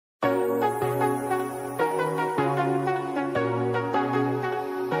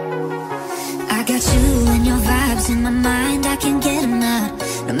in my mind, I can't get them out,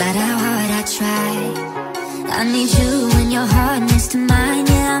 no matter how hard I try. I need you and your heart next to mine.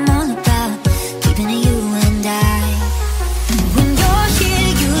 Yeah, I'm all about keeping it you and I. When you're here,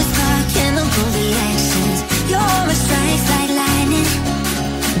 you spark chemical reactions. Your aura strikes like lightning.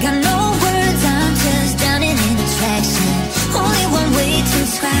 Got no words, I'm just drowning in attraction. Only one way to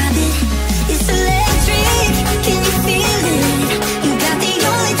describe it. It's electric, can you feel it? You got the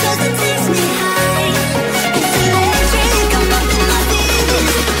only touch that takes me high. It's electric, I'm up in my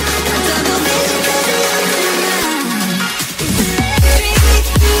feelings. Got double vision 'cause I'm up in mine. It's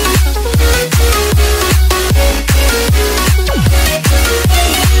electric.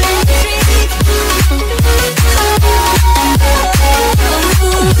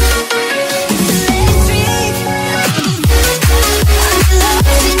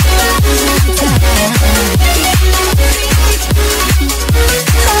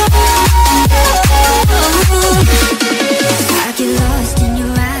 I get lost in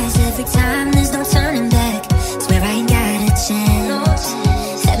your eyes every time, there's no turning back. Swear I ain't got a chance.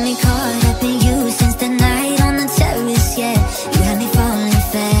 Had me caught up in you since the night on the terrace, yeah. You had me falling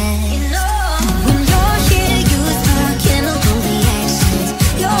fast. When you're here, you spark chemical reactions.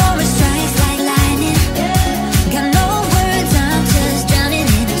 Your aura strikes like lightning. Got no words, I'm just drowning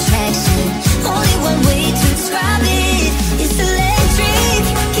in attraction. Only one way to describe it. It's electric,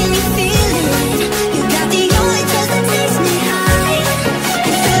 can you feel it? You got the only touch that takes me high.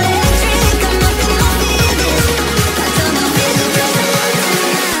 It's electric, I'm up in my feelings. Got double vision 'cause I'm up in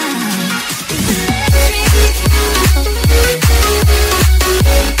mine.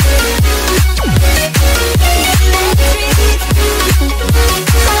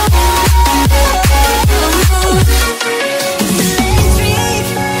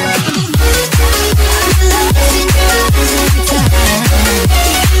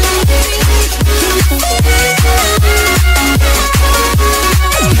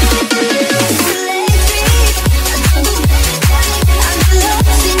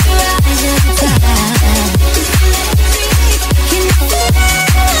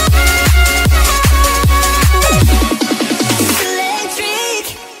 It's electric.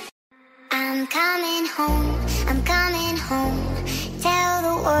 I'm coming home, I'm coming home. Tell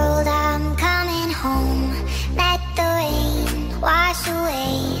the world I'm coming home. Let the rain wash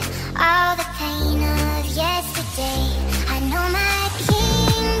away all the pain of yesterday. I know my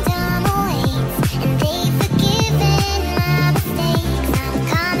kingdom awaits, and they've forgiven my mistakes. I'm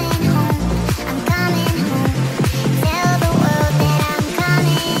coming home, I'm coming home. Tell the world that I'm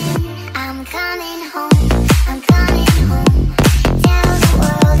coming home. I'm coming home. Tell the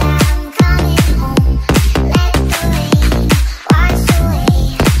world I'm coming home. Let the rain wash away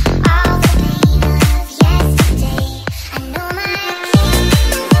all the pain of yesterday. I know my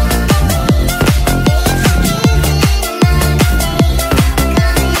kingdom awaits, and they've forgiven my mistakes. I'm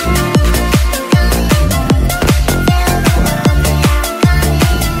coming home. I'm coming home. Tell the world that I'm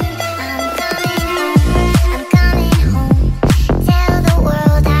coming home. Tell the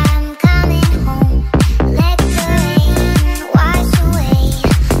world I'm coming home. Let the rain wash away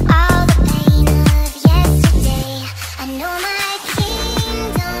all the pain of yesterday. I know my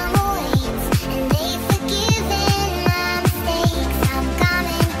kingdom awaits, and they've forgiven my mistakes. I'm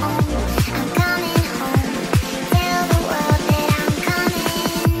coming home. I'm coming home. Tell the world that I'm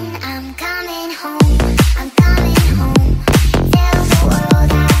coming home. I'm coming home. Tell the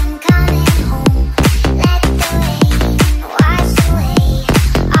world I'm coming home. Let the rain wash away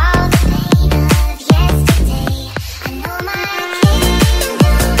all the pain of yesterday. I know my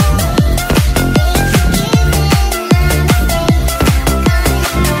kingdom awaits, and they've forgiven my mistakes. I'm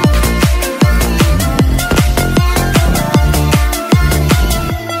coming home. I'm coming home. Tell the world that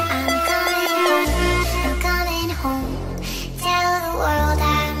I'm coming home. I'm coming home. Tell the world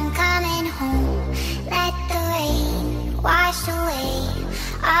I'm coming home. Let the rain wash away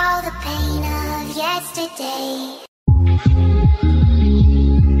all the pain of yesterday.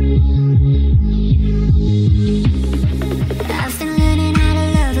 I've been learning how to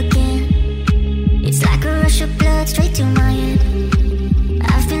love again. It's like a rush of blood straight to my head.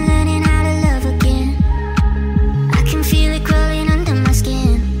 I've been learning how to love again. I can feel it crawling under my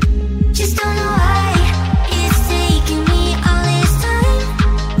skin. Just don't know why it's taking me all this time.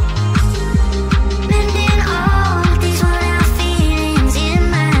 Mending all these worn out feelings in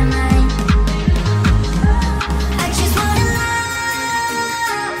my mind. I just wanna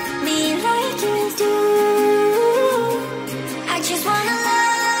love me like you do. I just wanna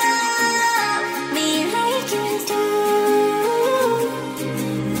love me like you do.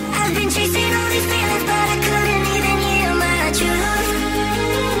 I've been chasing all these feelings, but I couldn't even hear my truth.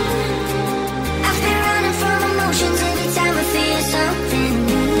 I've been running from emotions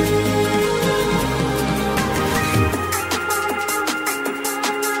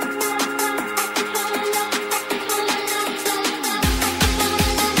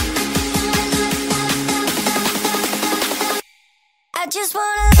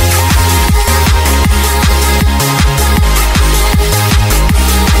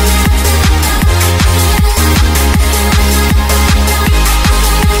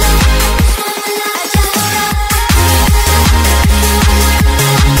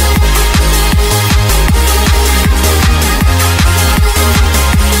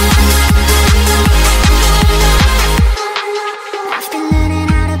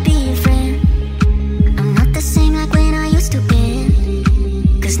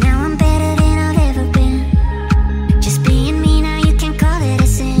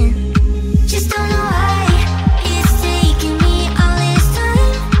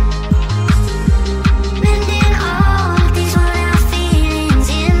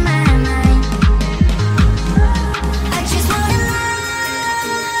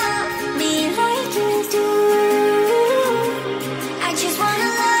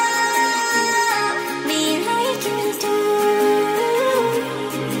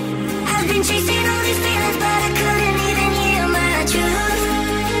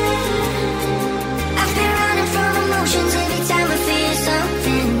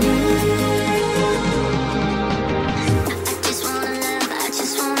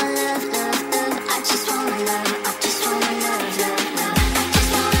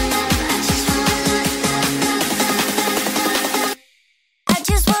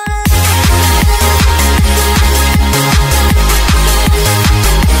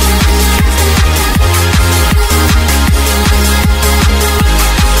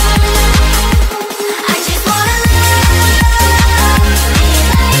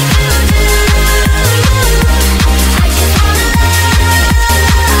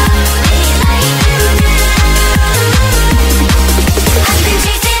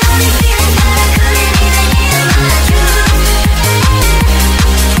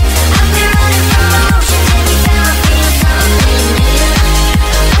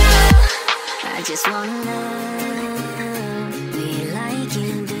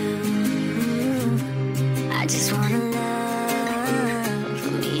just wanna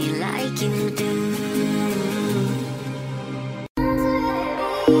love me like you do.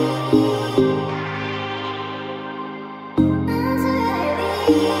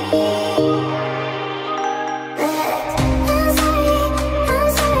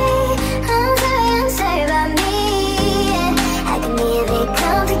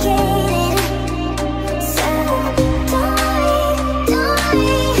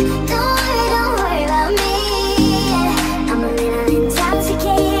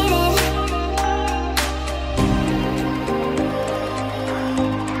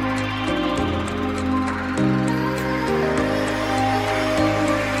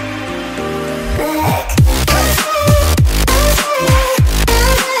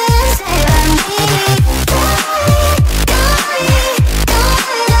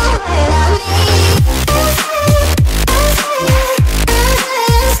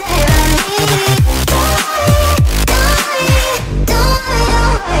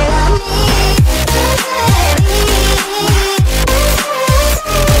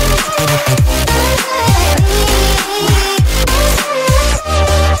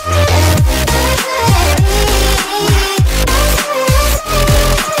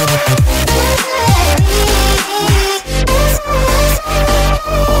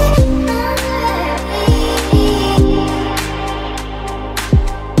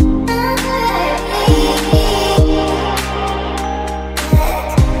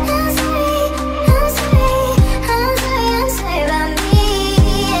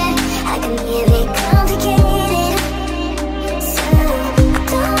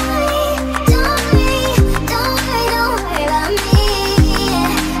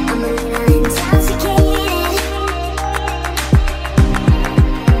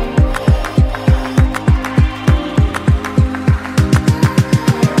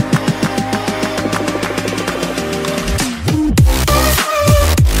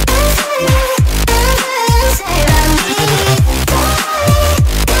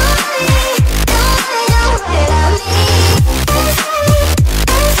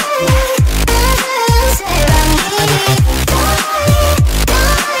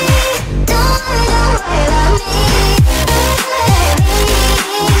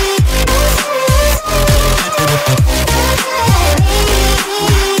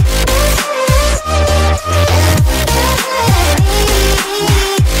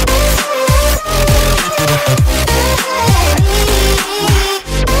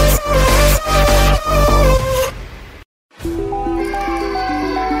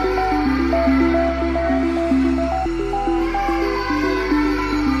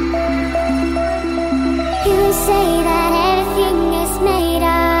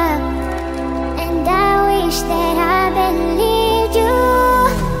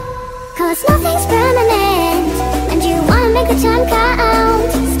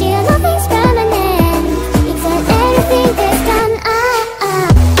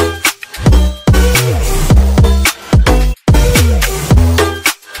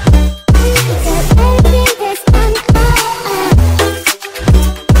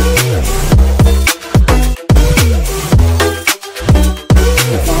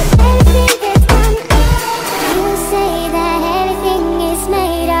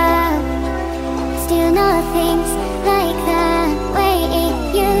 Nothing's like that way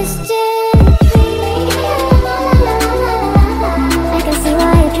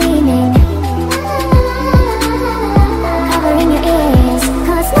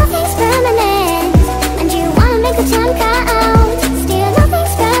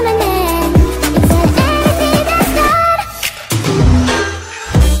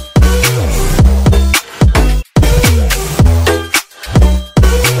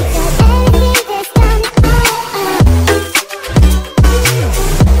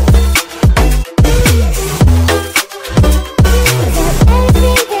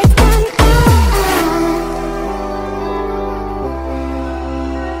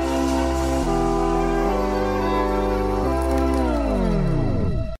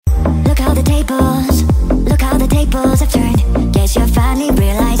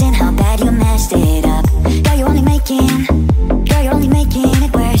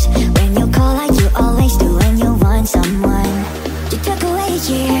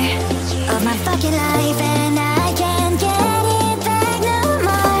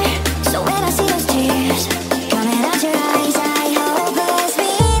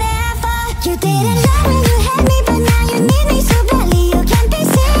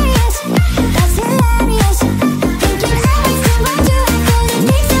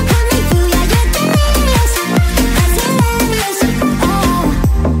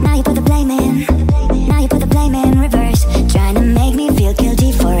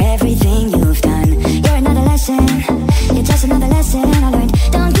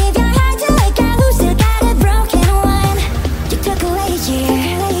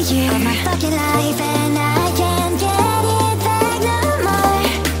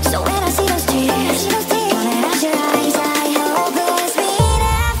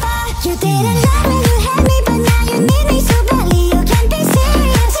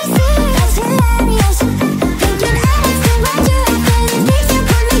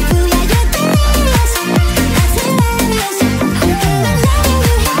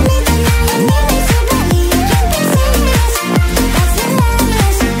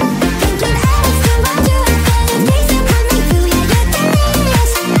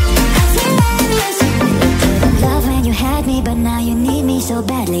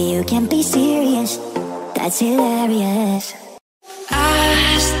hilarious.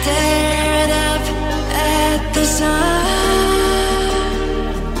 I stared up at the sun,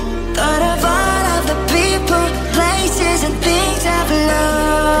 thought of all of the people, places and things I've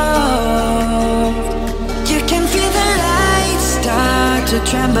loved. You can feel the lights start to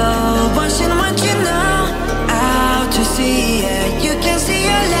tremble, watching what you know out to see it. You can see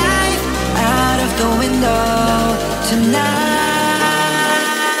your life out of the window tonight.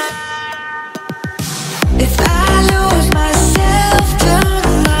 If I lose myself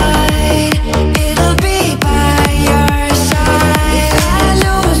tonight, it'll be by your side. If I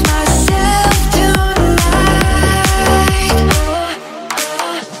lose myself tonight,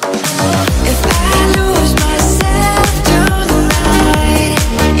 if I lose myself tonight,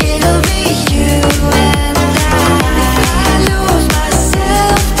 it'll be you and I. If I lose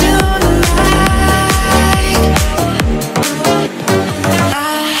myself tonight,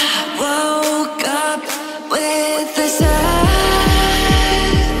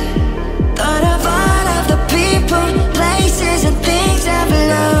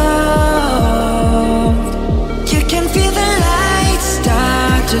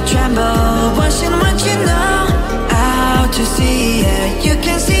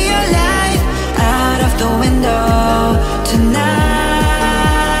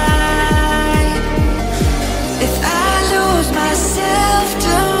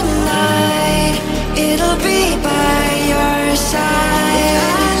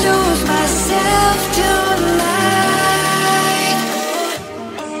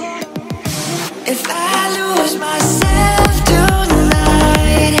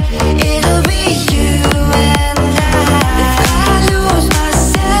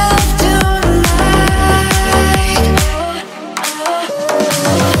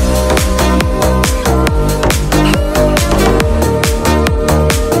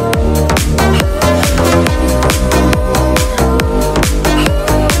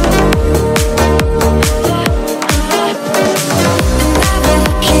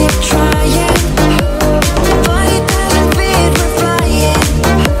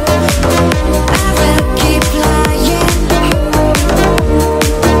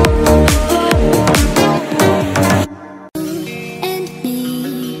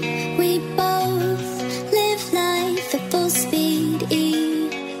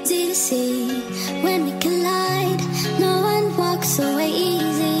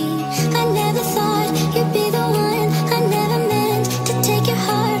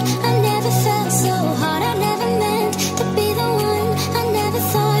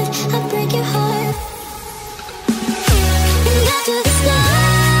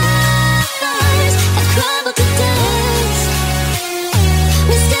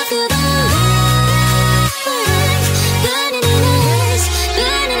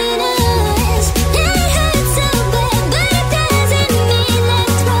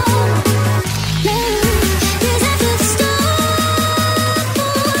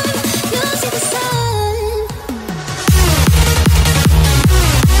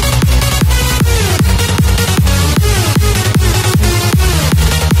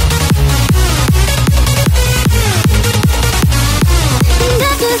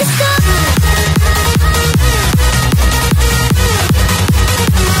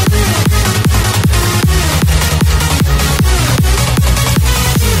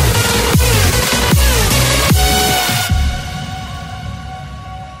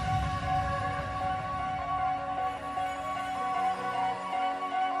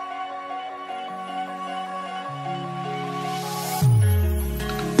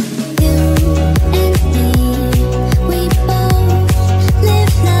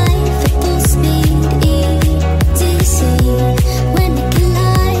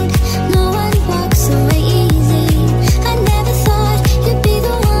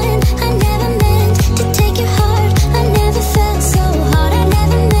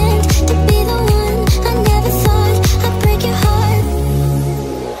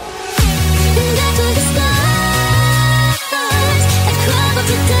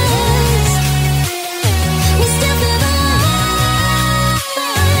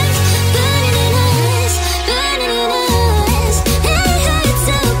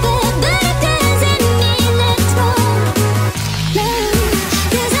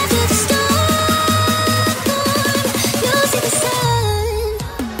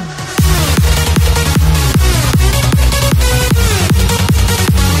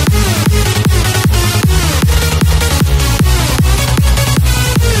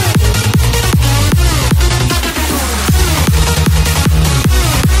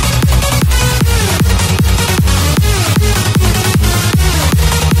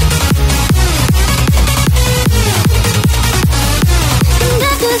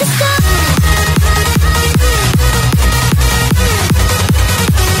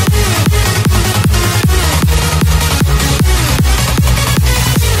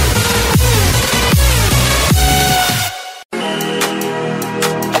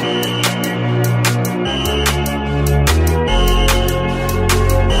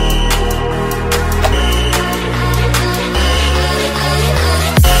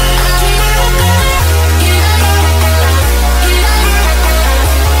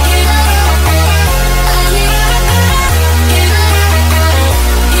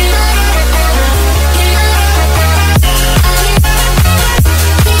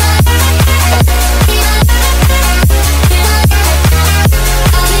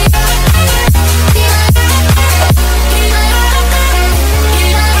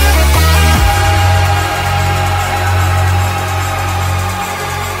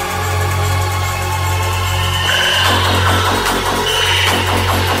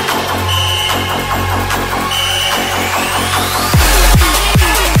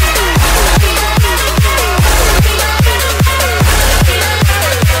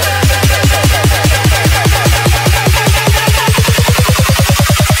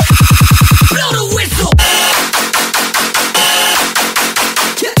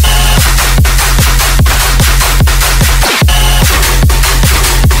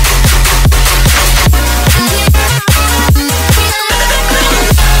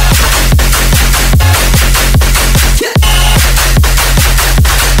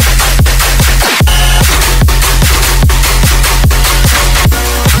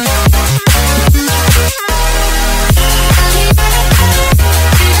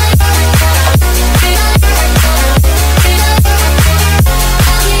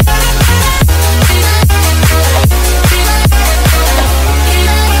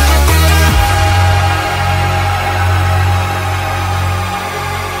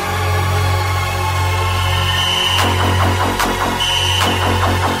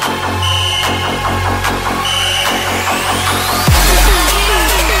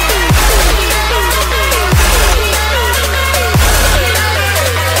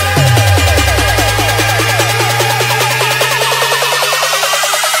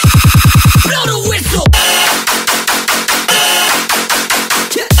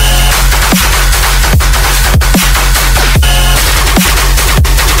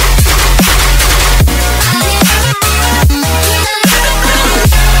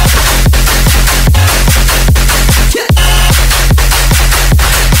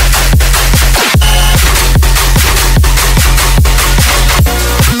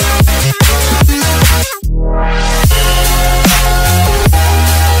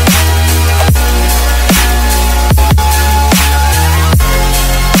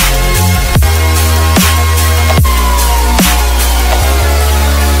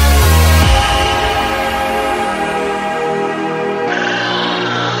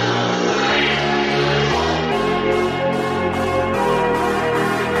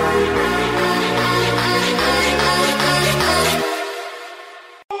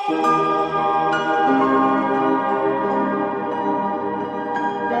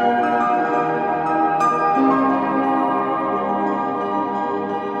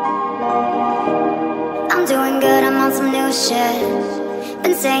 I'm doing good, I'm on some new shit.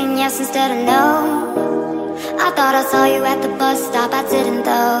 Been saying yes instead of no. I thought I saw you at the bus stop, I didn't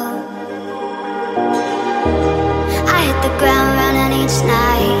though. I hit the ground running each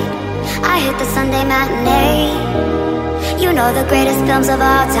night. I hit the Sunday matinee. You know the greatest films of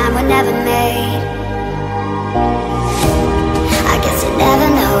all time were never made. I guess you never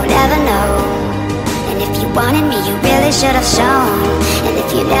know, never know. And if you wanted me, you really should have shown. And if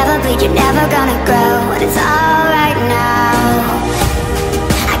you never bleed, you're never gonna grow. And it's alright now.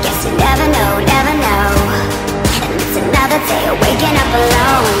 I guess you never know, never know. And it's another day of waking up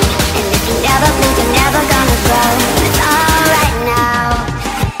alone. And if you never bleed, you're never gonna grow. And it's alright now.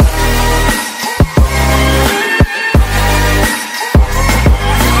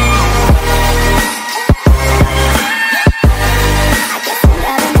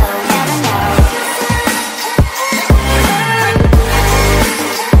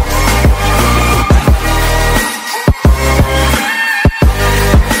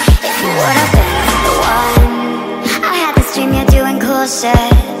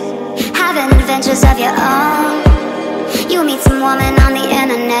 Having adventures of your own. You meet some woman on the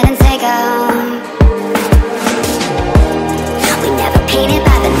internet and take her home. We never painted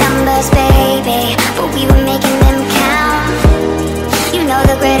by the numbers, baby, but we were making them count. You know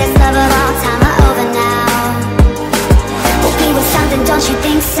the greatest love of all time are over now. But we were something, don't you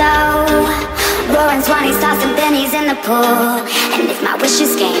think so? Roaring 20s, tossing pennies in the pool. And if my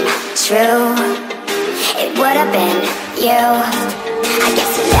wishes came true, it would have been you. I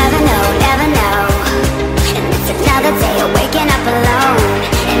guess you never know, never know. And it's another day of waking up alone.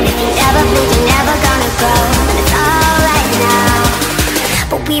 And if you never bleed, you're never gonna grow. And it's alright now.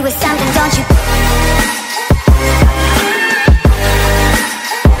 But we were something, don't you?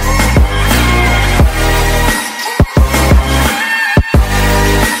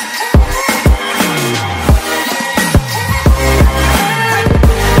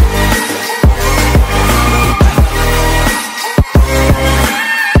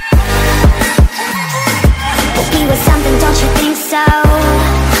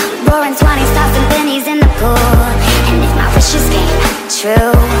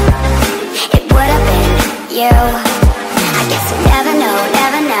 True, it would have been you. I guess you never know,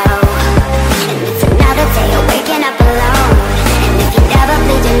 never know. And it's another day of waking up alone. And if you never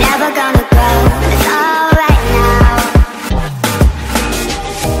bleed, you're never gonna grow. And it's alright now.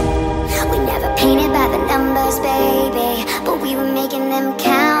 We never painted by the numbers, baby, but we were making them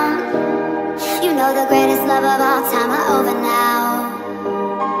count. You know the greatest love of all time are over now.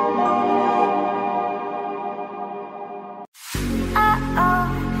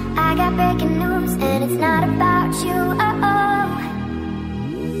 I got breaking news and it's not about you.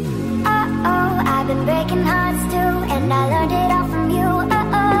 I've been breaking hearts too, and I learned it all from you.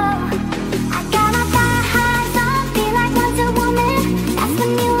 I got my fire highs on, feel like Wonder Woman. That's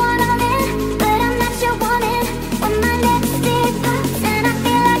when you want all in, but I'm not your woman. When my lipstick pops and I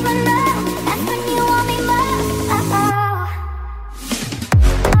feel like we're love, that's when you want me more.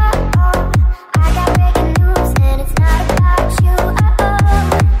 I got breaking news and it's not about you.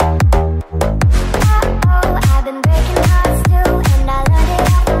 I've been breaking hearts too, and I learned it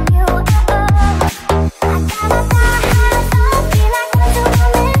all from you. I got my fire highs on.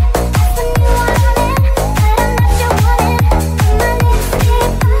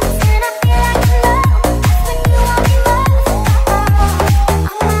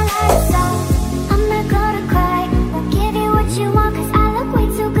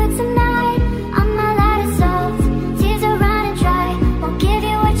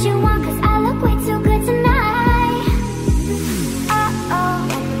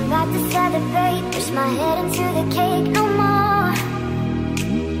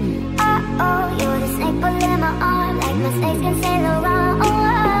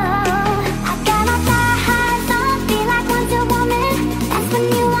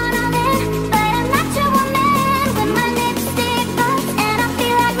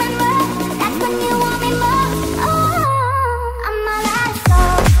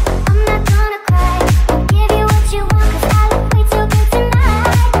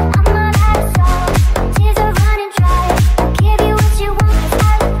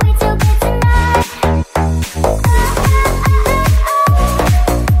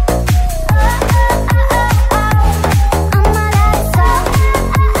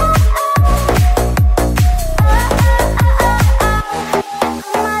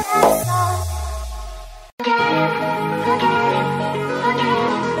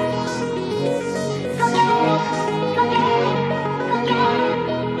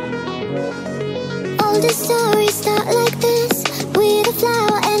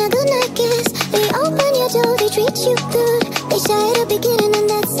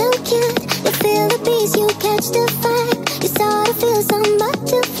 piece, you catch the vibe. You start to feel some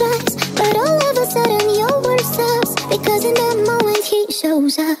butterflies, but all of a sudden your world stops, because in that moment he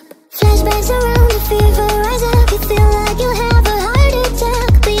shows up. Flashbacks around, the fever rise up. You feel like you have a heart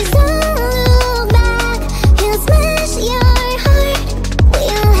attack. Please don't look back, he'll smash your heart. We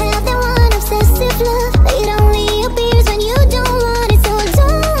all have that one obsessive love. It only appears when you don't want it, so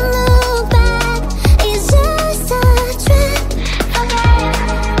don't look back. It's just a trap. Forget him,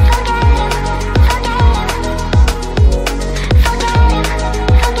 forget him, forget him. Forget him,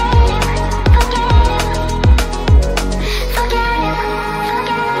 forget him, forget him.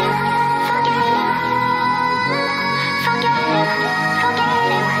 Forget him,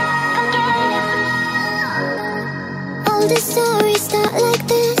 forget him. All the stories start like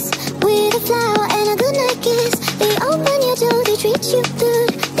this, with a flower and a goodnight kiss. They open your door, they treat you good.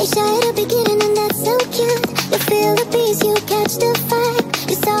 They shy at the beginning and that's so cute. You feel the peace, you catch the vibe.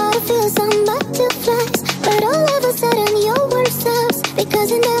 You start to feel some butterflies, but all of a sudden your world stops,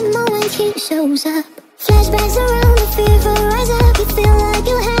 because in that moment he shows up. Flashbacks around, the fever rise up. You feel like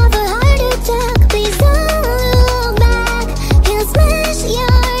you have a heart attack. Please don't look back, he'll smash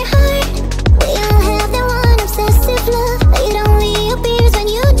your heart. We all have that one obsessive love. It only appears when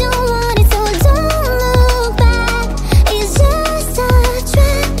you don't want it, so don't look back. It's just a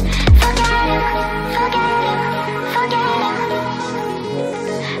trap. Forget him, forget him, forget him.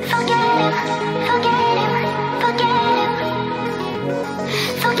 Forget him, forget him, forget him.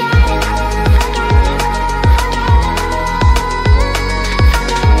 Forget him, forget him.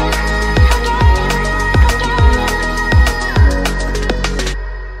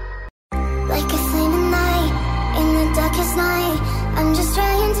 Like a flame at night, in the darkest night, I'm just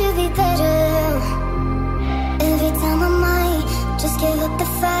trying to be better. Every time I might just give up the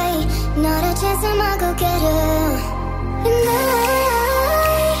fight, not a chance I'm a go-getter. And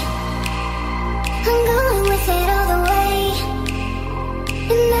I'm going with it all the way.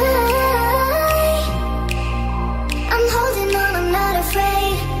 And I'm holding on, I'm not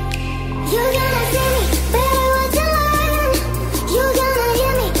afraid. You're gonna see me better with the lion. You're gonna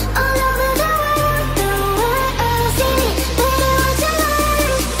hear me all over the world. The world see me better with the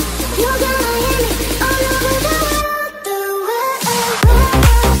lion. You're gonna hear me all over the world. The world,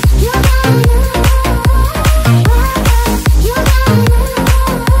 you're gonna know. You're gonna know.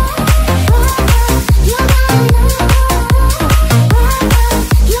 You're gonna know.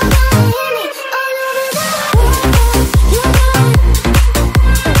 You're gonna hear me all over the world. You're gonna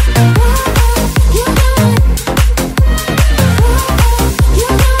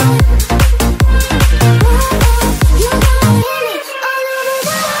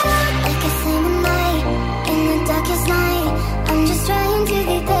like a flame at night, in the darkest night, I'm just trying to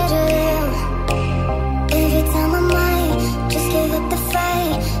be better. Every time I might just give up the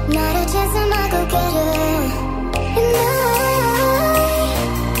fight, not a chance I'm a go-getter. And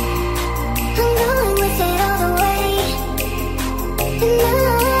I'm going with it all the way. And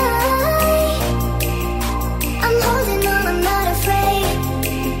I'm holding on, I'm not afraid.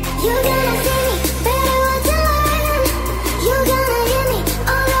 You're gonna see me better with the lion. You're gonna hear me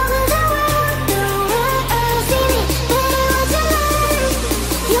all over the world. The world see me better with the lion.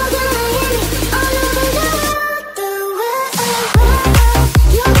 You're gonna hear me all over the world. The world,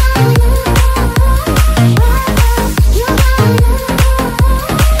 you're gonna know.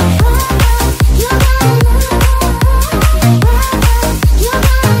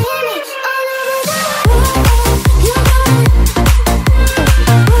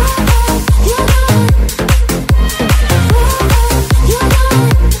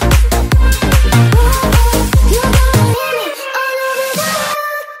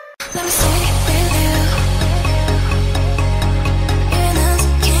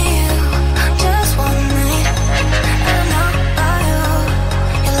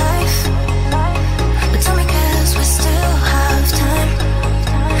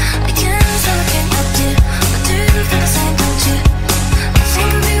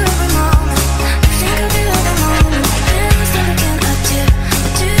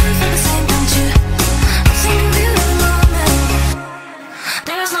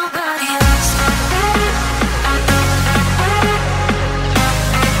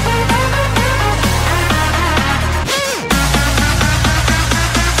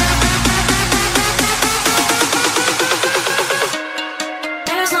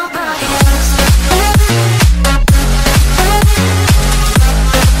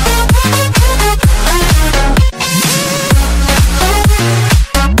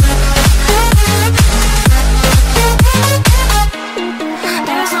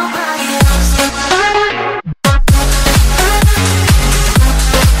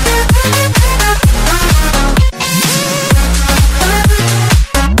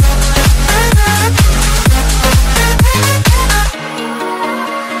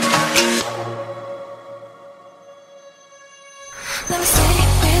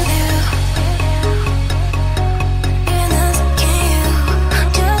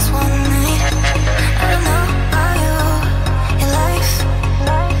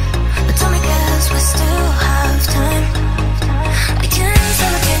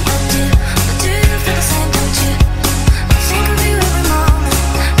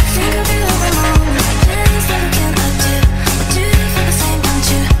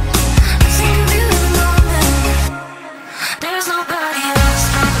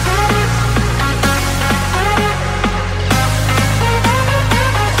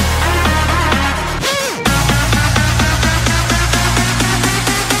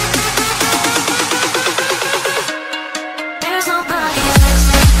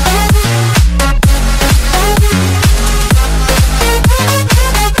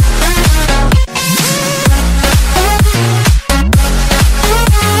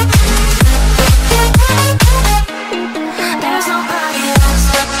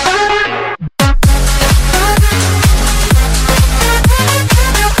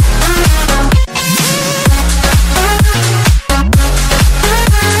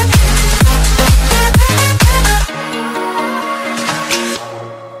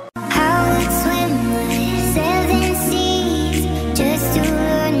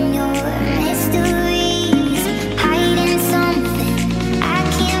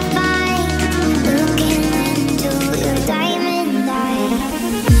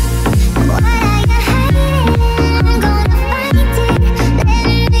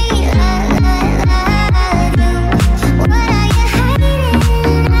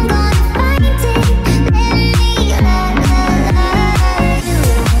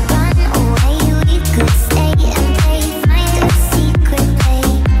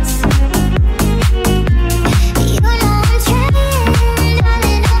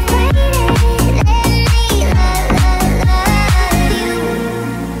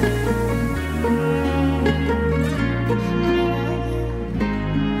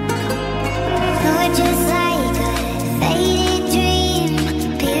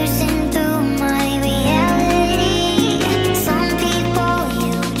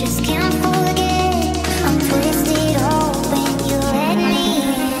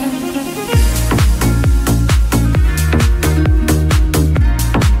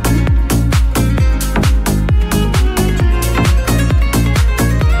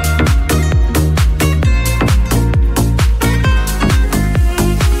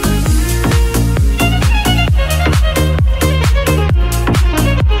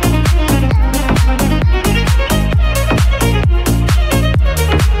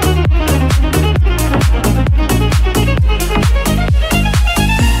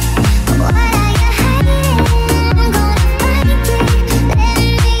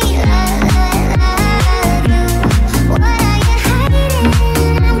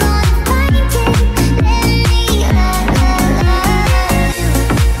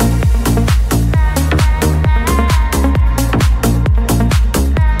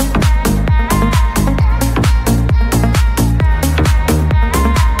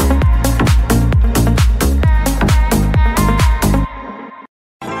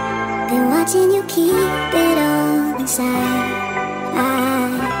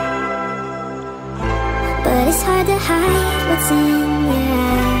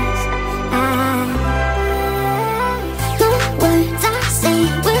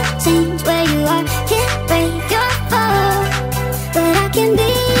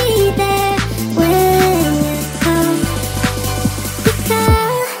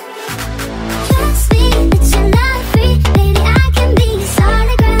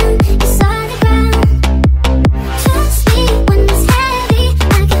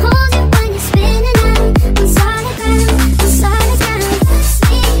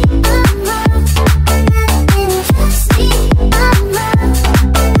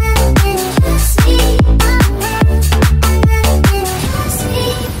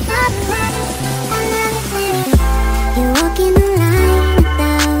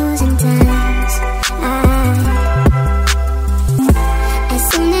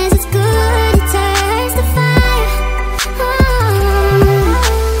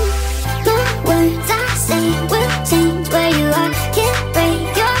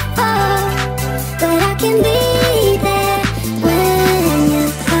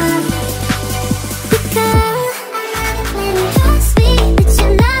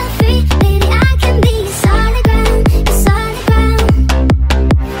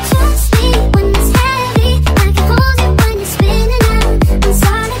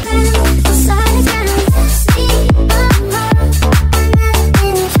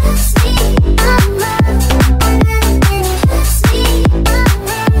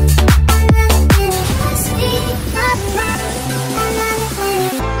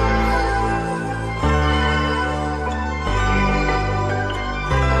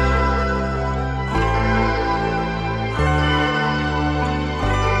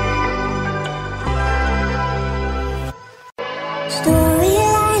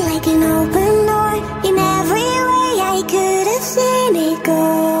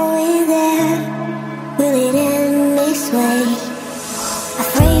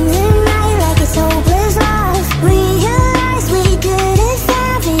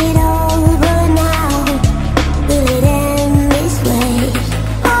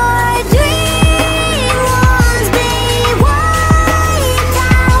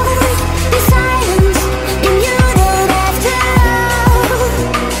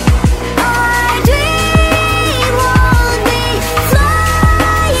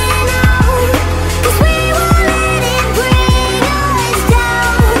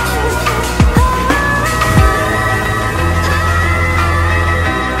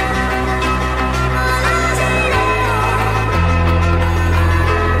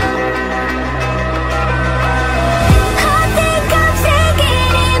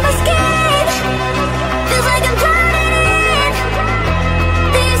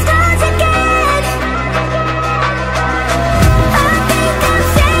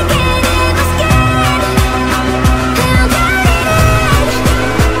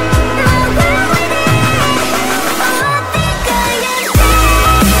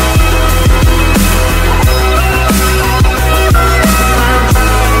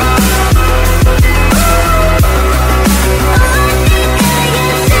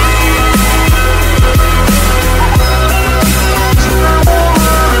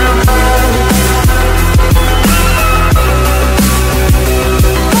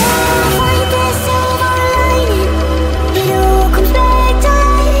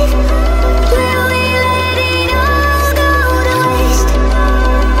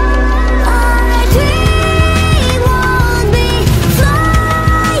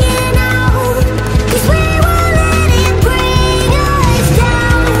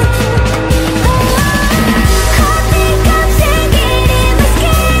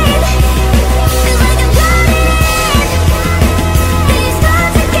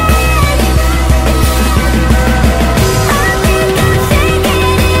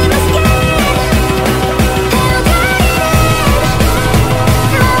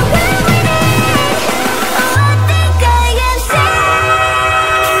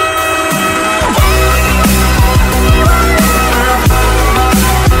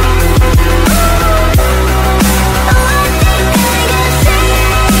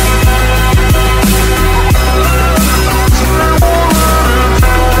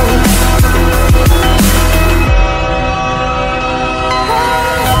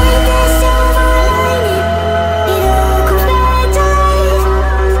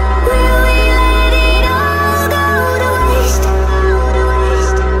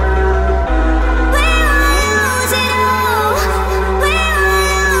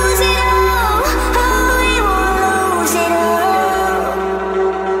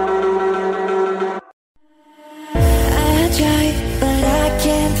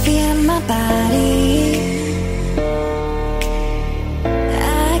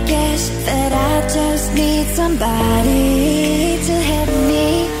 wish that I just need somebody to help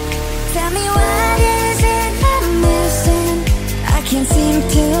me. Tell me what is it I'm missing? I can't seem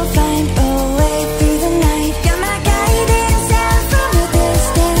to find a way through the night. You're my guidance out from a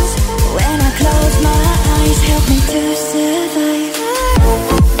distance. When I close my eyes, help me to survive.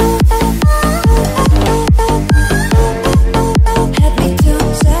 Help me to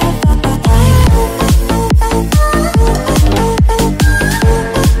survive.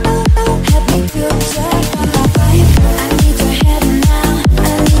 Help me to survive. I need your head now.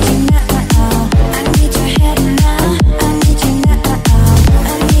 I need you now. I need your head now. I need you now.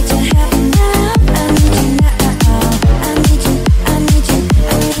 I need your head now. I need you now. I need you. I need you.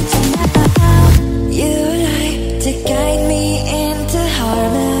 I need you now. You like to guide me into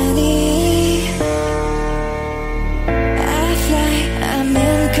harmony. I fly, I'm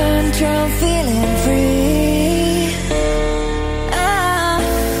in control, feeling free.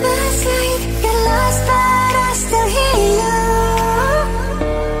 Last night get lost, but I still hear you.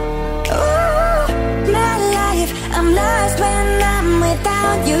 Ooh, my life, I'm lost when I'm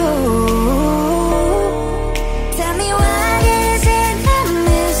without you. Tell me what is it I'm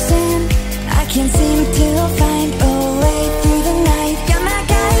missing? I can't seem to find a way through the night. You're my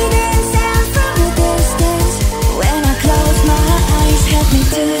guidance out from a distance. When I close my eyes, help me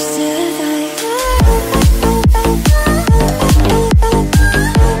to survive.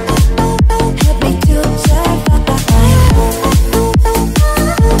 Help me to survive.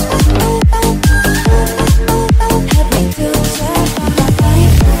 Help me to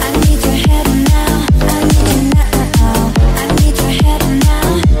survive. I need your head now. I need you now. I need your head now.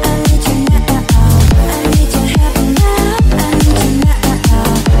 I need you now. I need your head now. I need you now.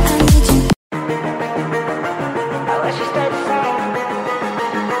 I need you. I wish you stayed the same.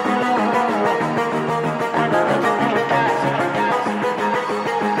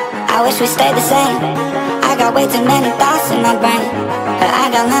 I wish we stayed the same. I got way too many thoughts in my brain, but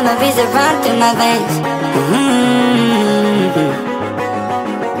I got memories that run through my veins.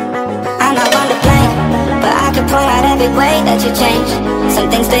 I'm not one to blame, but I could point out every way that you change. Some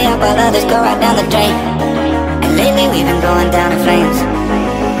things stay up while others go right down the drain. And lately we've been going down in flames.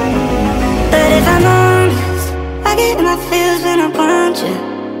 But if I'm honest, I get in my feels when I want you.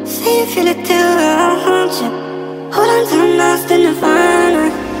 Say you feel it too, I'll haunt you. Hold on till I'm lost in the nirvana.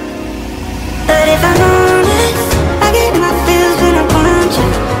 But if I'm honest, I get in my feels when I want you.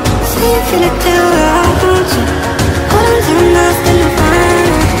 Say you feel it too, I'll haunt you. Hold on till I'm lost in the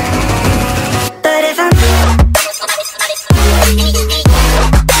nirvana. But if I'm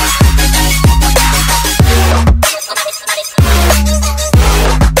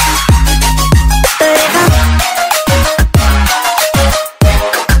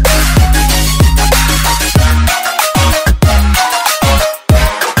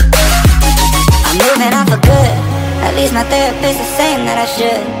my therapist is saying that I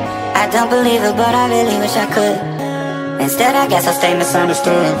should. I don't believe it, but I really wish I could. Instead, I guess I'll stay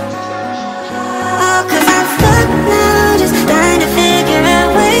misunderstood. Oh, cause I'm stuck now, just trying to figure a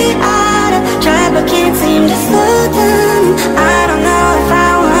way out. I've tried but can't seem to slow down. I don't know if I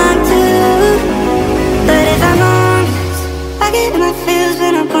want to. But if I'm honest, I get in my feels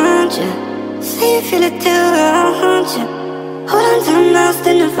when I want you. Say you feel it too, I'll haunt you. Hold on till I'm lost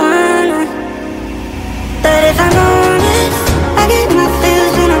in nirvana. But if I'm honest, I get my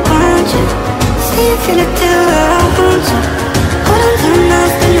feels when I want you. Say you feel it too, I'll haunt you. Hold on till I'm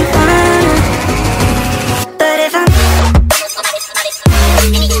lost in nirvana. But if I'm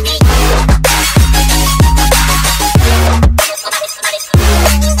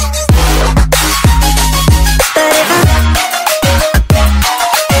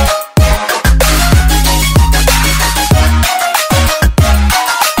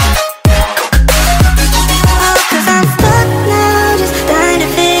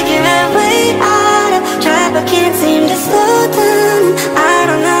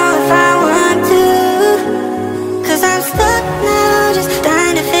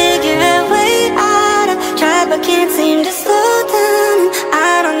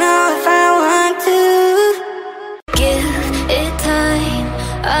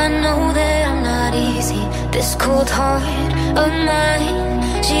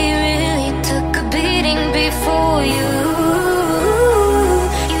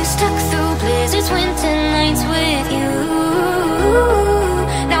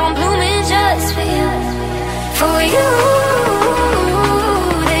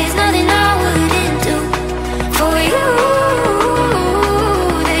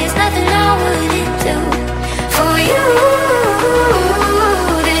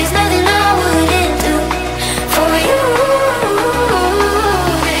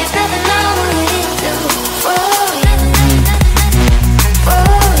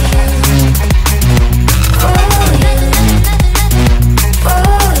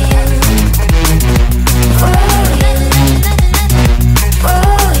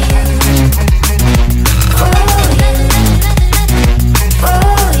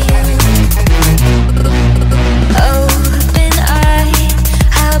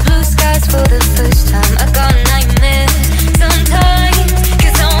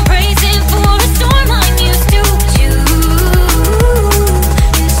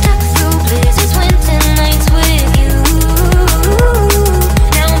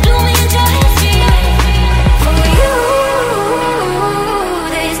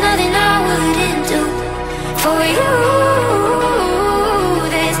For you,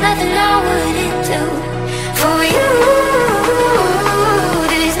 there's nothing I wouldn't do. For you,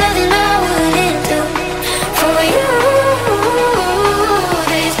 there's nothing I wouldn't do. For you,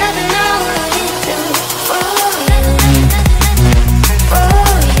 there's nothing I wouldn't do. For you, for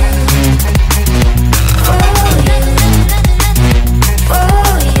you, for you, for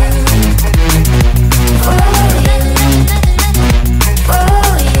you,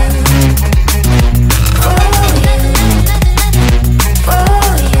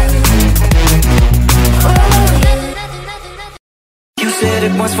 Said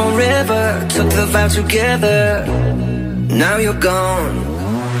it was forever, took the vow together. Now you're gone.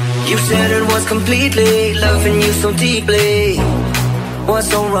 You said it was completely loving you so deeply. What's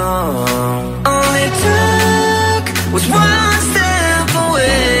so wrong? All it took was one step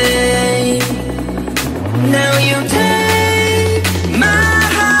away. Now you take my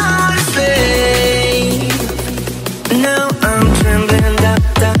heart as slave. Now I'm trembling, da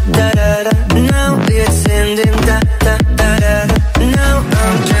da da da da. Now it's ending, da da da da da. Now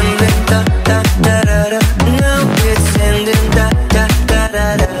I'm trembling, da da da da da. Now it's ending, da da da da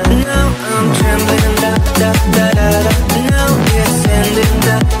da. Now I'm trembling, da da da da da. Now it's ending,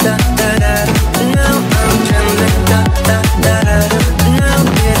 da da da da da. Now I'm trembling, da da da da da. Now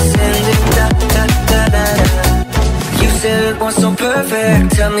it's ending, da da da da da. You said it was so perfect.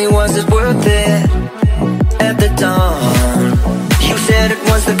 Tell me, was it worth it? At the dawn, you said it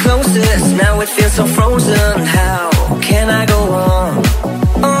was the closest. Now it feels so frozen. How can I go on?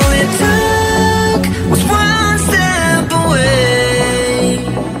 All it took was one step away.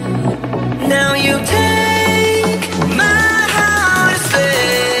 Now you take my heart as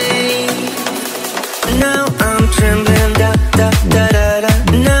slave. Now I'm trembling, da da da da da.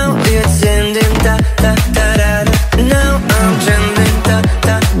 Now it's ending, da da da da da. Now I'm trembling, da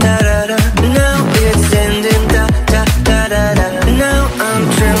da da da da. Now it's ending, da da da da da. Now I'm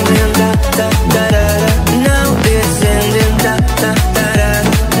trembling, da da da da da. Now it's ending, da da da da.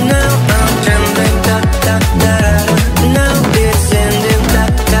 Now I'm trembling, da da da da. Now it's ending, da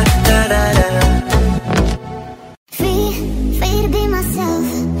da da da da. Free to be myself,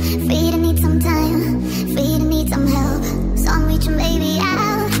 free to need some time, free to need some help. So I'm reaching baby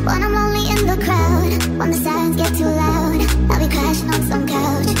out when I'm lonely in the crowd. When the sirens get too loud, I'll be crashing on some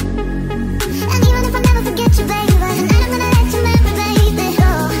couch. And even if I never forget you, baby, tonight I'm gonna let you remember, baby.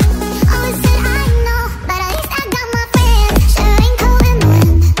 Oh, always said I know, but at least I got my friends. Sure ain't cold in the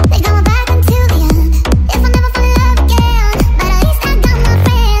wind, they got my back until the end. If I never fall in love again, but at least I got my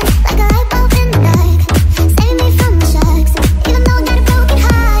friends. Like a light bulb in the dark, saving me from the sharks. Even though I got a broken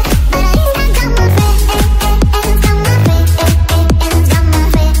heart, but at least I got my friends. Got my friends, got my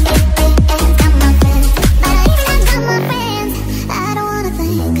friends, got my friends. But at least I got my friends. I don't wanna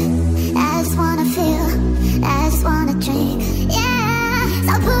think, I just wanna feel, I just wanna drink. Yeah,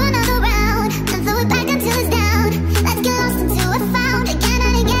 so I'll pour another round and throw it back until it's down. Let's get lost until we're found again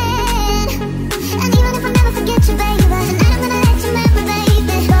and again. And even if I never forget you, baby, tonight I'm gonna let you remember,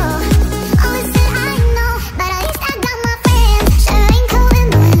 baby. Oh, always said I know, but at least I got my friends. Sure ain't cold in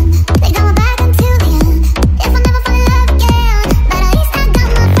the wind, they got my back until the end. If I never fall in love again, but at least I got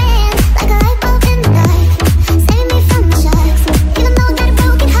my friends. Like a light bulb in the dark, saving me from the sharks. Even though I got a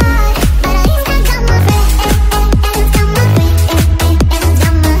broken heart, but at least I got my friends. Got my friends, got my friends,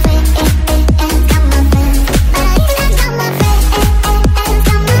 got my friends. But at least I got my friends.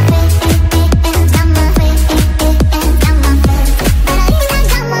 Got my friends, got my friends, got my friends. But at least I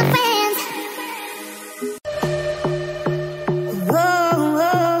got my friends.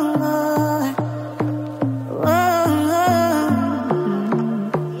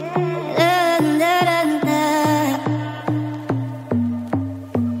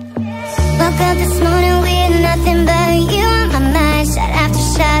 Woke up this morning with nothing but you on my mind. Shot after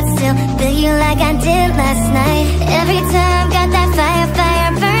shot, still feel you like I did last night. Every time got that fire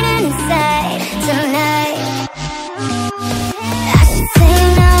burning inside tonight. I should say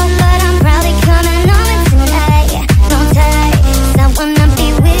no, but I'm probably coming over tonight. No tie, 'cause I wanna be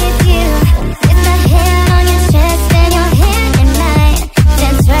with you. With my hand on your chest and your hand in mine.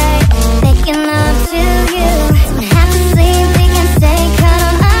 That's right, making love to you. Don't have to sleep, we can stay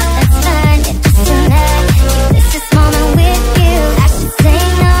cuddle up, that's fine. It's just tonight, this is moment with you. I should say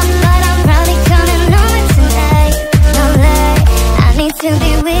no, but I'm probably coming over tonight. No lie, I need to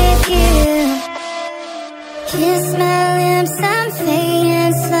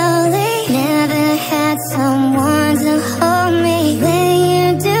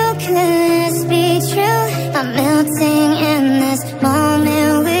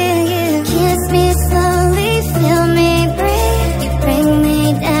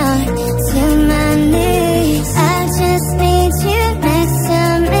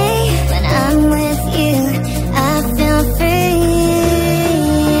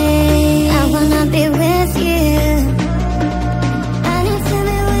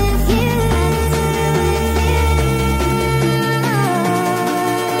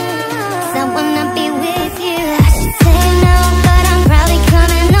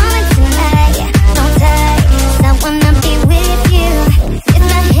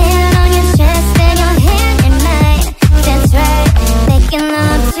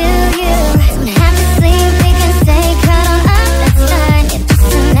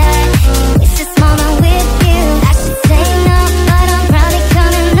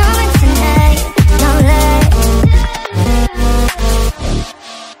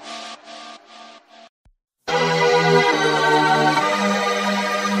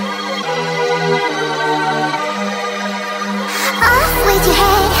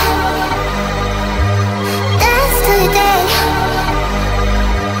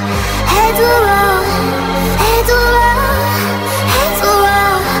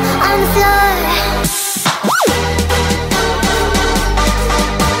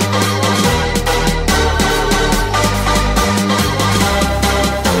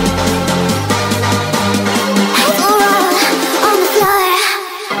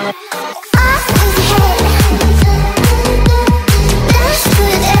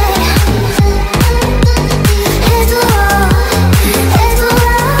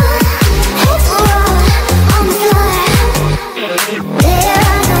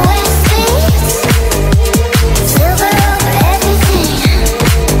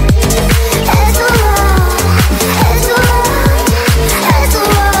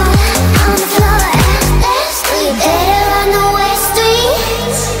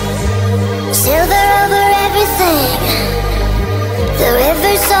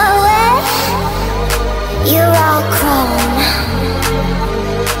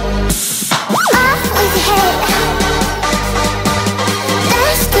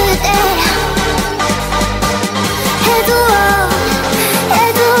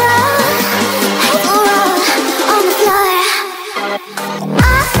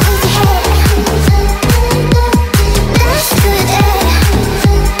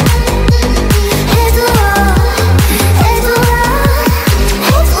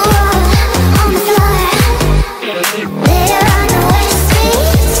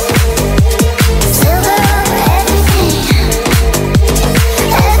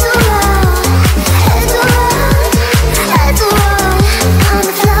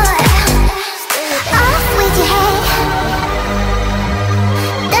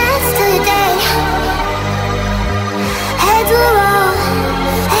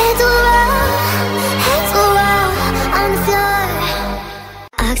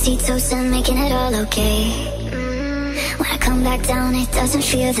oxytocin, making it all okay. When I come back down, it doesn't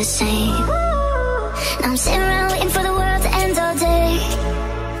feel the same. Now I'm sitting around waiting for the world to end all day.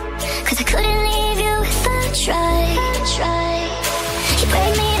 Cause I couldn't leave you if I tried. You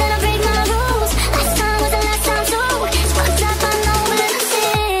break me, then I break my rules. Last time was the last time too. It's fucked up, I know, but I'm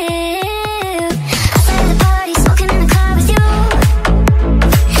still outside the party, smoking in the car with you.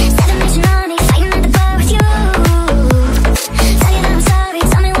 Seven mission on me, fighting at the bar with you. Tell you that I'm sorry,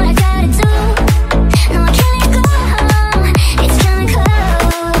 tell me what I gotta do. No, I can't let go, it's kinda cold.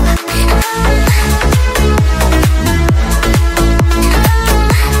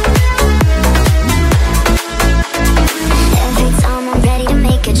 Every time I'm ready to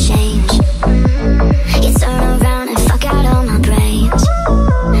make a change, you turn around and fuck out all my brains.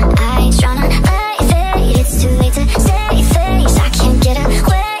 I ain't tryna let it fade, it's too late to save face. I can't get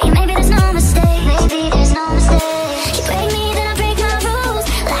away, maybe there's no mistake. You break me, then I break my rules.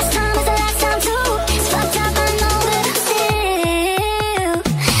 Last time was the last time too. It's fucked up, I know, but I'm still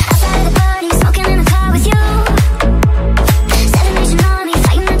outside of the party, smoking in the car with you. Seven mission on me,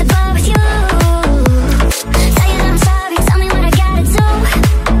 fighting at the bar with you. Tell you that I'm sorry, tell me what I gotta do.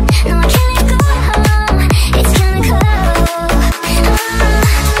 No, I can't let go, it's kinda cold.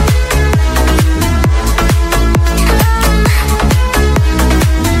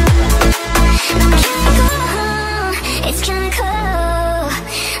 No, I can't let go, it's kinda cold.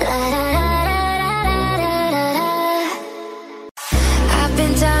 La la la la la la la la. I've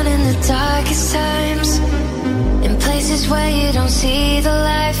been down in the darkest times, in places where you don't see the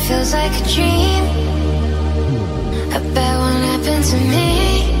light. Feels like a dream. A bad one happened to me.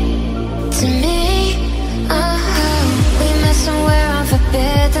 We met somewhere on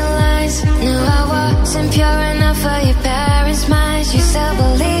forbidden lines. Knew I wasn't pure enough for your parents' minds. You still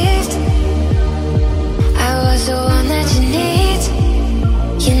believed I was the one that you need.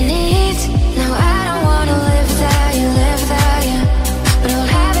 Now I don't wanna live without you, but old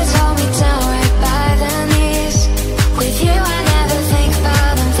habits hold me down right by the knees. With you I never think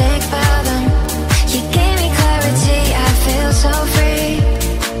about them. You gave me clarity, I feel so free.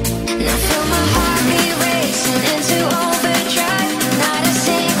 Now feel my heartbeat racing into overdrive. Not a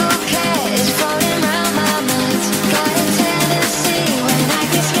single care is floating around my mind. Got a tendency when I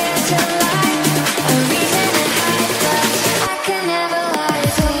get scared to lie. A reason to hide, but I can never lie.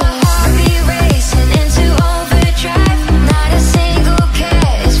 Feel my heartbeat racing into overdrive. Not a single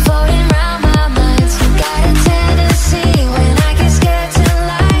care is floating around my mind. Got a tendency when I get scared to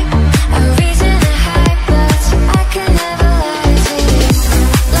lie. A reason to hide, but I can never lie to you.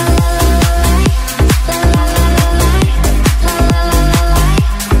 La la la la la la la la la la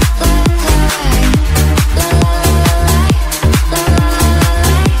la la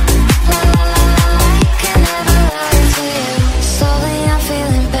la la la. Slowly I'm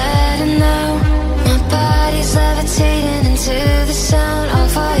feeling better now. My body's levitating into the sound. All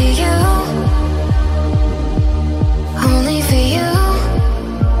for you, only for you.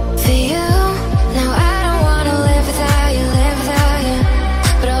 Now I don't wanna live without you,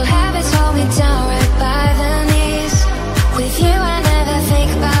 but old habits hold me down right by the knees. With you I never think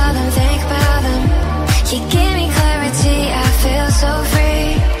about them. You give me clarity, I feel so free.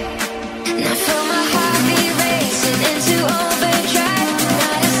 Now feel my heartbeat racing into overdrive.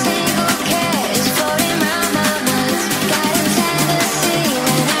 Not a single care is floating around my mind. Got a tendency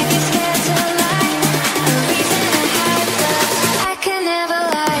when I get scared to lie. A reason to hide, but I can never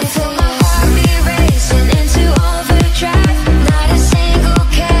lie. Feel my heartbeat racing into overdrive. Not a single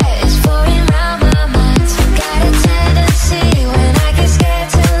care is floating around my mind. Got a tendency when I get scared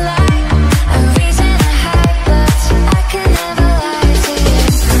to lie. A reason to hide, but I can never lie to you.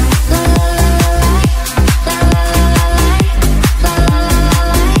 La la la la la la la la la la la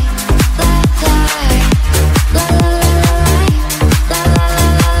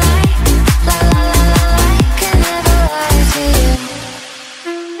la la can never lie to you.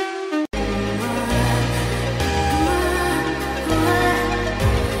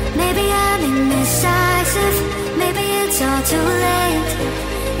 Maybe I'm indecisive, maybe it's all too late.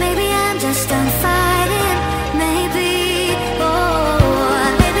 Maybe I'm just done fighting, maybe.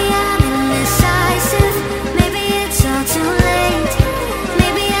 Maybe I'm indecisive, maybe it's all too late.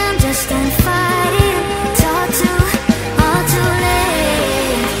 Maybe I'm just done fighting, it's all too late.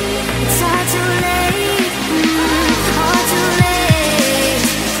 It's all too late, all too late.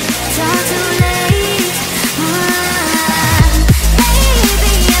 It's all too late.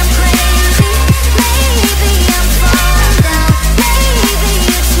 Maybe I'm crazy, maybe I'm falling down.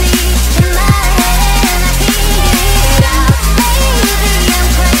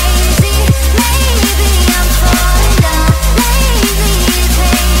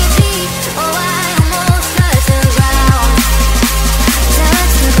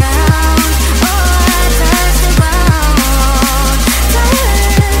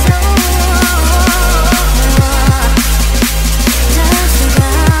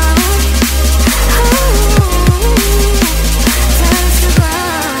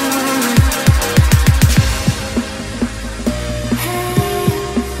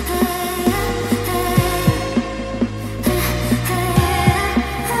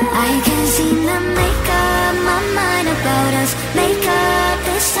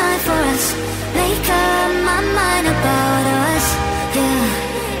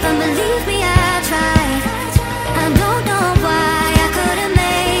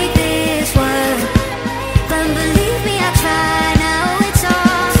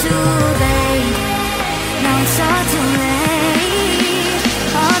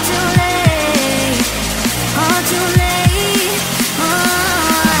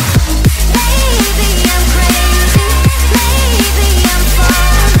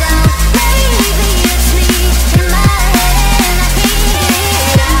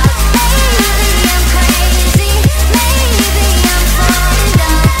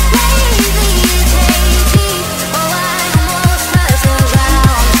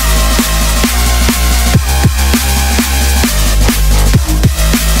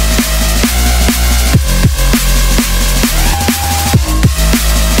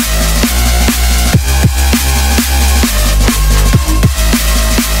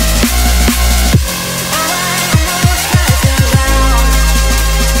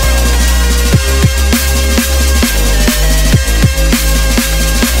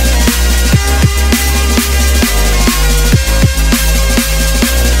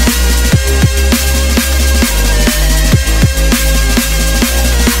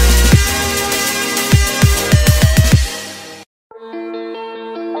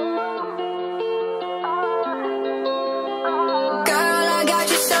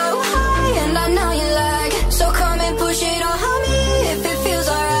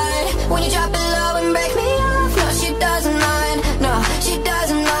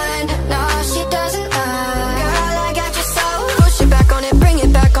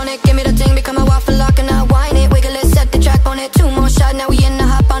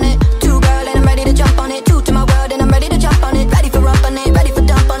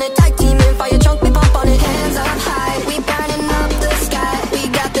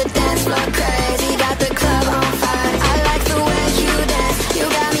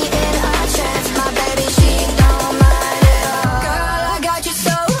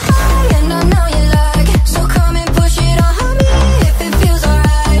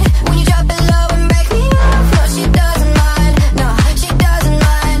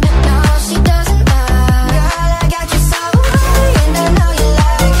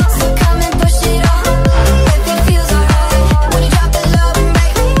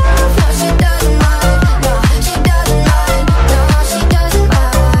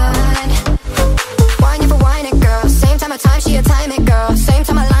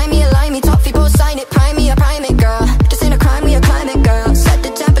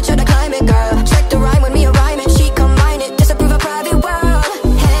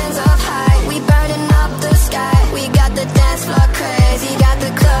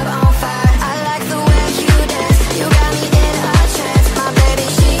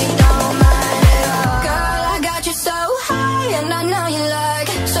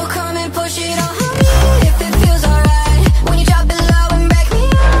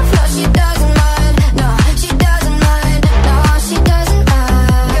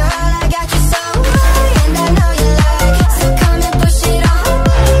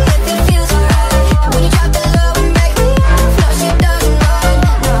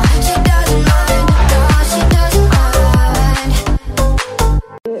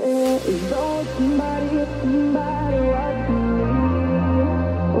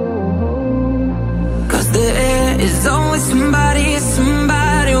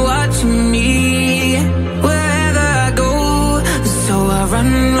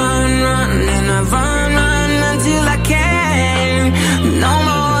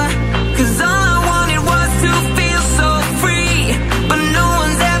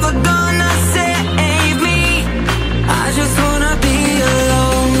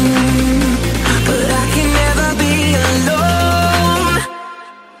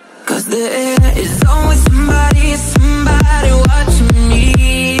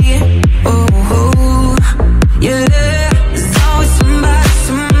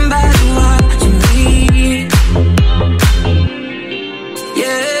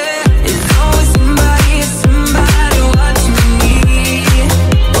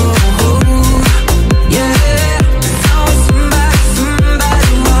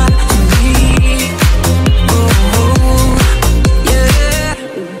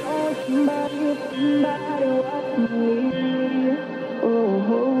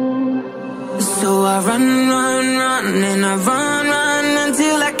 So I run, run, run, and I run, run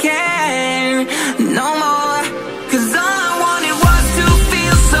until I can't no more. 'Cause all I wanted was to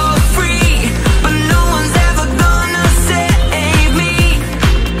feel so free, but no one's ever gonna save me.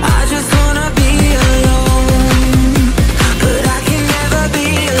 I just wanna be alone, but I can never be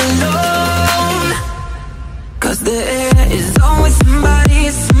alone. 'Cause there is always somebody,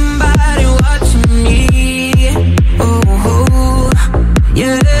 somebody watching me. Oh, oh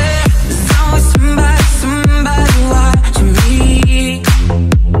yeah. There's always somebody, somebody watching me.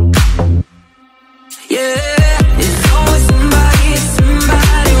 Yeah. There's always somebody,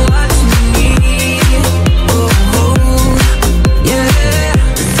 somebody watching me. Oh, oh yeah.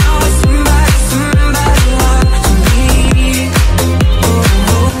 There's always somebody, somebody watching me. Oh,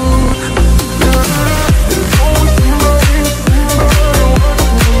 oh there's always somebody, somebody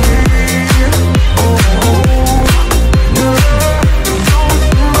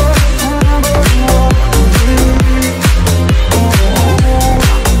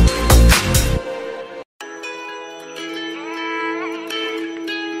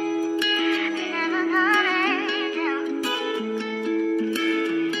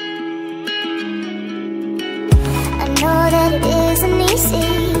I know that it isn't easy,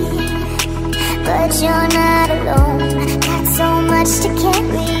 but you're not alone. Got so much to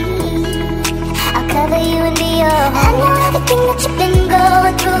carry. I'll cover you and be your home. I know everything that you've been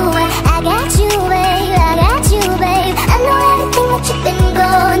going through, and I got you, babe. I got you, babe. I know everything that you've been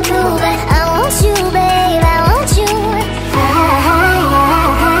going through, but I want you, babe. I want you.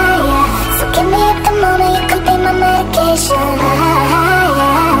 So give me at the moment, you can be my medication.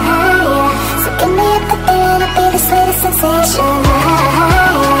 So give me at the day, and I'll be the sweetest sensation.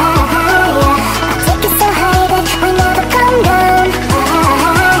 I'll take it so high that we never come down.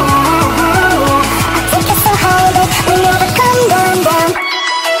 I'll take it so high that we never come down, down.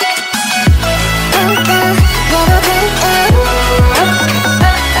 Come down, never come down.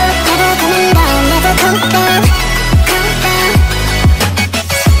 Never coming down, never come down. Come down.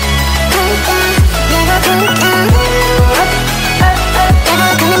 Come down, never come down.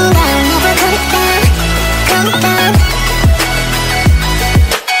 Never coming down, never come down. Come down.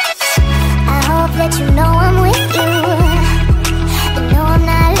 I hope that you know I'm with you. You know I'm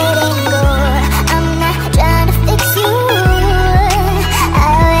not letting go. I'm not trying to fix you. I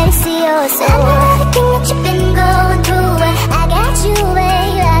already see your soul. I know everything that you've been going through, and I got you,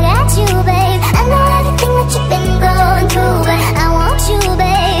 babe. I got you, babe. I know everything that you've been going through, but I want you,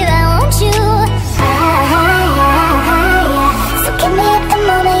 babe. I want you. So give me at the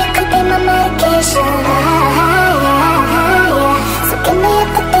moment, you can be my medication. So give me at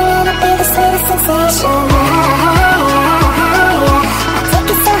the day, and I'll be the sweetest sensation. I'll take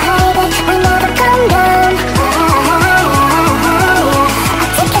it so high that we never come down.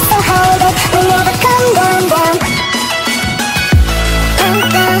 I'll take it so high that we never come down, down. Come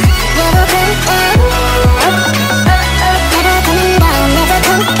down, never come down. Never coming down, never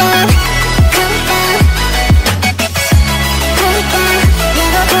come down. Come down. Come down,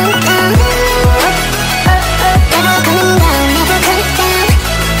 never come down. Never coming down, never come down.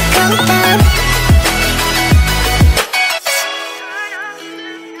 Come down.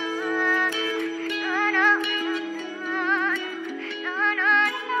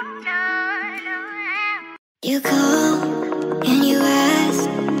 You call and you ask,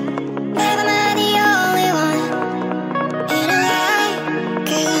 babe, am I the only one in a lie?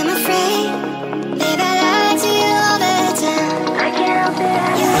 'Cause I'm afraid, babe, I lie to you all the time. I can't help it.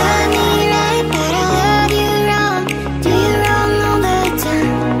 You love me right, but I love you wrong. Do you wrong all the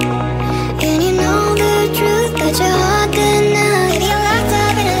time? And you know the truth, but your heart denies. Baby, you're locked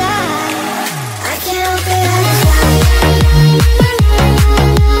up in a lie. I can't help it. I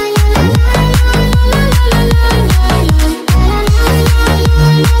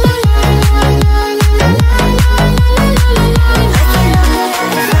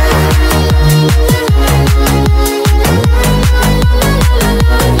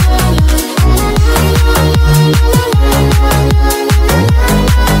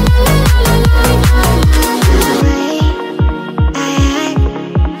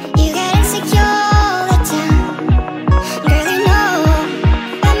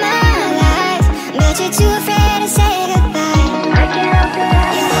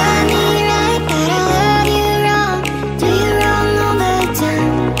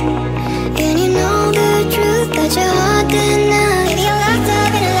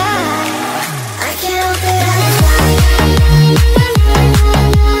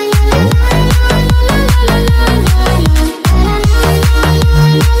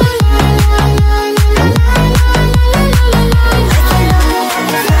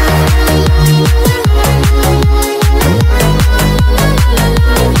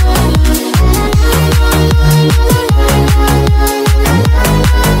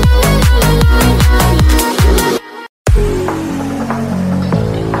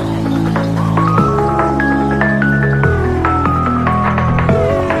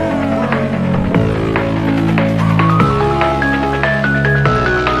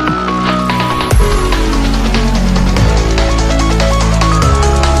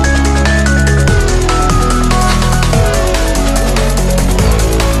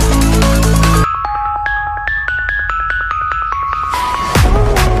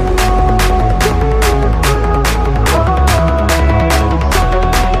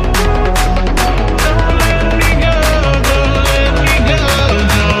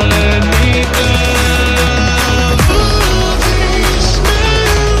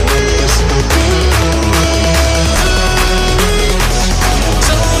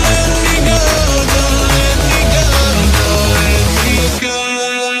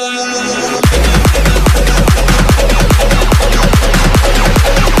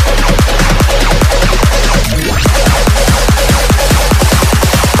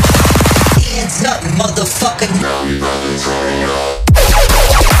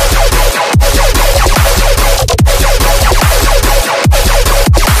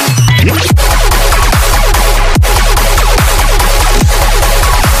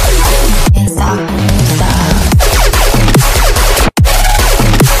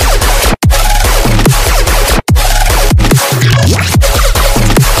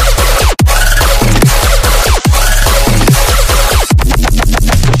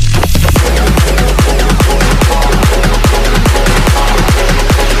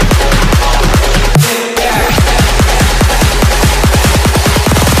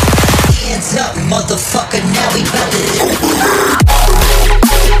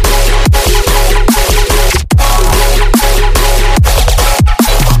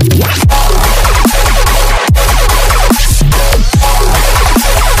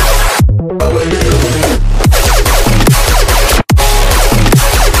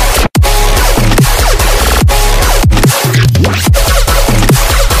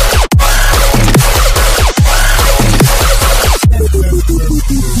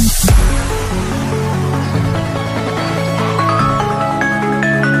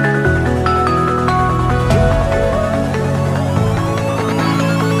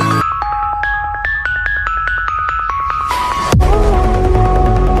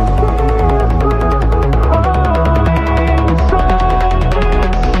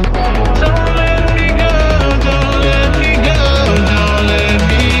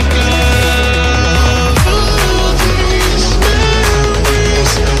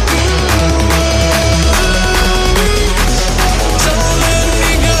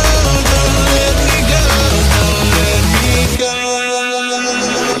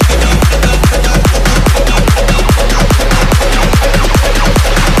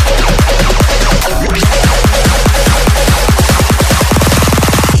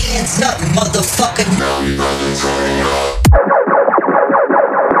nothing, motherfucker. Now we about to turn it up.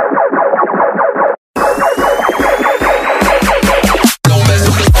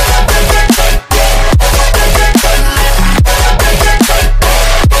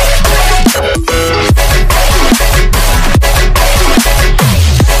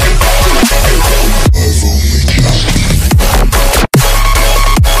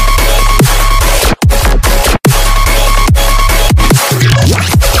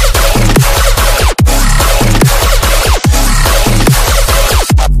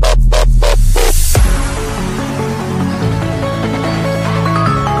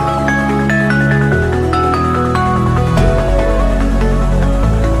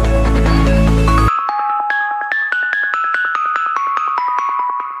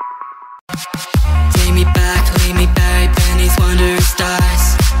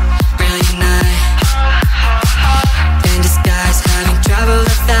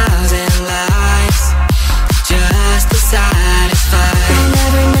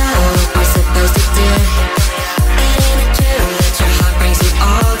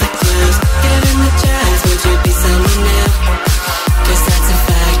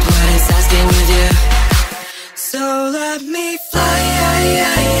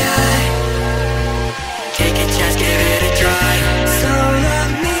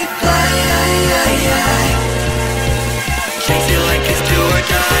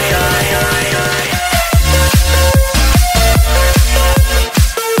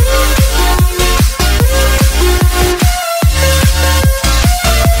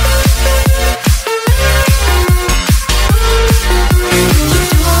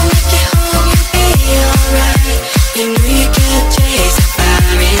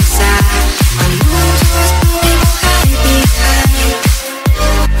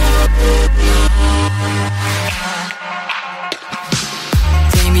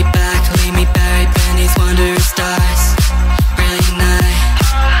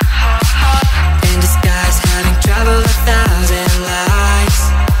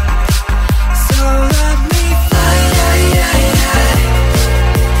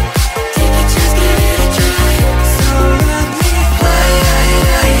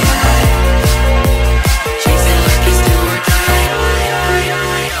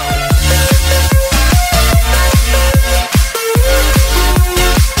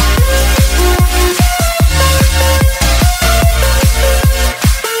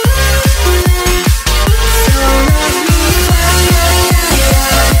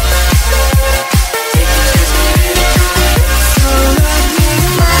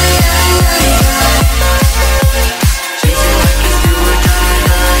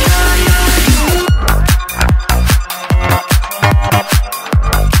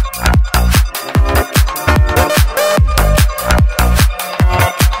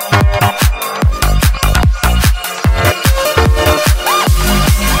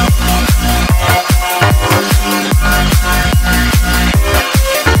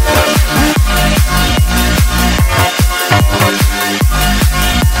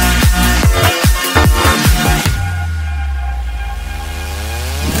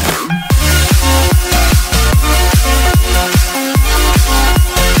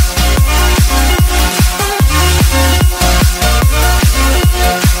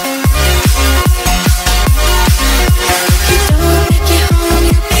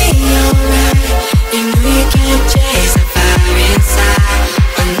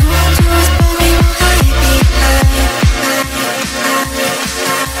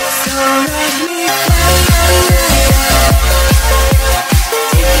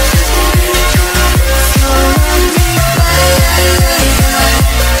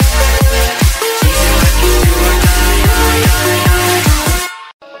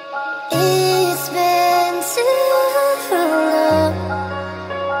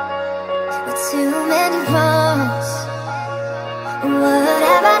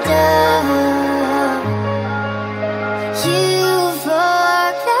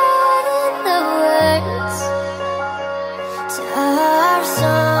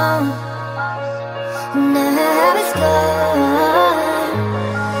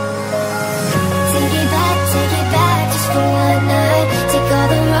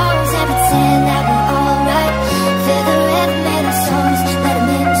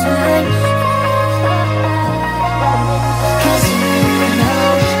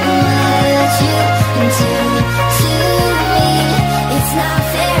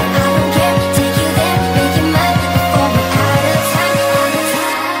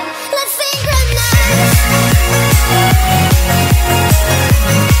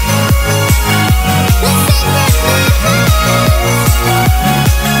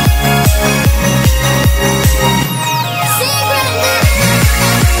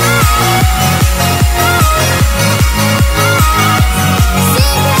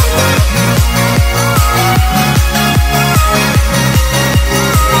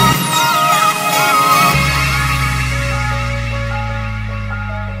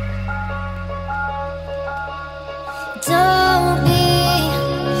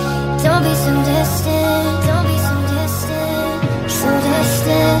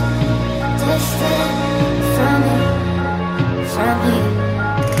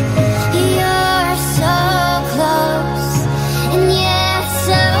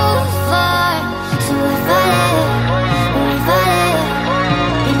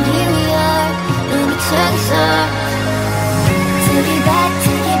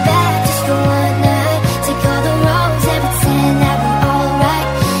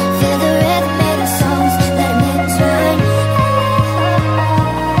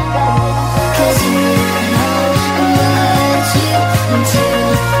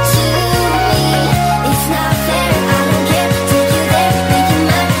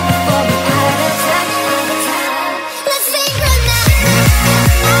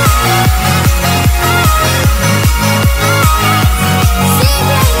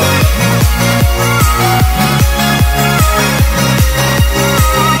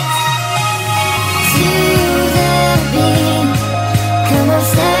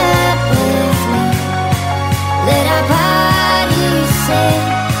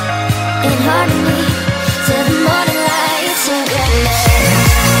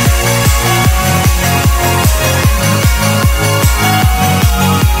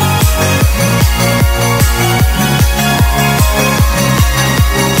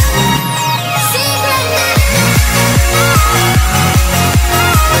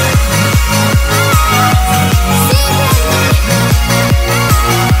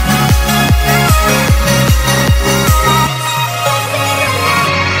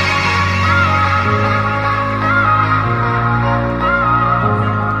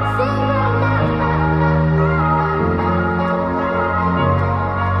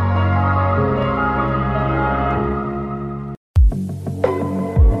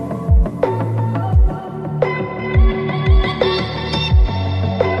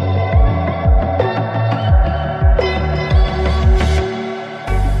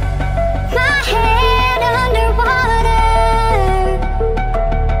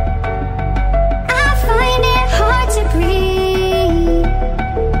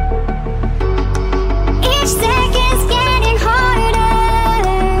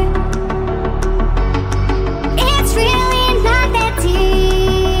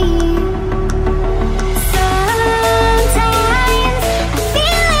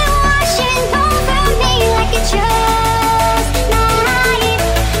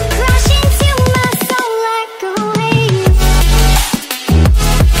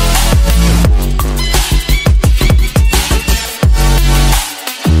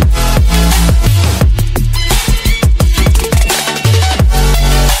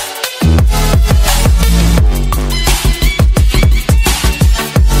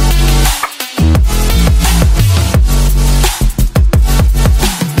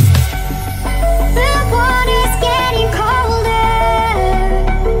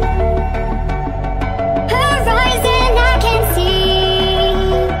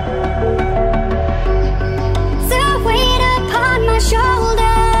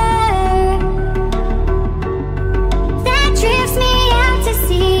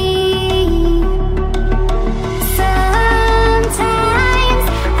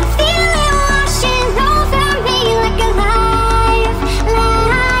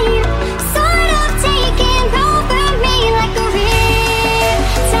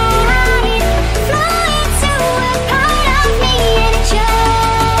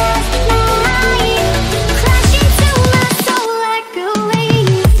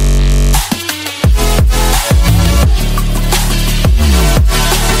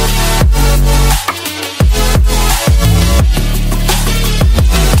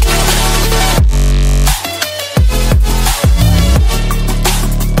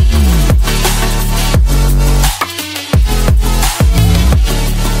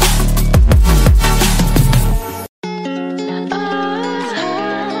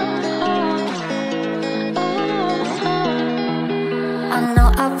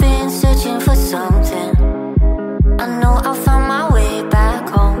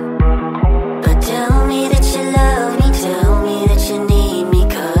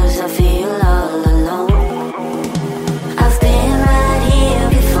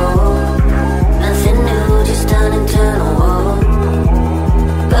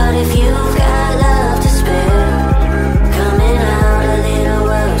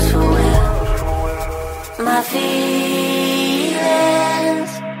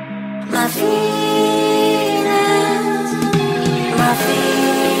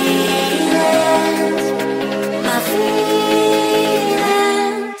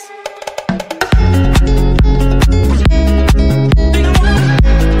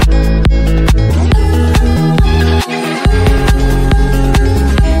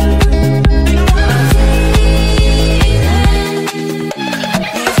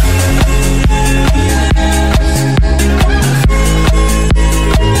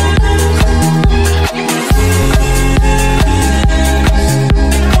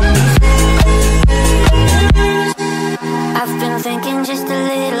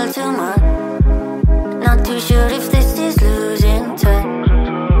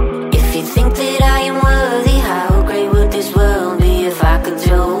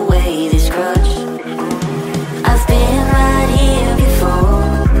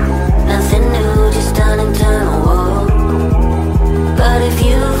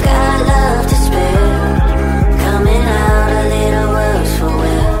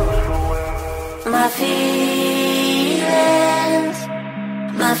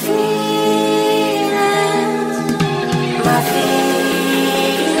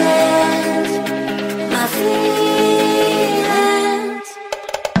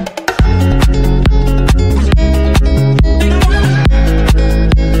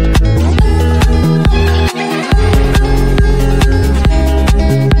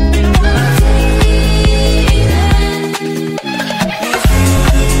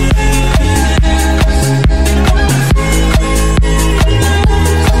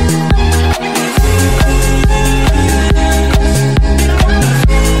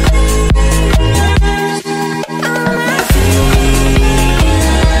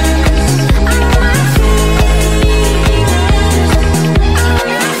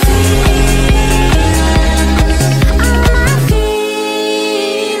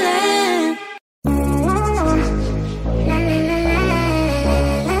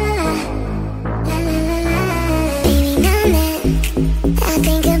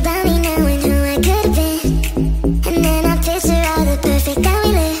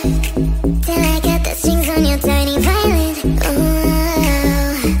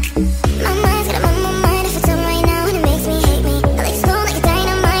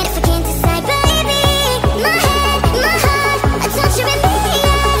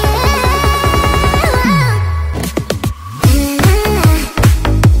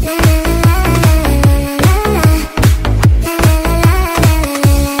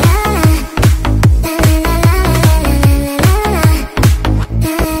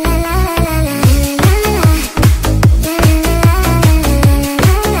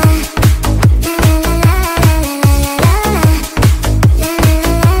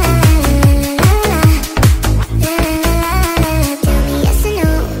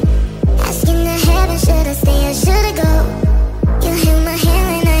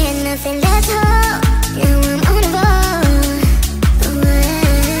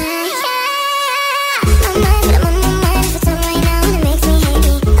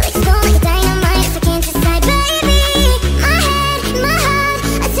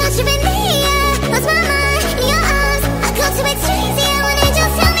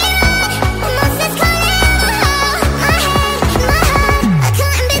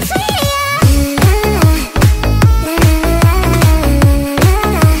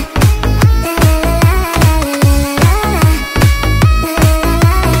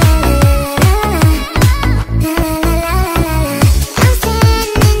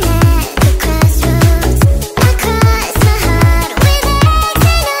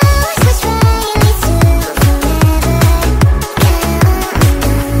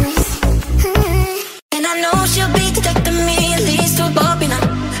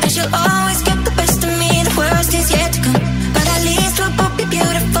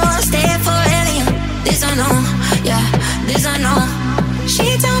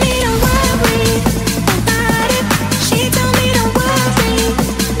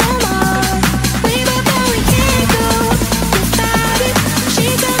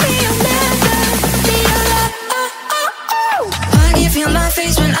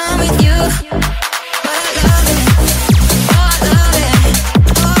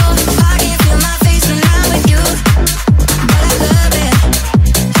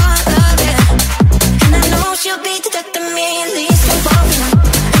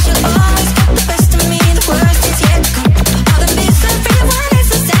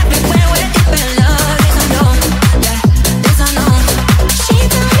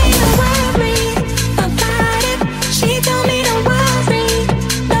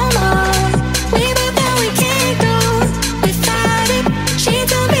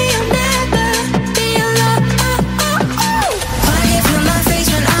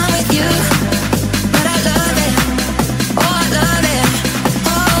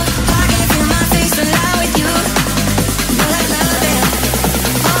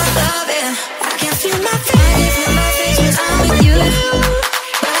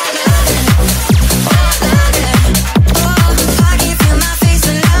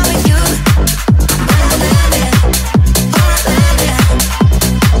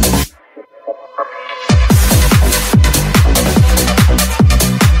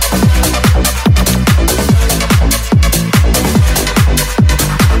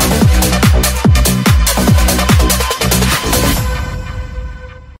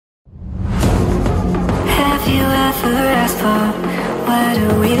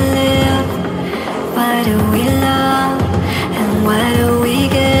 live? Why do we love? And why do we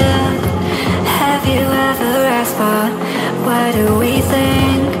give? Have you ever asked for why do we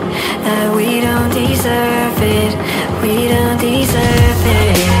think that we don't deserve it? We don't deserve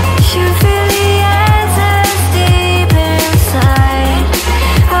it. You really answers deep inside.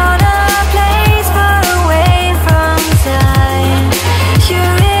 Hold a place far away from time. You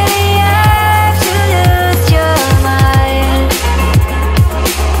really have to lose your mind.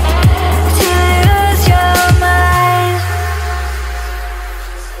 To lose your mind.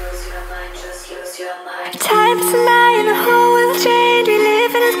 Just lose your mind, just lose your mind. Time is a lie and the whole world changed. We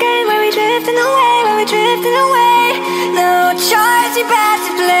live in this game where we drifting away, where we drifting away. No choice, we have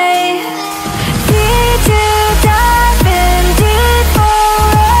to play. Need to dive in deep for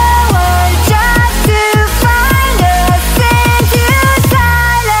a while, just to find us into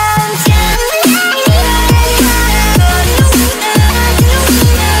silence.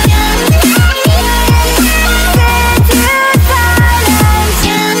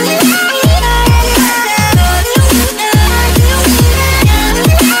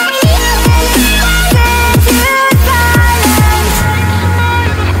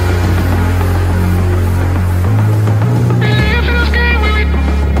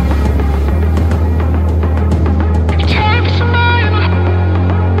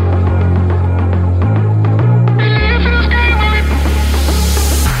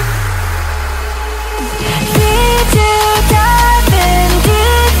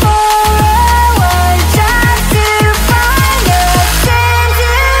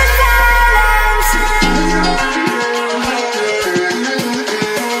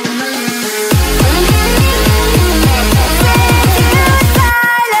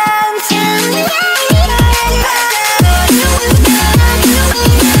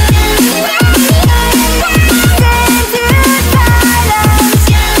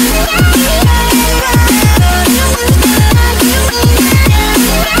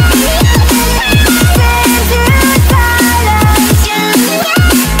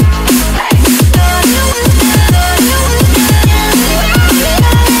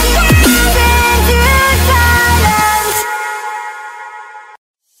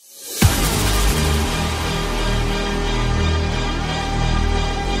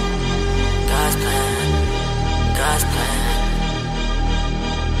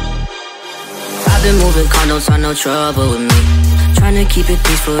 I've been moving condos, on no trouble with me. Trying to keep it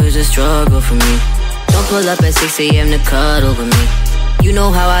peaceful is a struggle for me. Don't pull up at 6 a.m. to cuddle with me. You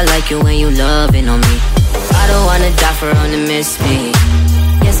know how I like it when you loving on me. I don't wanna die for them to miss me.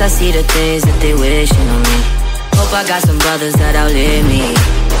 Yes, I see the things that they wishing on me. Hope I got some brothers that outlive me.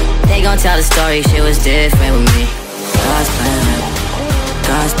 They gon' tell the story, shit was different with me. God's plan,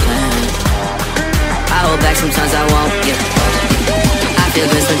 God's plan. I hold back sometimes I won't, yeah. I feel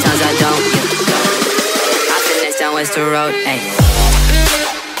good sometimes I don't, yeah. I finesse down Western Road, ayy.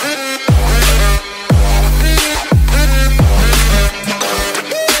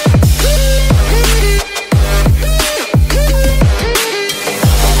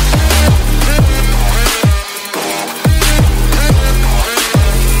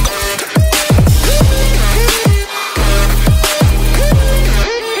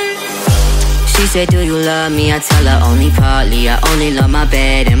 She said, do you love me? I tell her only partly. I only love my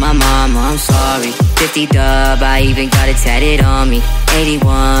bed and my mama, I'm sorry. 50 dub, I even got it tatted on me.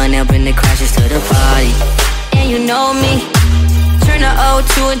 81, they'll bring the crashes to the party. And you know me, turn a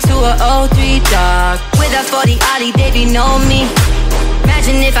 02 into a 03, dog. With a 40 Ollie, they be know me.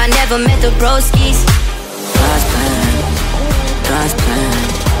 Imagine if I never met the broskies. God's plan, God's plan.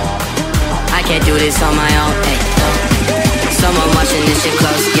 I can't do this on my own, ayy. Someone watching this shit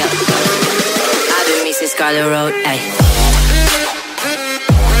close, yeah. Since Scarlet Road, ayy.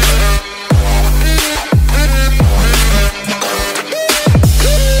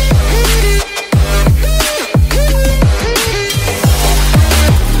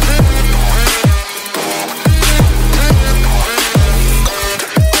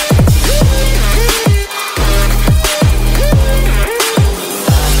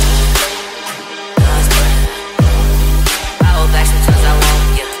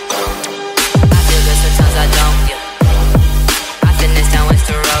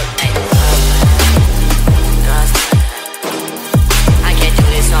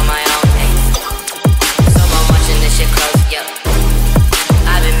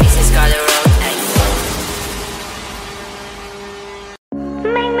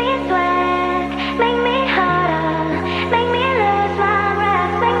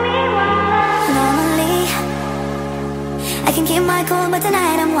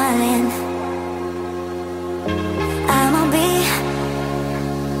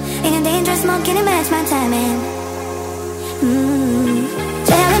 In a dangerous mode, can you match my timing?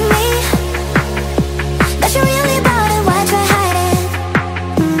 Telling me that you really about it, why try hiding?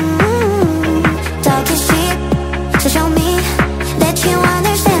 Talking shit to show me that you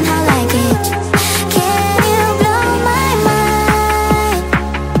understand how I like it. Can you blow my mind?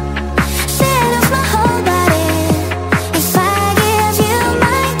 Seduce my whole body if I give you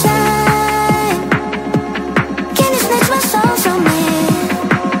my time. Can you snatch my soul from me?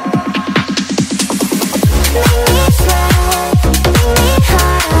 Make me sweat, make me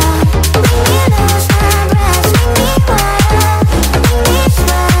harder, make me lose my breath, make me wider. Make me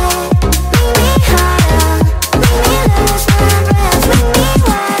sweat, make me harder, make me lose my breath, make me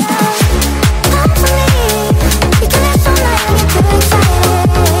wider. Come to me, you can have some light, I get too excited.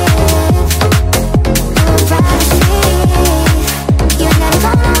 Privacy, you ain't gotta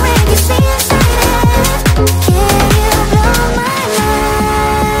go nowhere, you see inside it. Can you blow my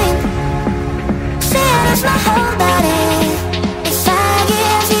mind? Seduce my whole body if I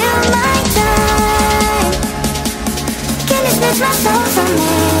give you my time. Can you snatch my soul from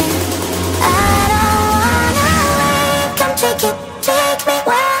me? I don't wanna wait. Come take me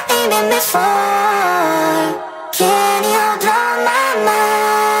where I ain't been before. Can you blow my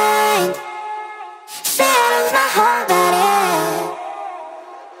mind? Seduce my whole body.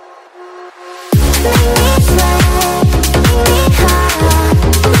 Make me sweat, make me harder,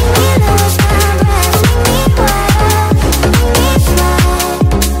 make me lose my breath, make me wider. Make me sweat,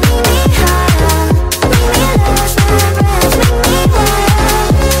 make me harder, make me lose my breath, make me wider.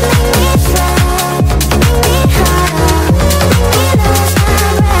 Make me sweat, make me harder, make me lose my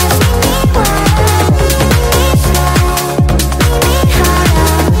breath, make me wider.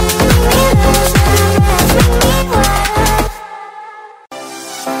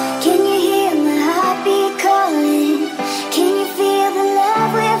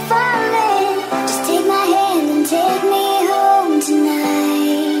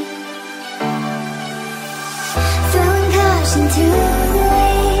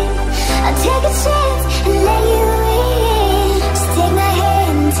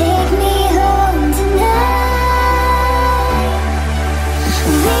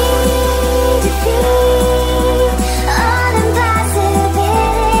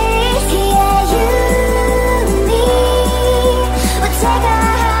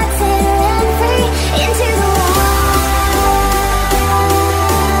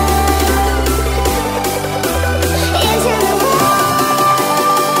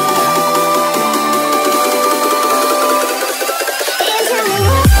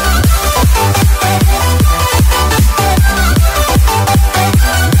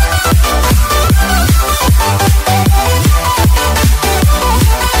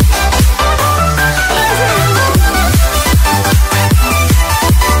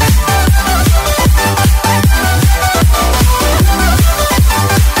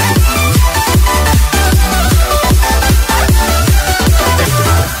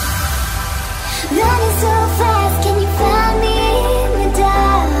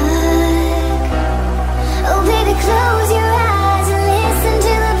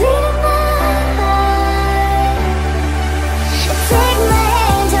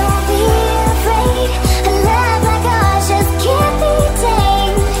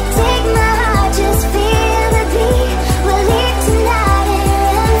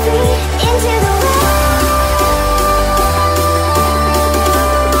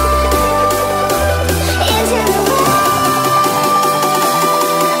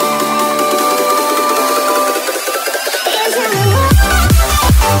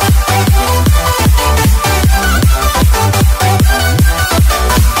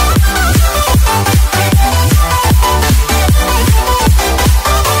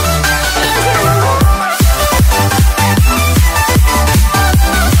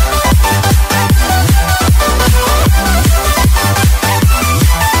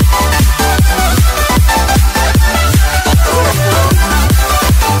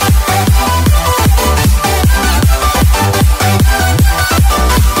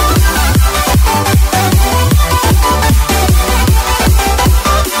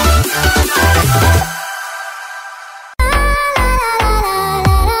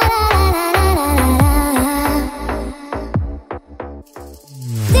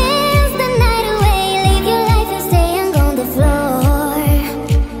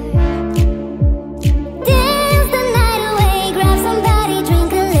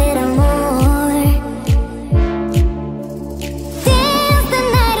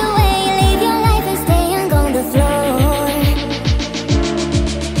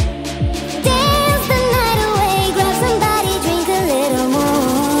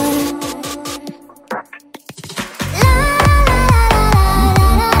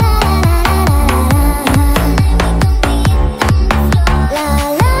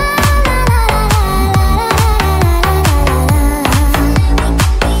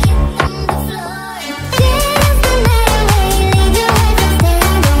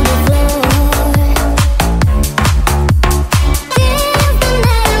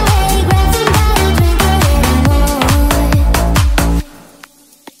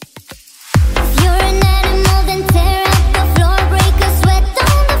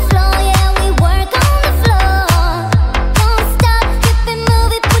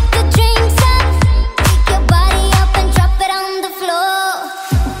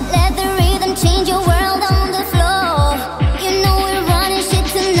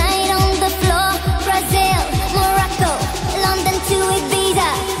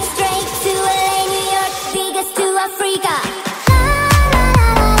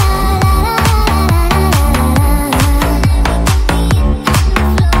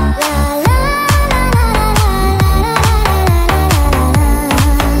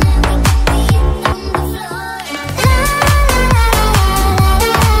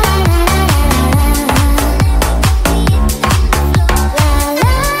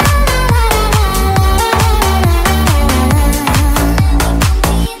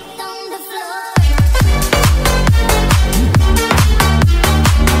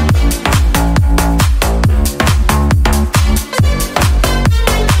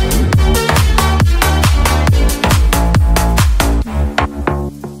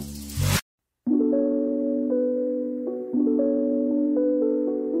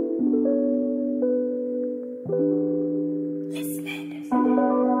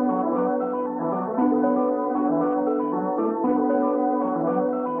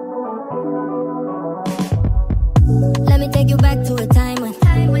 to a time when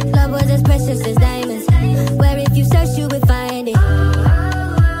love was as precious as diamonds, where if you search you would find it.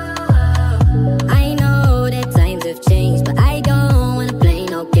 I know that times have changed, but I don't wanna play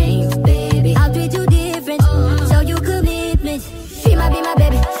no games, baby. I'll treat you different, show you commitment. Be my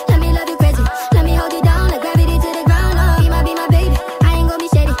baby, let me love you crazy. Let me hold you down like gravity to the ground. Oh, be my baby, I ain't gonna be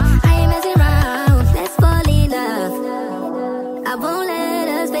shady, I ain't messing around. Let's fall in love, I won't let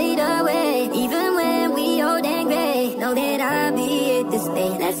us fade away. Even when we old and gray, know that I'll be here to stay.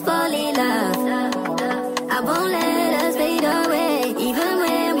 Let's fall in love, I won't let us fade away. Even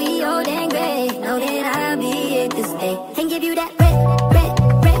when we old and gray, know that I'll be here to stay. And give you that red, red,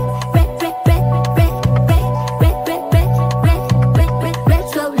 red, red, red, red, red, red, red, red, red, red, red, red, red,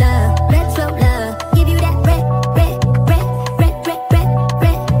 slow love, red, slow love. Give you that red, red, red, red, red, red,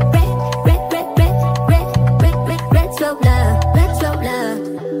 red, red, red, red, red, red, red, red, red, slow love, red, slow love.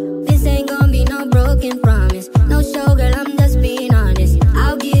 This ain't gonna be no broken promise, no show, girl, I'm just being honest.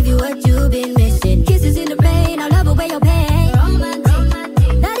 I'll give you what you've been missing. Kisses in the rain, I'll love away your pain.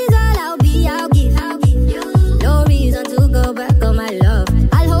 Romantic, that is all I'll be, I'll give you. No reason to go back on my love.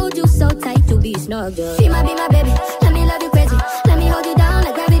 I'll hold you so tight to be snug, girl. Be my baby, let me love you crazy. Let me hold you down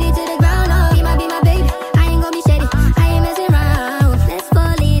like gravity to the ground. Oh, be my baby, I ain't gonna be shady, I ain't messing around. Let's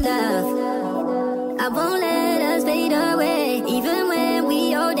fall in love, I won't let us fade away. Even when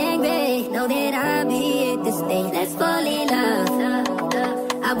we old and gray, know that I'll be here to stay. Let's fall in love,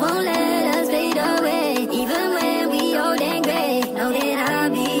 I won't let us fade away. Even when we old and gray, know that I'll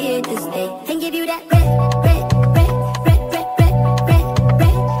be here to stay. And give you that red, red, red, red, red, red, red, red,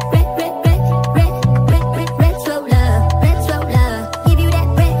 red, red, red, red, red, red, red, slow love, red, slow love. Give you that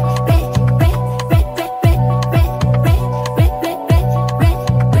red, red, red, red, red, red, red, red, red, red, red, red,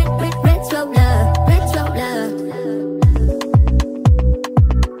 red, red, red, slow love, red, slow love.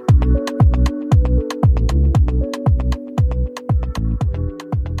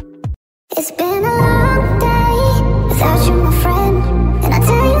 It's been a long day without you, my friend, and I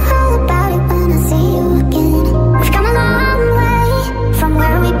tell you all about it when I see you again. We've come a long way from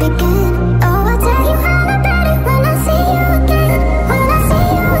where we began. Oh, I'll tell you all about it when I see you again. When I see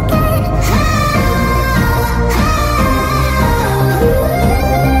you again.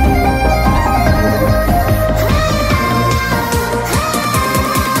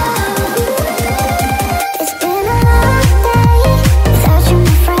 It's been a long day without you,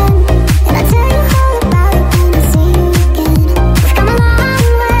 my friend, and I tell you all about it when I see you again. We've come a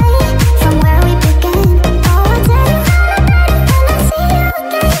long way from where we began. Oh, I'll tell you all about it when I see you again.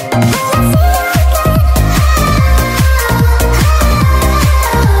 When I see you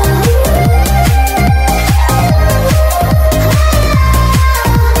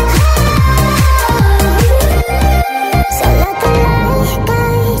again. So let the light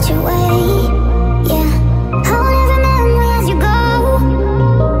guide your way, yeah. Hold every memory as you go,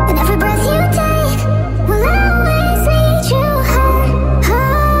 and every breath you take will always lead you home,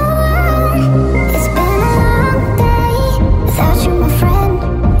 home. It's been a long day without you, my friend,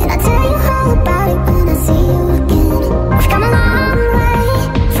 and I tell you all about it when I see you again. We've come a long way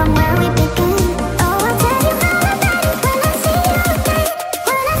from where we began. Oh, I'll tell you all about it when I see you again.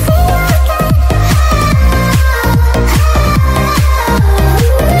 When I see you again.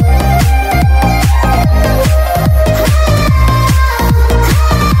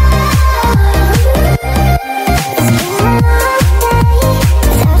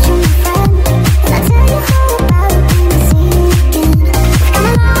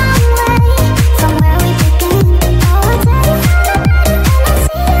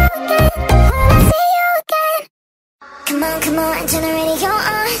 Come on, turn the radio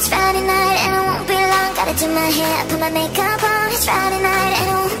on. It's Friday night and it won't be long. Gotta do my hair, put my makeup on. It's Friday night and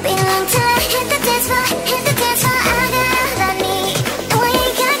it won't be long till I hit the dance floor, hit the dance floor. I got all I need. And we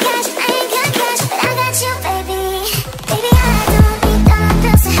ain't got cash, I ain't got cash, but I got you, baby. Baby, I don't need dollar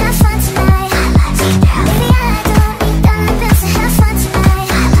bills to have fun tonight. Baby, I don't need dollar bills to have fun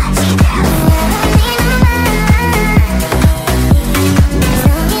tonight. Wherever me no mind, as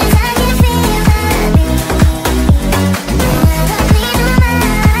long as I can feel the beat. Wherever me no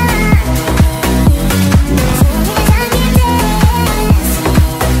mind, as long as I can dance.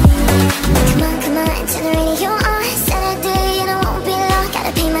 Come on, turn the radio on.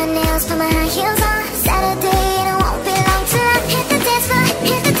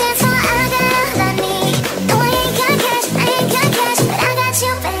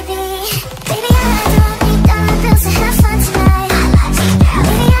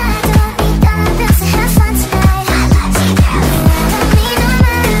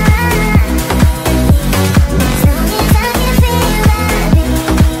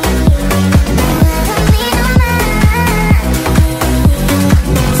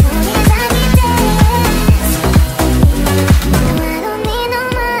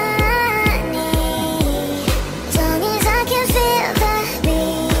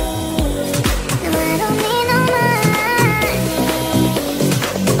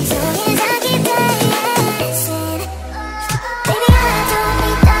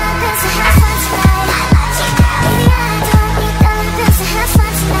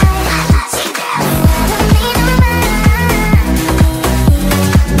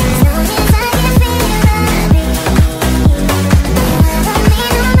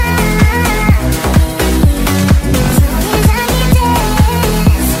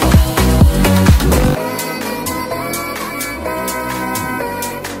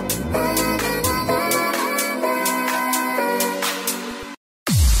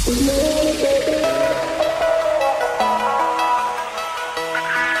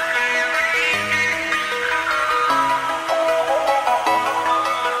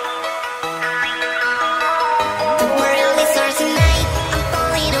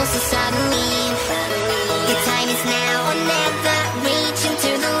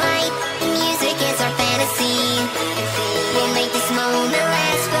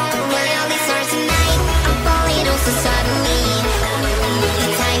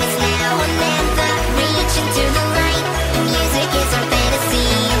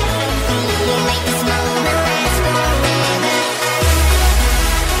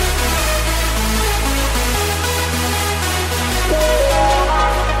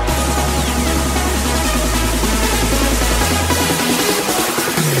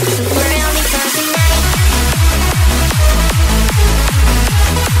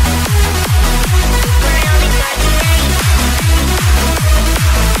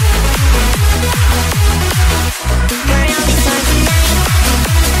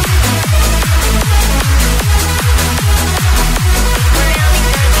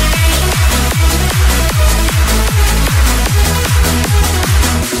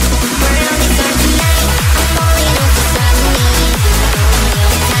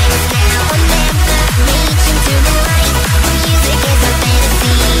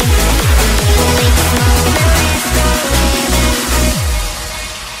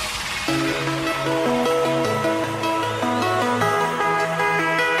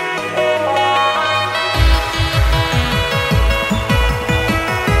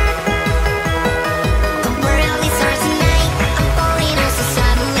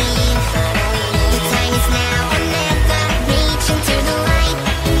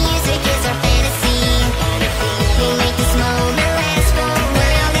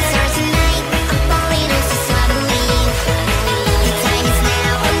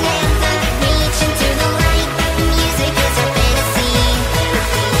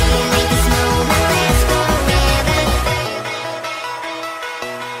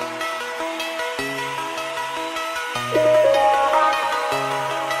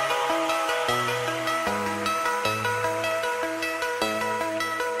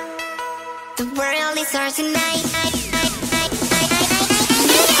 start tonight.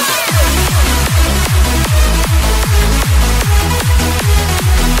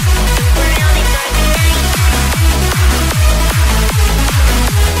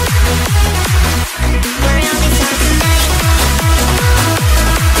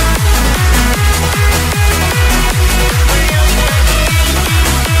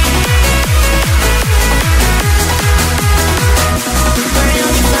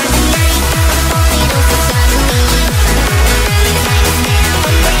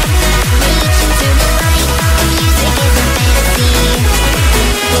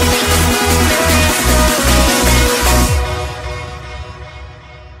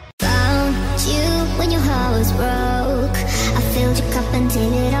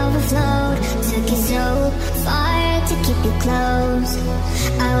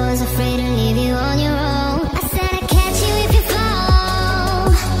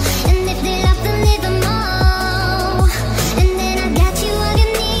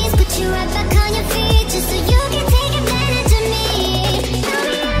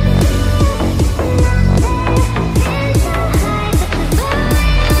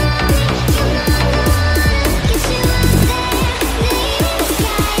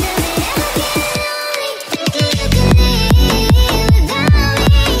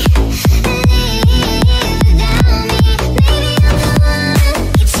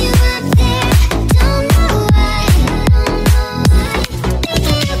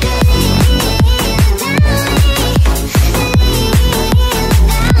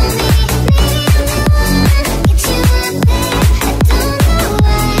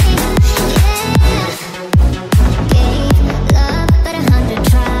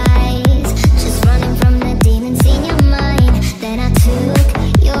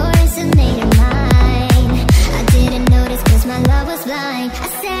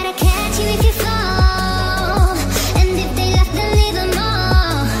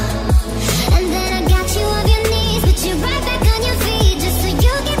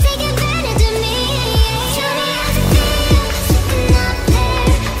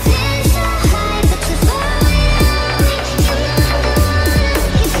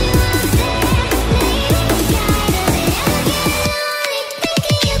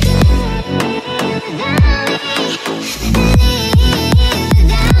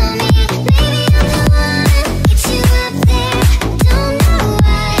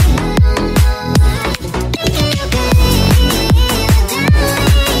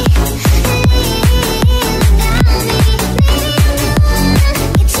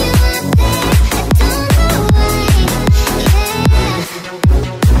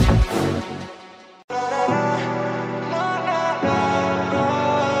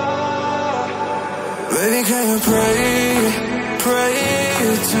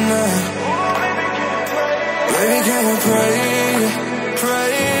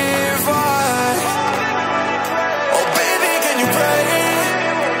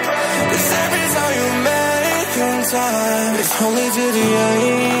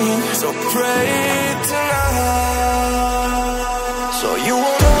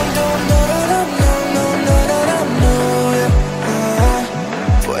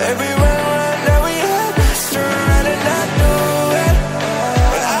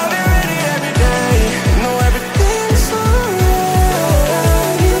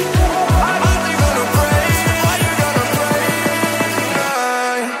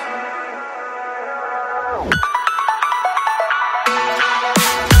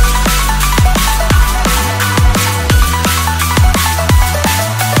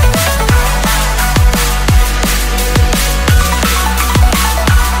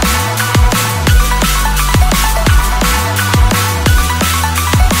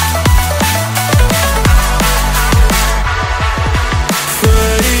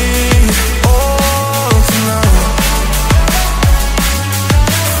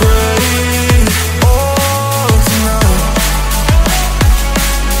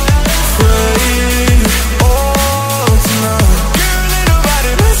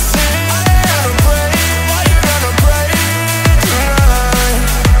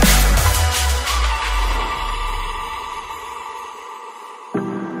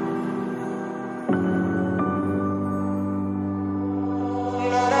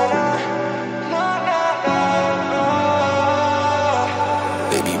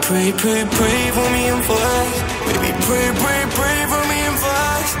 Pray, pray, pray for me and fast. Baby, pray, pray, pray for me and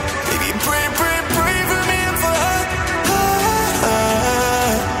fast. Baby, pray, pray, pray for me and fast.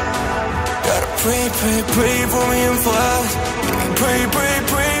 Gotta pray, pray, pray for me and fast. Baby, pray, pray,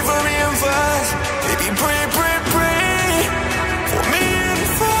 pray for me and fast. Baby, pray, pray, pray for me and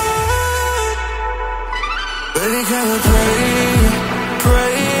fast. Baby, can we pray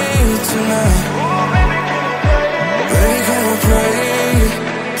tonight? Baby, can we pray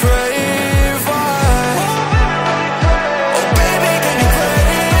for us? Oh, baby, can you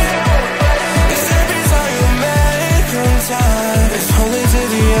pray? 'Cause every time you make contact, it's only to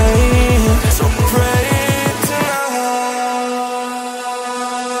the end. So pray tonight.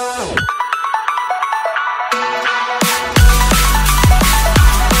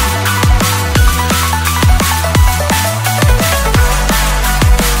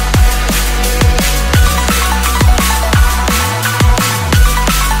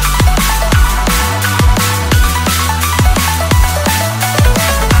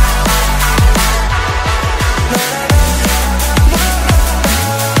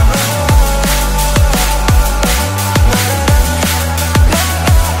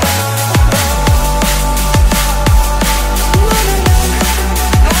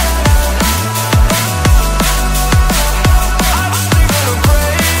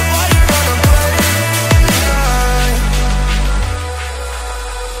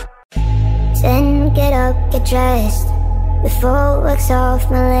 Then get up, get dressed, before work's off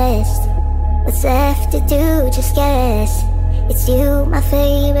my list. What's left to do, just guess. It's you, my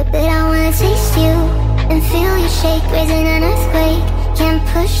favorite, but I wanna taste you and feel you shake, raising an earthquake. Can't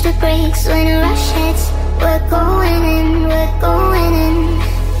push the brakes when a rush hits. We're going in, we're going in.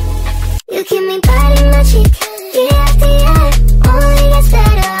 You keep me biting my cheek, year after year. Only gets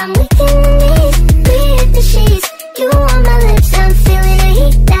better, I'm weak in the knees. We hit the sheets, you on my lips, I'm feeling the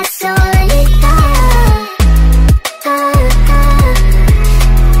heat. That's all I need.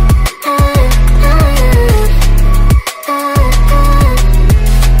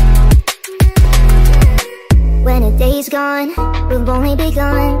 When a day's gone, we've only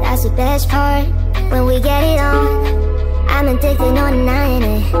begun. That's the best part, when we get it on. I'm addicted, no denying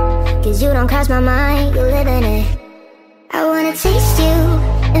it. 'Cause you don't cross my mind, you live in it. I wanna taste you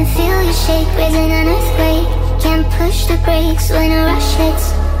and feel you shake, raising an earthquake. Can't push the brakes when a rush hits.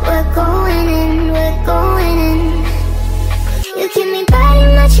 We're going in, we're going in. You keep me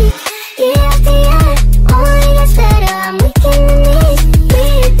biting my cheek, year after year. Only gets better, I'm weak in the knees. We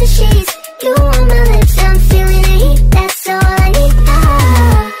hit the sheets, you on my lips, I'm feeling the heat. That's all I need.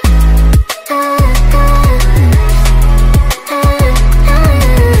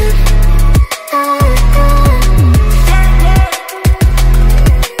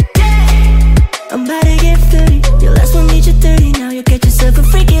 I'm about to get 30. Your last one made you 30. Now you get yourself a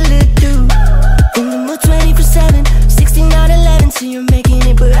freaking little dude. In the mood 24/7, 16 out 11, so you're making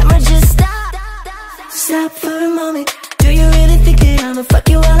it, but I'ma just stop for a moment. Do you really think that I'ma fuck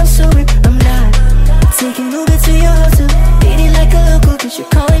you while I'm sober? I'm not. Taking Uber to your hotel, beat it like a local, 'cause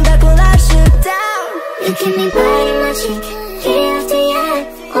you're calling back when I shut down. You keep me biting my cheek, year after year.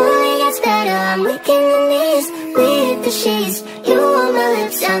 Only gets better, I'm weak in the knees. We hit the sheets, you on my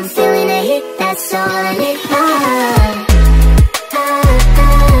lips, I'm feeling the heat. That's all I need.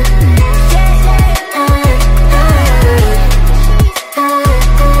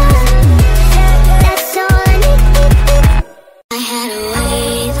 That's all I need. I had a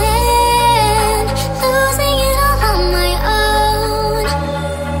way then, losing it all on my own.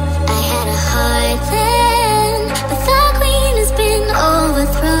 I had a heart then, but the queen has been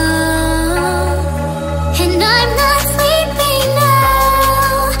overthrown. And I'm not sleeping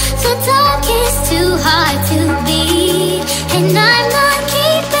now, the dark is too hard to beat. And I'm not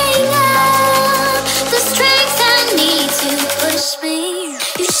keeping up the strength I need to push me.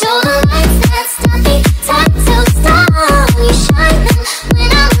 You show the lights that stop me, time to stop. You shine them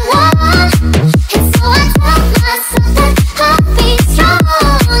when I'm warm. And so I tell myself that I'll be strong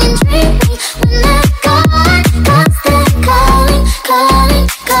and dream me when they're gone. 'Cause they're calling, calling,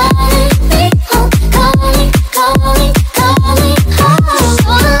 calling me home. Calling, calling, calling home. You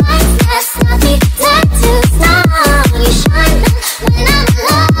show the lights that stop me, time to stop.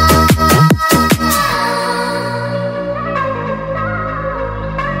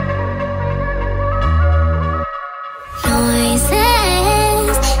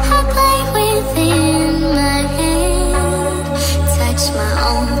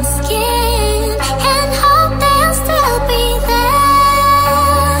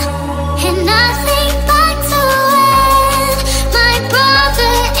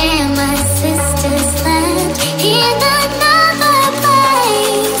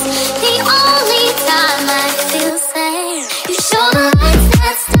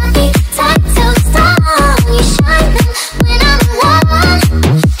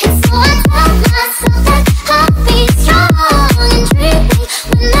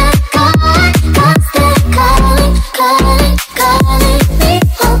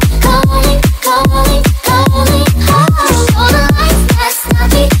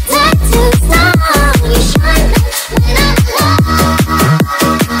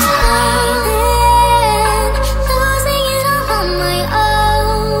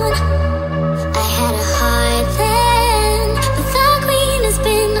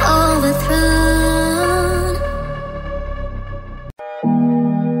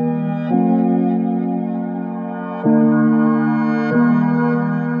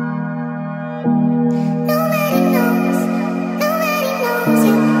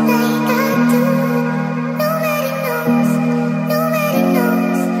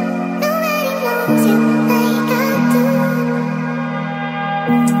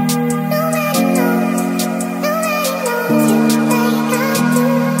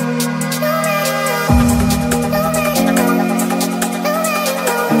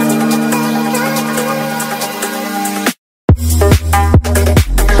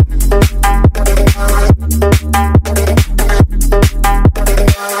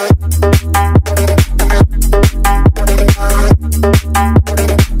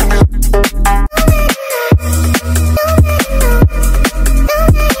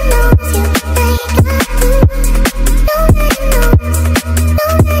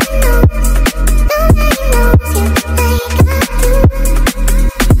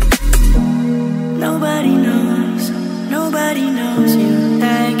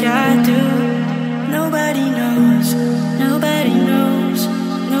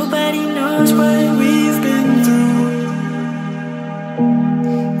 knows what we've been through.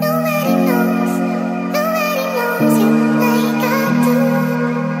 Nobody knows you like I do.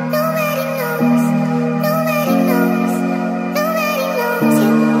 Nobody knows you like I do. Nobody knows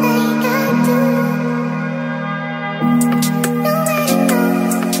you like I do.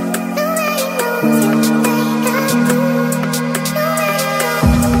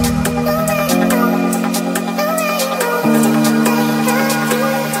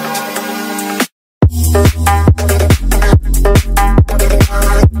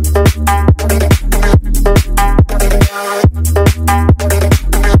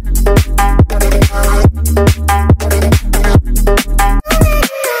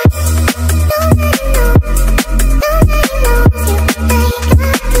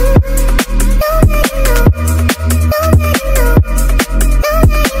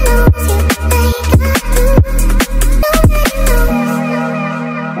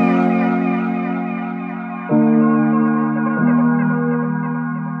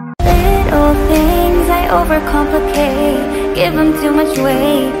 Overcomplicate, give them too much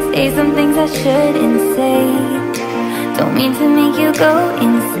weight, say some things I shouldn't say. Don't mean to make you go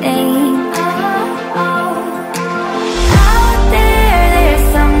insane. Out there, there's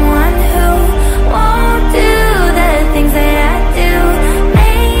someone who won't do the things that I do.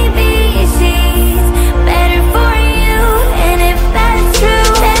 Maybe she's better for you, and if that's true,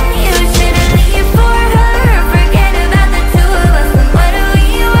 then you shouldn't leave for her. Forget about the two of us and what we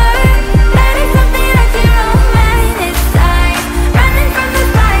were. That is something that you romanticize. Running from the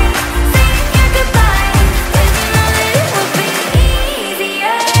fight, saying your goodbyes, 'cause you know that it would be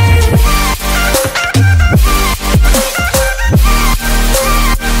easier.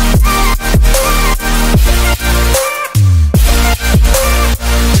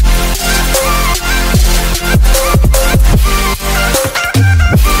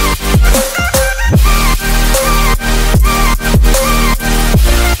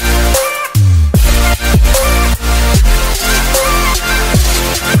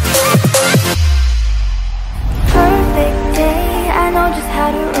 Perfect day, I know just how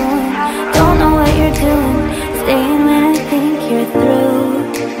to ruin. Don't know what you're doing, staying when I think you're through.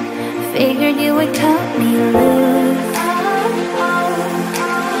 Figured you would cut me loose.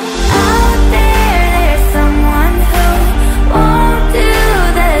 Out there, there's someone who won't do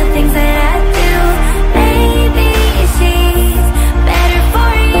the things that I do. Maybe she's better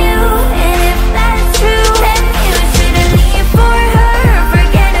for you, and if that's true, then you shouldn't leave for her.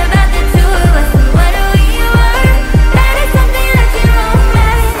 Forget about the two of us and what we were. That is something that you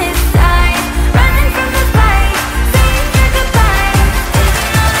romanticize. Running from the fight, saying your goodbyes, 'cause you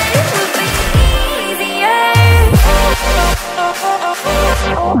know that it would be easier.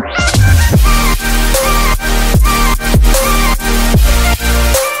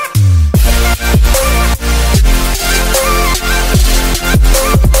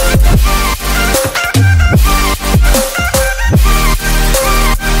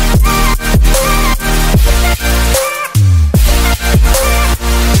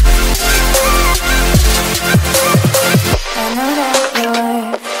 I know that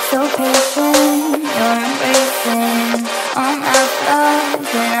you're so patient, you're embracing all my flaws,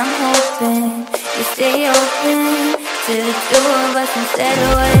 and I'm hoping you stay open to the two of us instead of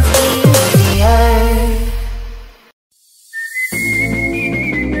what is easier.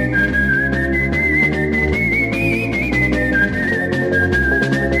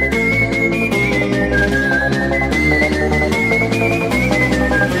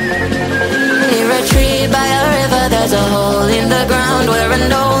 Near a tree by a river, there's a hole in the ground where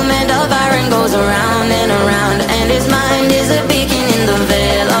an old man of iron goes around and around, and his mind is a beacon in the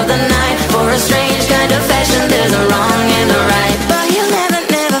veil of the night. For a strange kind of fashion, there's a wrong and a right, but he'll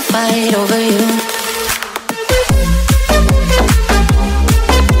never fight over you.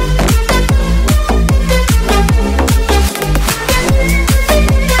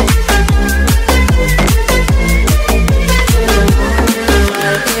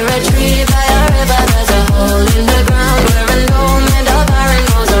 Near a tree by a river, there's a hole in the ground where an old man of iron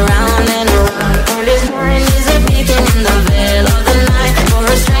goes around and around, and his mind is a beacon in the veil of the night. For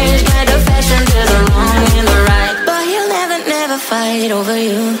a strange kind of fashion, there's a wrong and a right, but he'll never fight over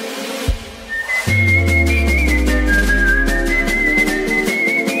you.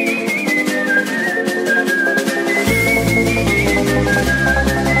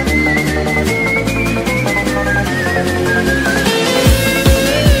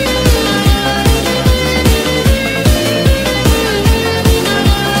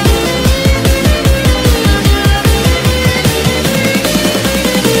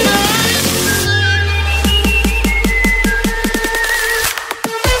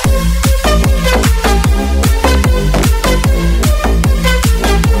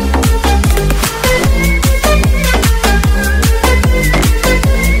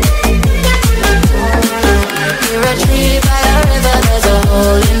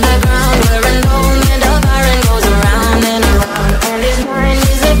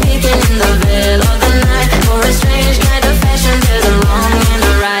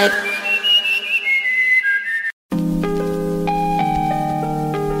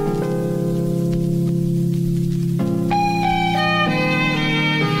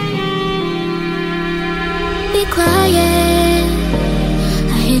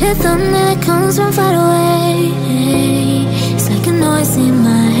 comes from far away. It's like a noise in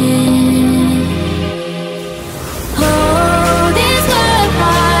my head. Oh, these were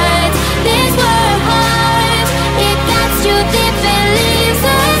hearts, these were hearts. It cuts you deep and leaves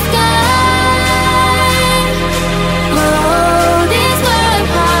a scar. Oh, these were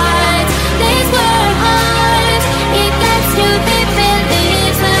hearts, these were hearts. It cuts you deep and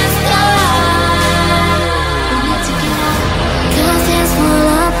leaves a scar. Cause it's full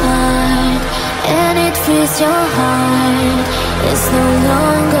apart and it frees your heart. It's no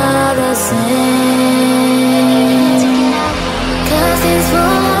longer the same. Cause it's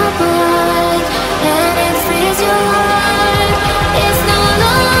full apart and it frees your heart. It's no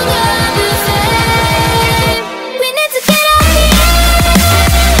longer the same. We need to get out of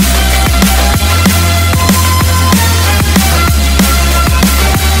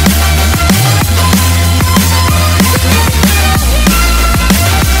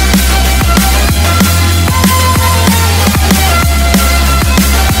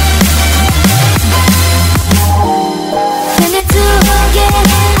We need to get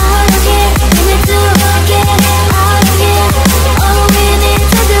out of here. We need to get out of here. All we need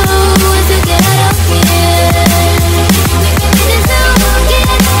to do is to get out of here. We need to get out of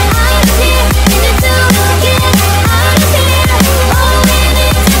here. We need to get out of here. All we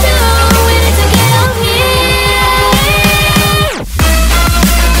need to do, we need to get out of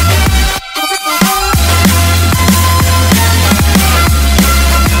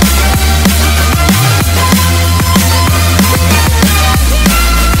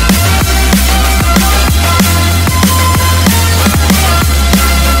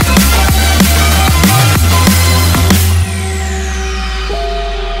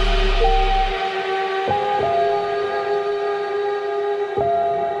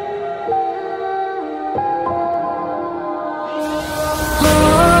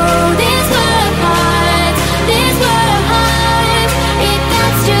Oh, these were hearts, these were hearts. It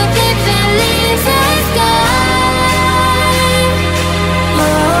cuts you deep and leaves a scar.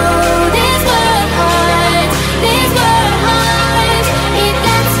 Oh, these were hearts, these were hearts. It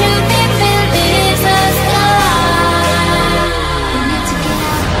cuts you deep and leaves a scar.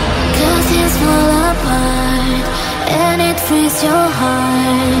 Cause it's full apart and it frees your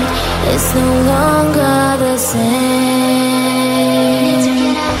heart. It's no longer the same.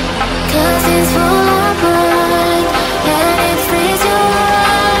 Cause it's full apart and it frees your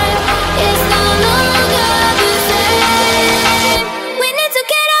heart. It's no longer the same. We need to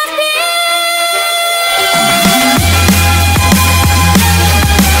get out here.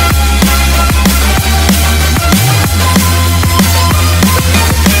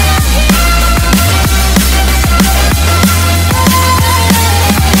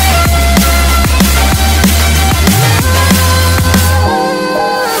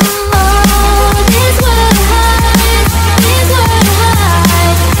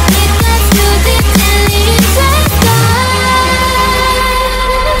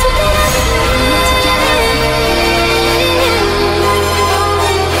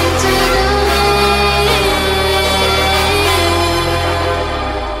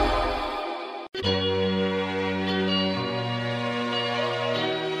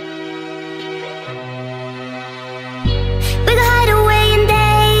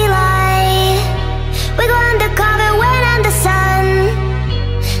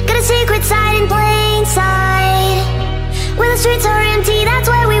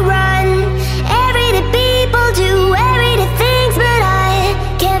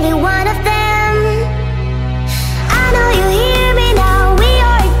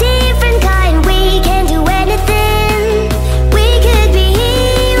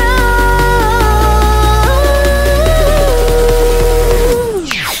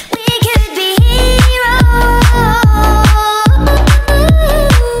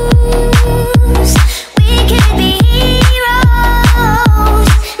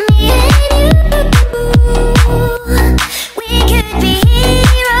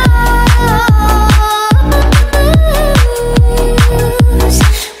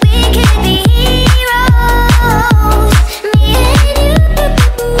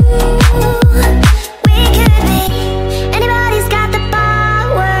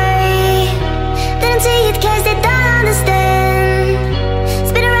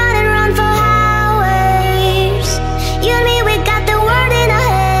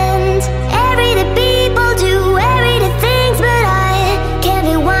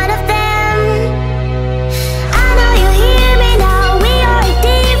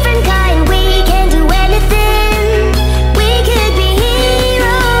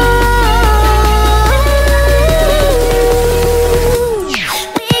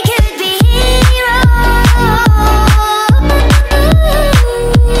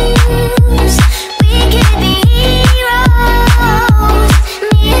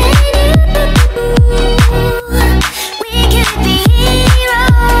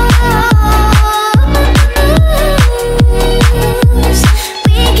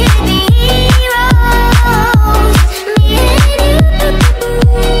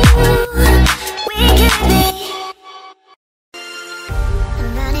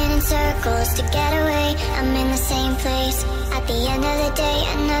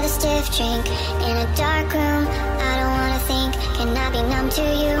 fifth drink in a dark room. I don't wanna think, can I be numb to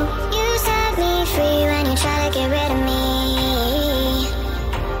you? You set me free when you try to get rid of me.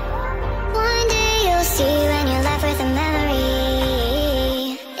 One day you'll see when you're left with a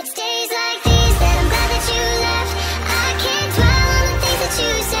memory. It's days like these that I'm glad that you left. I can't dwell on the things that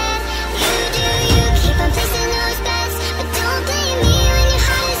you said. You do you, keep on placing those bets, but don't blame me when your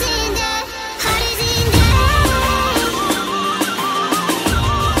heart is in debt. Heart is in debt.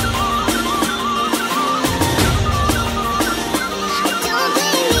 Don't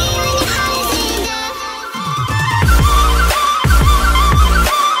blame me when your heart is in debt.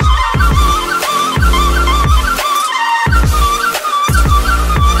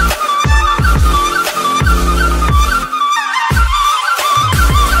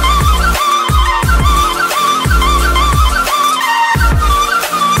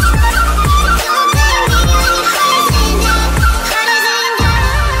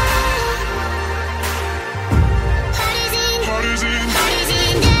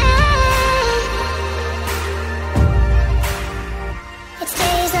 It's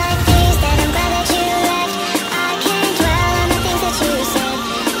days like these that I'm glad that you left. I can't dwell on the things that you said.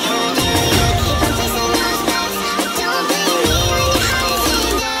 You do you, keep on placing those bets, but don't blame me when your heart is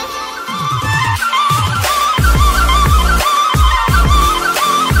in debt.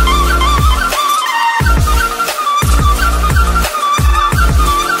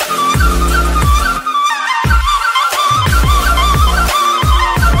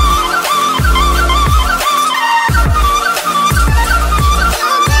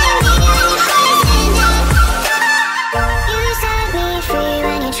 You set me free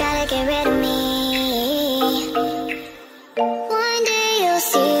when you try to get rid of me. One day you'll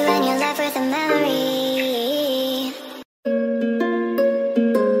see when you're left with a memory.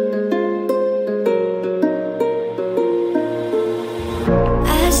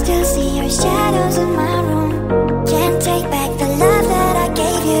 I still see your shadows in my room. Can't take back the love that I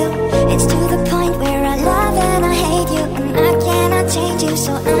gave you. It's to the point where I love and I hate you, and I cannot change you,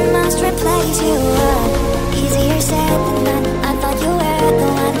 so I must replace you. Easier said than done. I thought you were the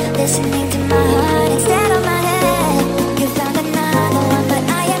one listening to my heart instead of my head. You found another one, but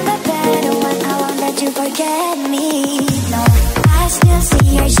I am the better one. I won't let you forget me. No, I still see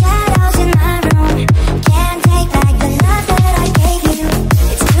your shadows in my room. Can't take back the love that I gave you.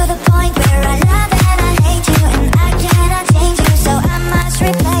 It's to the point where I love and I hate you, and I cannot change you, so I must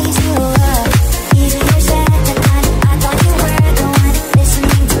replace you. Easier said than done. I thought you were the one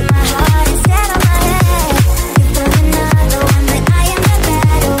listening to my heart instead of my head. You found another one, but I am the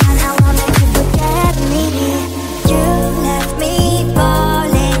better one. I won't let you forget me. You left me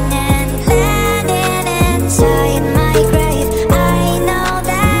falling and landing inside my grave. I know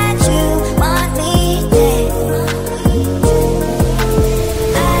that you want me dead.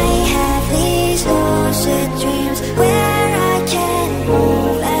 I have these lucid dreams where I can't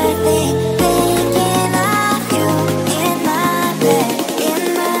move a thing, thinking of you in my bed, in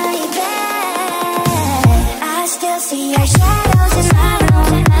my bed. I still see your shadows in my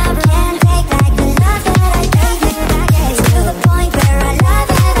room. Can't take back the love that I gave you. It's to the point where I love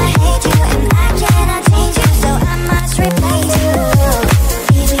and I hate you, and I cannot change you, so I must replace you.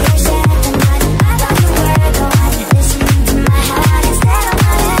 Easier said than done. I thought you were the one listening to my heart instead of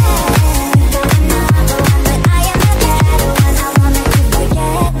my head. You found another one, but I am the better one. I won't let you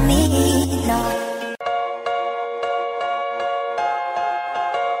forget me. No.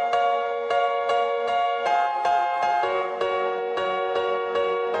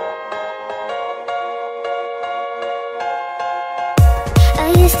 I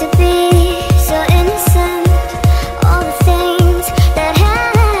used to be so innocent. All the things that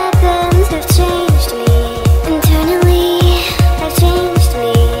happened have changed me. Internally, have changed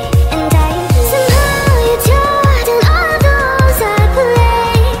me. And somehow you taught in all those I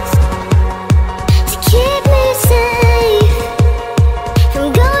placed to keep me safe from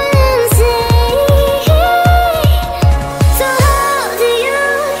going insane. So how do you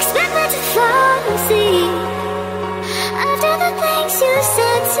expect me to fall asleep after the things you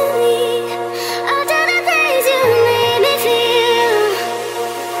said to me?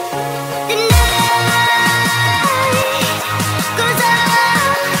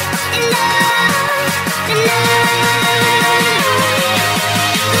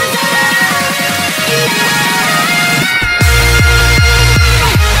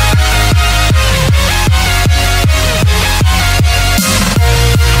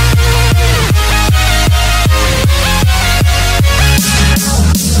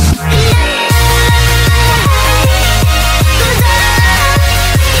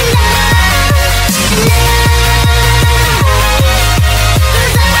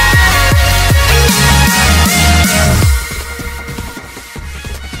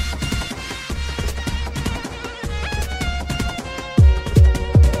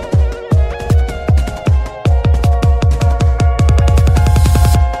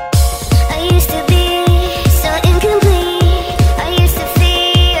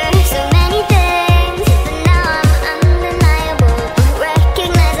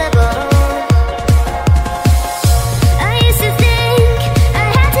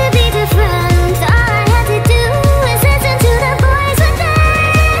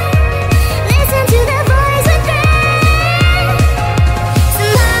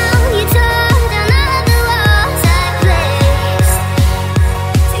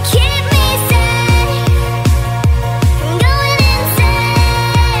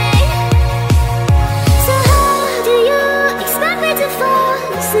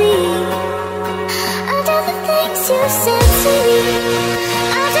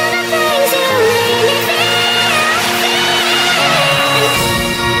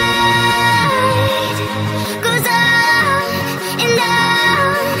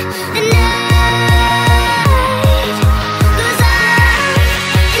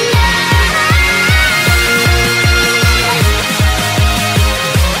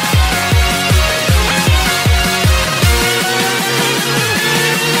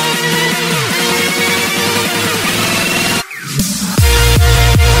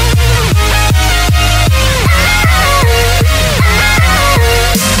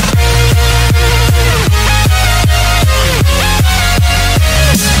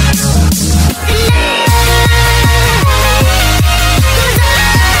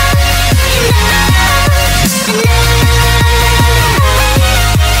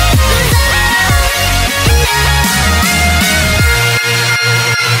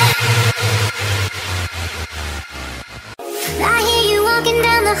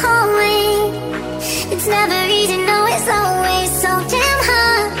 It's never easy, no, it's always so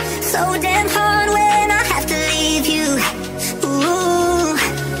damn hard when I have to leave you. Ooh,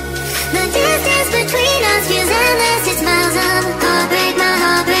 the distance between us feels endless. It's miles of heartbreak, my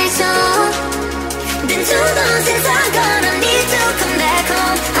heart breaks so. Been too long since I'm gonna need to come back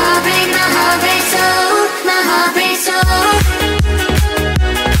home. Heartbreak, my heart breaks so, my heart breaks so.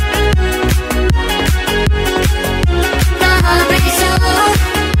 My heart breaks so.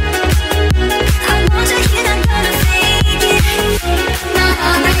 I want to hear I'm gonna fake it. My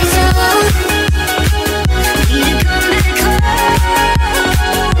heart breaks so. Need to come back home.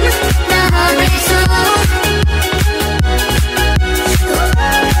 My heart breaks so.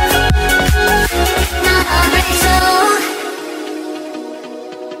 My heart breaks so.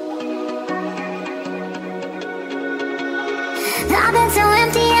 I've been so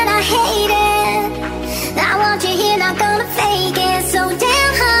empty and I hate it. I want you here, not gonna fake it. So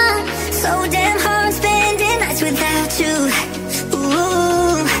damn hard spending nights without you.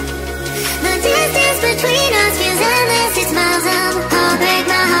 Ooh, the distance between us feels endless. It's miles of heartbreak,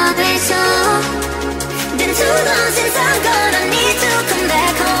 my heart breaks so. Been too long since I'm gonna need to come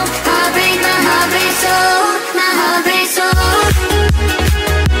back home. Heartbreak, my heart breaks so, my heart breaks so.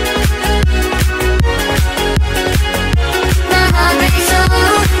 My heart breaks so,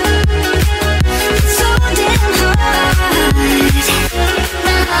 so damn hard.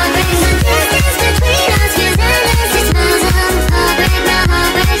 My heart breaks so. Distance between us feels endless. It's miles of heartbreak, my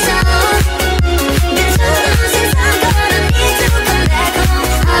heart breaks so. Been too long since I'm gonna need to come back home.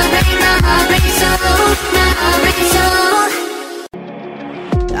 Heartbreak, my heart breaks so, my heart breaks so.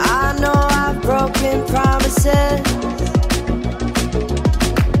 I know I've broken promises.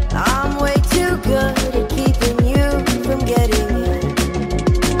 I'm way too good at keeping you from getting in.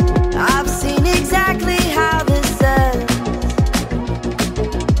 I've seen exactly how this ends.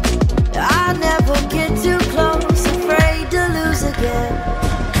 I never get too close, afraid to lose again.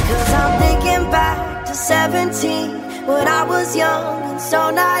 'Cause I'm thinking back to 17, when I was young and so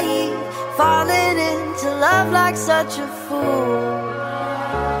naive, falling into love like such a fool.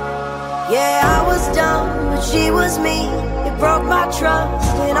 Yeah, I was dumb, but she was me. It broke my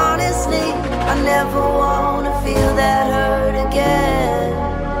trust, and honestly, I never wanna feel that hurt again.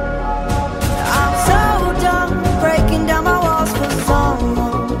 I'm so done breaking down my walls for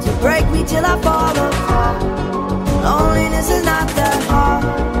someone to break me till I fall apart. Loneliness is not that hard.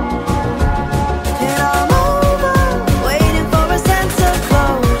 And I'm over, waiting for a sense of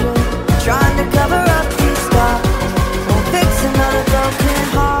closure, trying to cover up these scars, won't fix another broken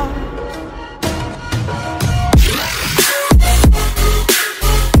heart.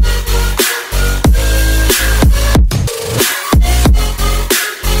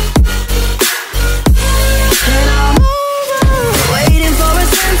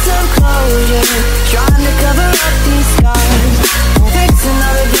 Trying to cover up these scars, won't fix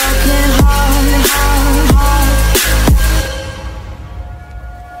another broken heart.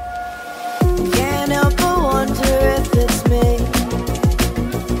 Can't help but wonder if it's me.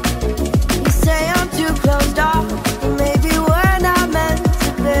 You say I'm too closed off, but maybe we're not meant to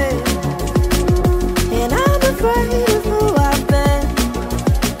be. And I'm afraid of who I've been.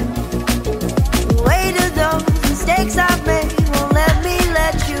 The weight of those mistakes I've made won't let me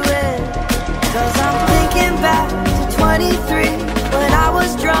let you in. 'Cause I'm thinking back to 23, when I was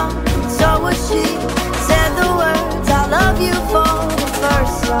drunk and so was she. Said the words, I love you for the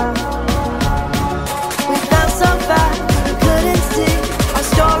first time. We felt so fast, we couldn't see. Our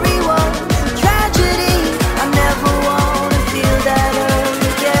story was a tragedy. I never wanna feel that hurt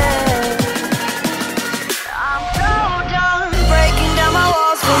again. I'm so done breaking down my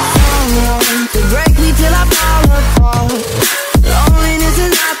walls for someone to break me till I fall apart. Loneliness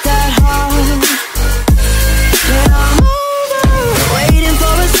is not that hard. And I'm over, waiting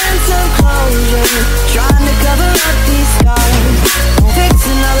for a sense of closure, trying to cover up these scars, won't fix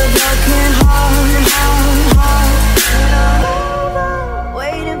another broken heart. And I'm over,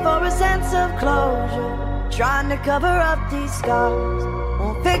 waiting for a sense of closure, trying to cover up these scars,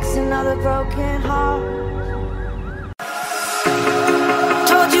 won't fix another broken heart.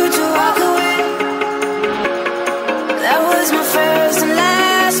 Told you to walk away. That was my first and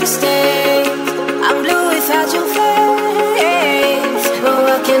last mistake. I'm blue without your face, but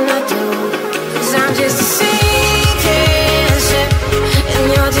what can I do? 'Cause I'm just a sinking ship, and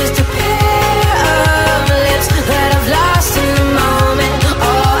you're just a pair of lips that I've lost in the moment.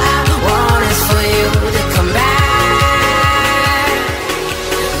 All I want is for you to come back.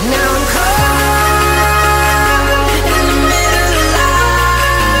 Now I'm caught in the middle of life.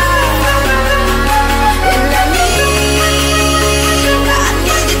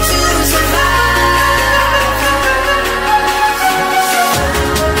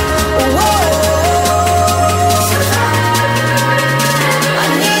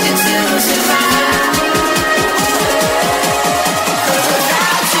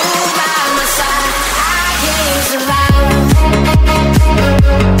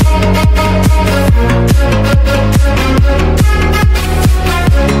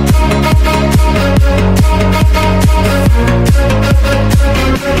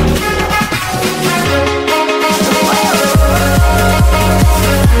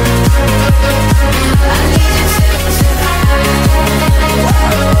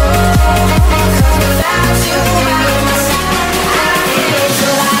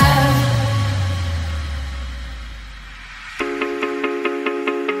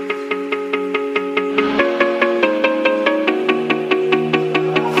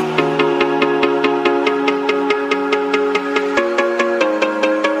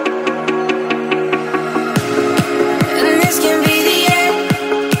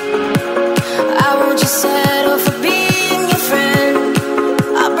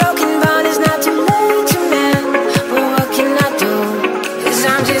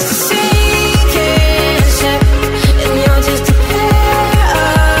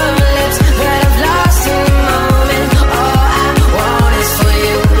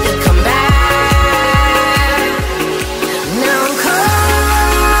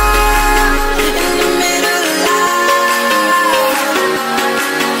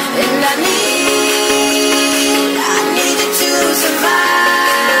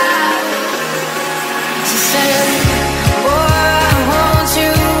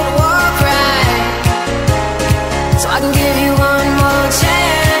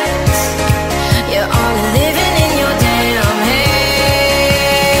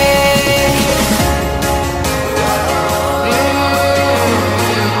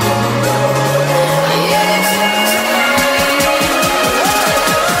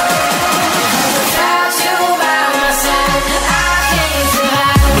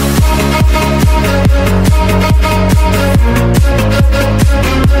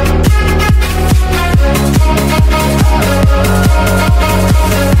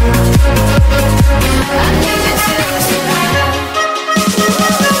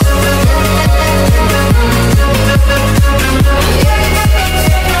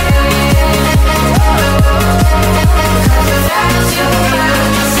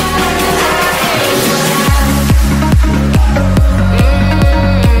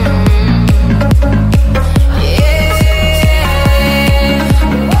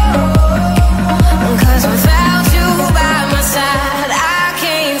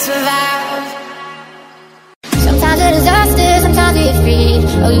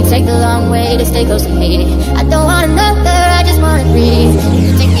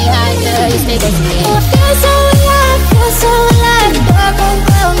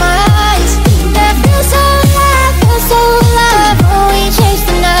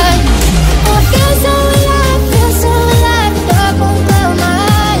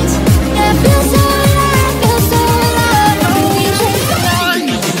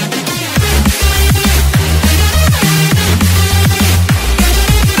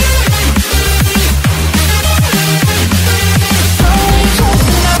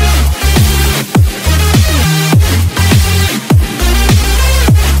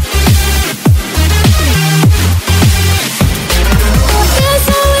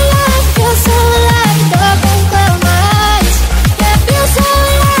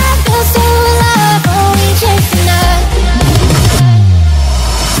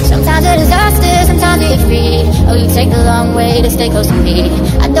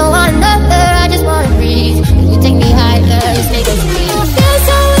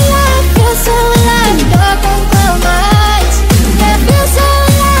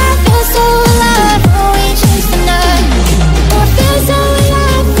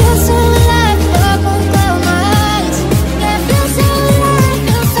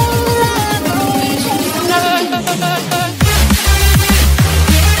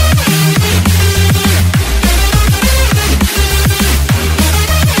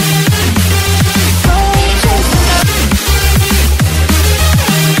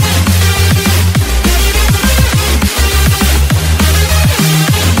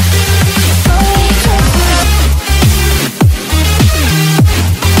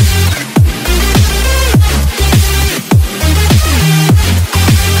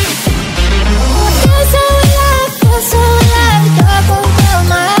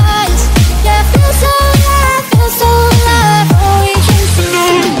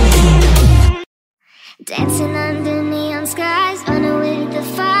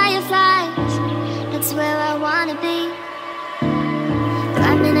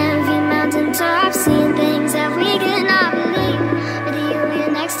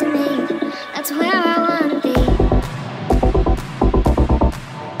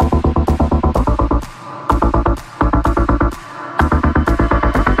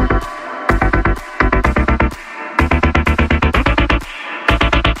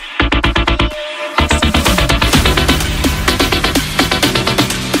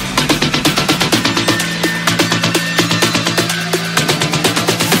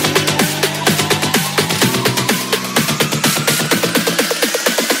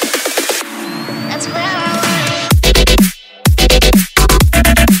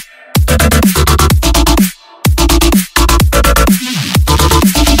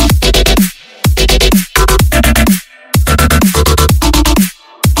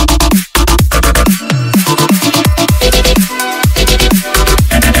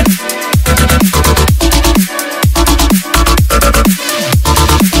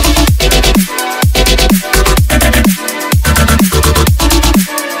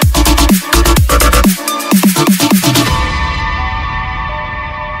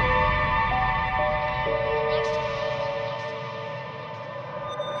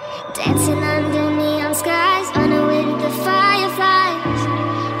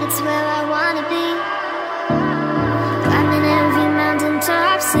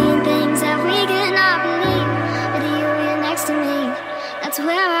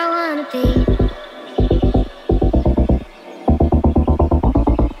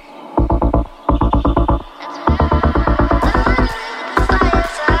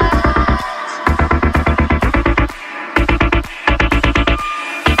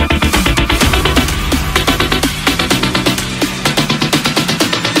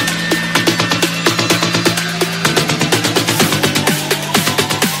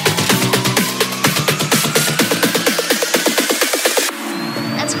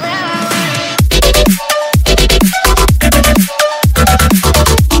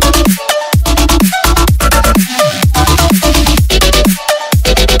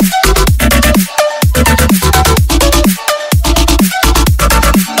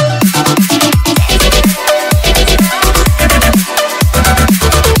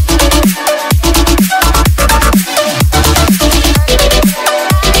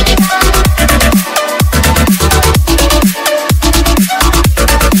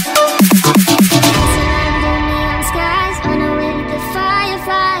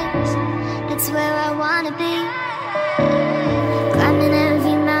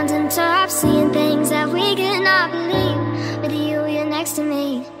 next to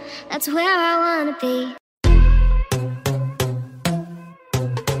me. That's where I wanna be.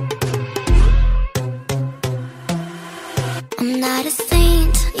 I'm not a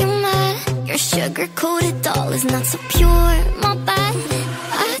saint, you're mad. Your sugar-coated doll is not so pure, my bad.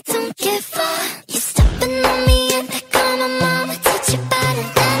 I don't give a. You stepping on me and they call my mama, teach you better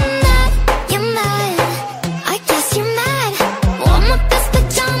than that. You're mad, I guess you're mad. Want my best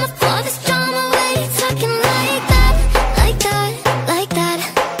pajama for this drama. Why you talking like that, like that, like that?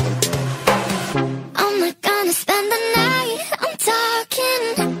 I'm not gonna spend the night, I'm talking.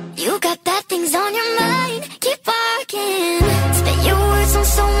 You got bad things on your mind, keep walking. Spit your words on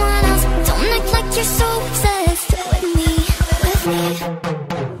someone else, don't act like you're so obsessed with me, with me.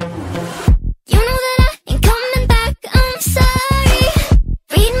 You know that I ain't coming back, I'm sorry.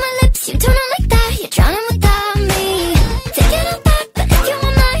 Read my lips, you do not like that, you're drowning without me. Take it all back, but if you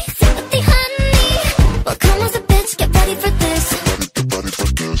want my sympathy, honey, well come as a bitch, get ready for this. Get ready for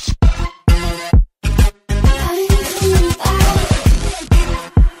this.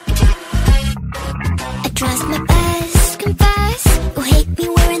 I trust my best, confess. You hate me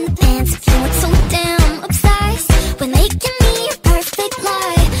wearing the pants if you weren't so damn obsessed with making me a perfect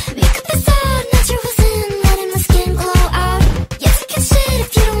lie. Makeup is out, natural sin, letting my skin glow out. Yes, you can shit if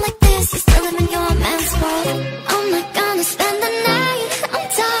you don't like this, you still live in your man's world. I'm not gonna spend the night, I'm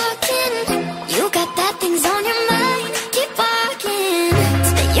talking. You got bad things on your mind, keep walking.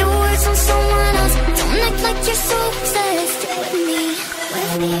 Spit your words on someone else, don't act like you're so obsessed with me,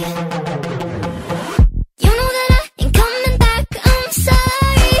 with me. You know that I ain't coming back, I'm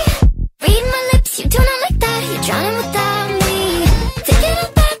sorry. Read my lips, you do not like that, you're drowning without me. Take it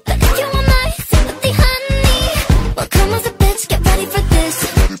all back, but if you want my sympathy, honey, well come as a bitch, get ready for this.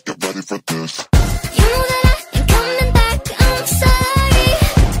 Get ready for this. You know that I ain't coming back, I'm sorry.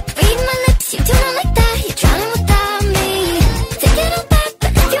 Read my lips, you do not like that, you're drowning without me. Take it all back,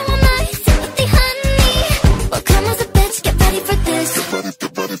 but if you want my sympathy, honey, well come as a bitch, get ready for this.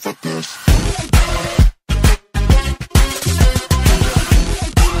 Get ready for this.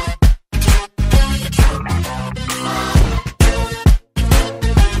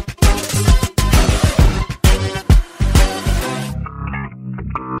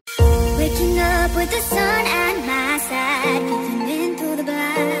 Waking up with the sun at my side, peeking in through the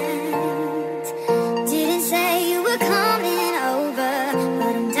blinds. Didn't say you were coming over,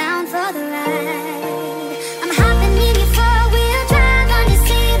 but I'm down for the ride. I'm hopping in your four-wheel drive under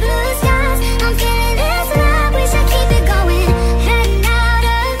sea blue skies. I'm feeling this love, we should keep it going. Heading out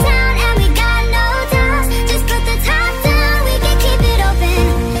of town and we got no doubts. Just put the top down, we can keep it open.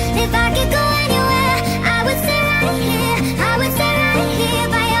 If I could go anywhere, I would stay right here. I would stay right here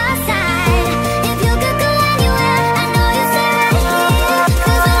by your side. If you could go anywhere, I know you'd stay right here.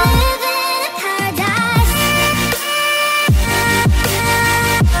 'Cause we're living in paradise.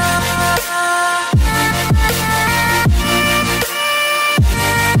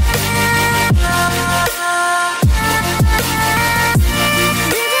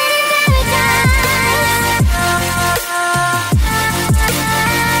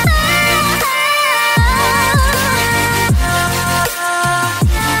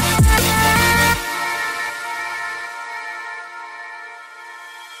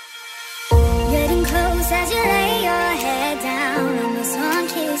 Getting close as you lay your head down on the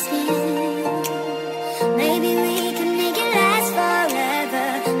sun-kissed skin. Maybe we can make it last forever.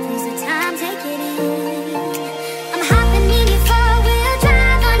 Please the time, take it in. I'm hopping in your four-wheel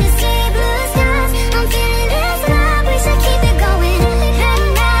drive under sea blue skies. I'm feeling this love, we should keep it going.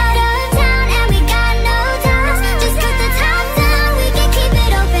 Heading out of town and we got no doubts. Just put the top down, we can keep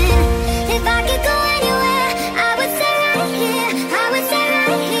it open. If I could go anywhere, I would stay right here. I would stay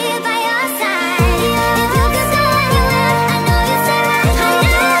right here by your side. If you could go anywhere, I know you'd stay right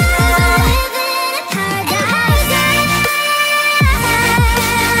here. 'Cause we're living in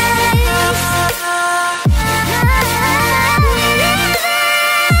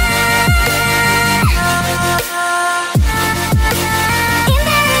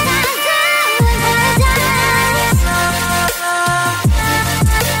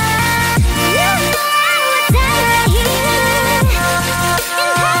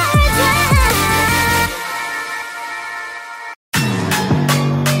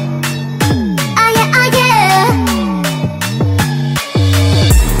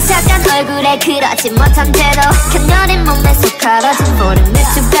착한 얼굴에 그렇지 못한 태도, 곁녀린 몸에 쏙 가려진 볼은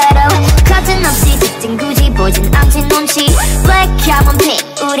맥주 배로. 거침없이 직진 굳이 보진 않지 눈치. Black carbon pink,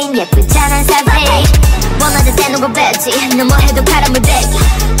 우린 예쁘잖아 savage. 원하는 때 누구 뺐지, 너뭐 해도 바람을 배기.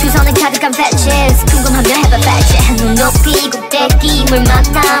 두 손에 가득한 fetches, 궁금하면 해봐 fetch. 눈 높이 꼭대기 물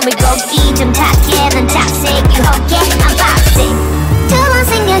만나 물고기 좀 탁해 난 탁색 유혹해 I'm boxing.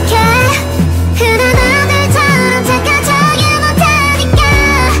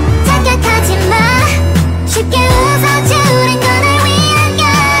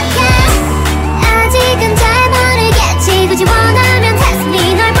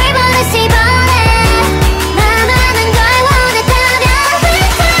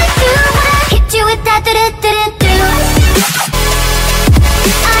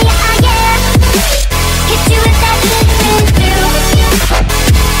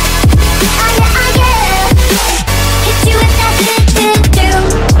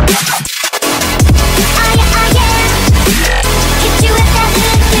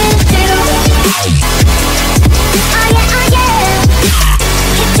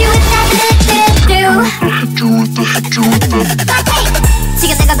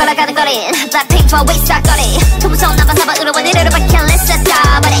 거린 Blackpink for 윗사거리 투부성 남바사방으로 원이르르 bucket-list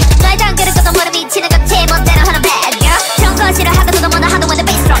써버리 너의 단계를 걷어 머리 미치는 건지 멋대로 하는 bad girl 평가 싫어하고 또 너무나 하도 when the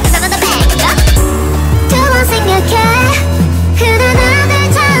bass rock 나는 banger 두 번 생각해 그대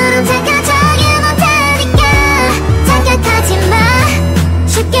나들처럼 착각하지 못하니까 착각하지 마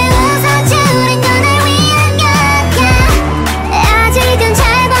쉽게 웃어주는 건 날 위한 거야 아직은 잘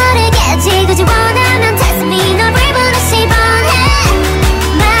모르겠지 굳이 원하면 test me 널 불부르시 번해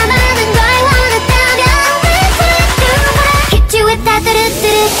맘하는 걸 원했다면 hit you with that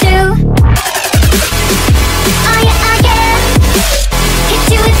do-do-do-do oh yeah oh yeah hit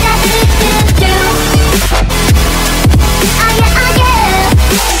you with that do-do-do-do oh yeah oh yeah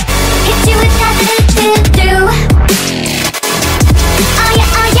hit you with that do-do-do-do oh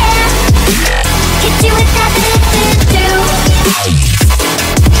yeah oh yeah hit you with that do-do-do-do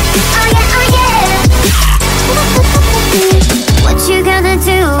oh yeah oh yeah what you gonna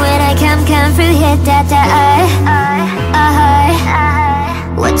do when I come through hit that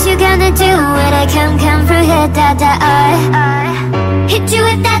what you gonna do when I come through hit that hit you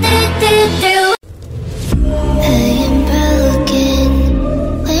with that do-do-do I am broken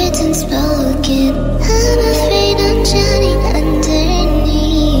words unspoken I'm afraid I'm drowning underneath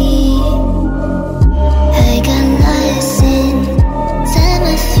I got lost inside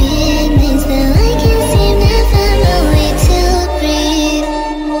my feelings now I can't seem to find my way to breathe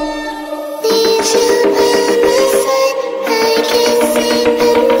need you by my side I can't sleep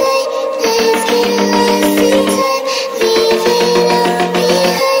at night let's get lost in time leave it all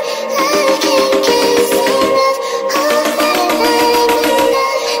behind I can't get enough of that I'm enough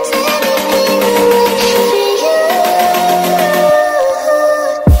set anything for you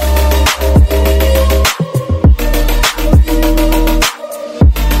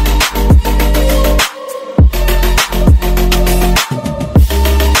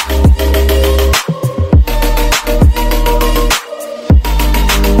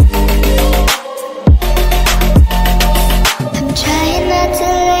I'm trying not to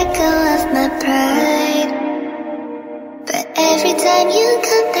let go of my pride but every time you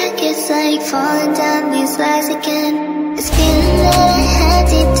come back it's like falling down these lies again this feeling that I had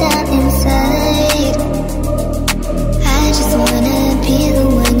deep down inside I just wanna be the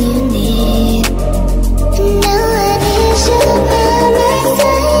one you need and now I need you by my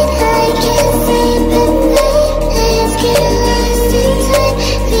side I can't sleep at night let's get lost in time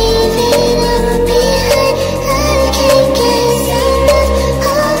leave it all behind I can't get enough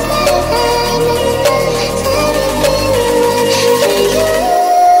of that I'm enough set anything for you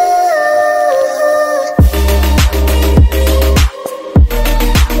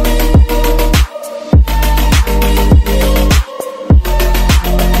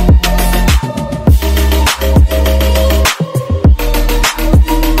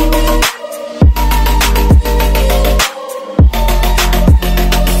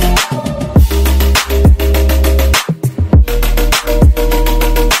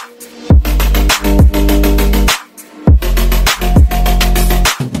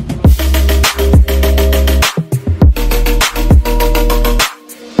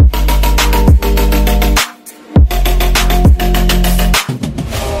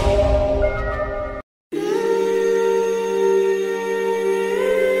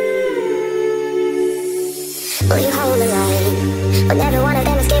Will you hold the line? When every one of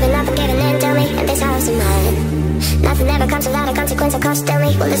them is giving up and giving in, tell me, and this house of mine nothing ever comes without a consequence or cost, tell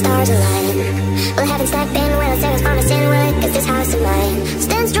me, will the stars align? Will heaven step in, will it save us from our sin, will it, cause this house of mine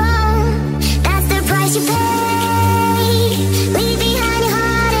stand strong, that's the price you pay. Leave behind your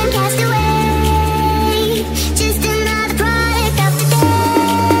heart and cast away, just another product of the day.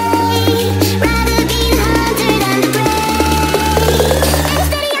 Rather be the hunter than the prey. And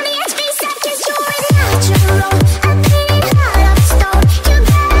steady on the edge, be set, cause you're a natural. A beating heart of stone. You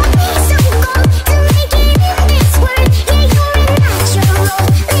got me so cold to make it in this world. Yeah, you're a natural.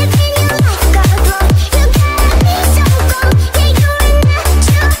 Living your life, got a flow. You got me so cold. Yeah, you're a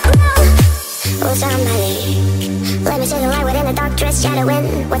natural. Oh, somebody, let me see the light within the dark dress, shadowing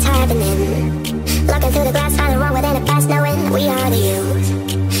what's happening. Looking through the glass, find the wrong within the past, knowing we are the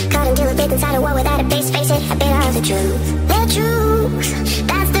youth. Caught into a bit inside a war without a base, face it, a bit of the truth. The truth,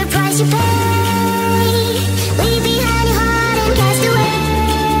 that's the price you pay. Leave behind your heart and cast away,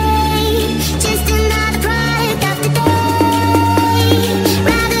 just another product of the day.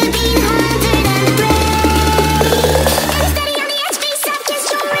 Rather be the hunter than the prey. And steady on the edge, be set, cause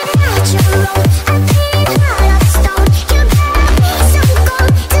you're a natural. A beating heart of stone. You got me so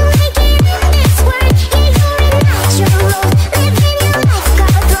cold to make it in this world. Yeah, you're a natural. Living your life,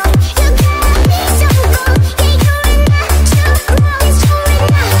 got a flow. You got me so cold. Yeah, you're a natural. Yes, you're a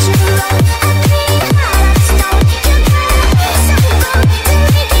natural.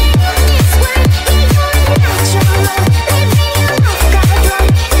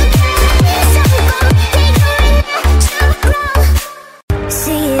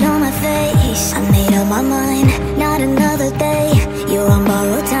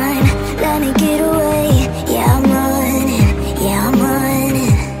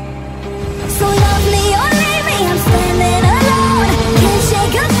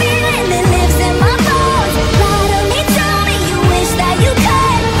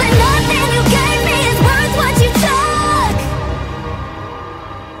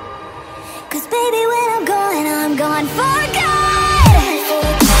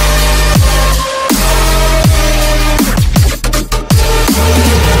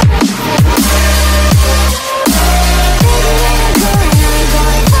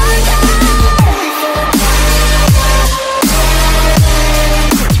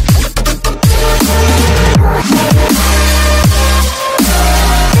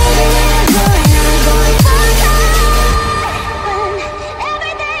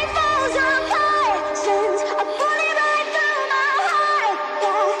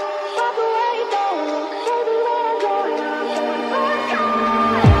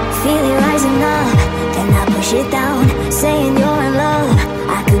 feel it rising up, then I push it down, saying you're in love.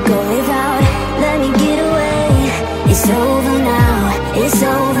 I could go without, let me get away. It's over now, it's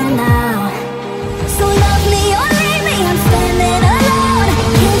over now. So love me or leave me, I'm standing alone.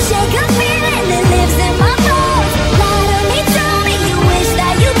 Can't shake a feeling that lives in my bones. Lie to me, tell me you wish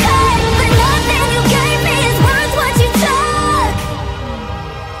that you could, but nothing you gave me is worth what you took.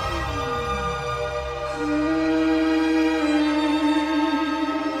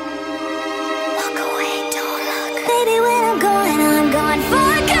 Walk away, don't look. Baby, when I'm gone for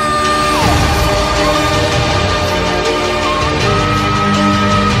good.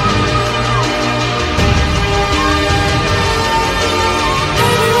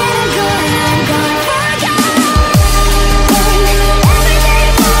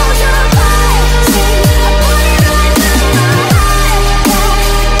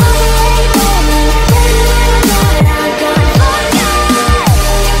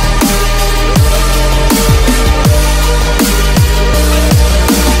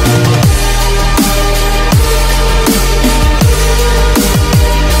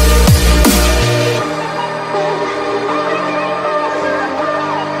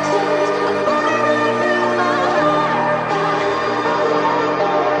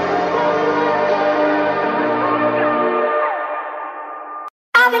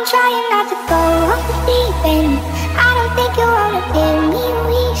 I've been trying not to go off the deep end. I don't think you wanna give me a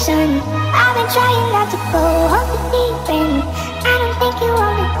reason. I've been trying not to go off the deep end. I don't think you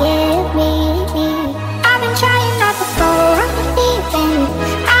wanna give me. I've been trying not to go off the deep end.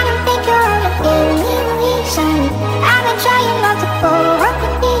 I don't think you wanna give me a reason. I've been trying not to go off the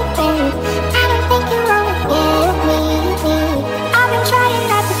deep end. I don't think you wanna give me. I've been trying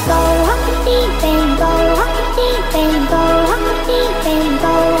not to go off the deep end. Go off the deep end. Go off the deep end.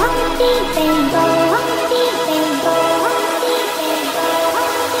 Go off the deep end. Go off the deep end. Go off the deep end. Go off the deep end.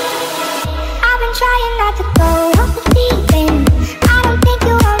 I've been trying not to go off the deep end. I don't think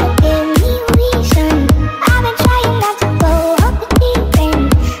you wanna give me a reason. I've been trying not to go off the deep end.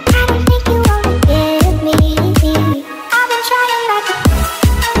 I don't think you wanna give me. I've been trying not to.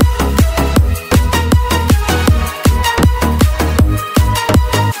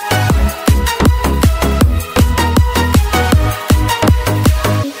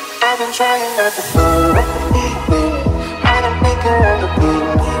 I've been trying not to go off the deep end. I don't think you wanna give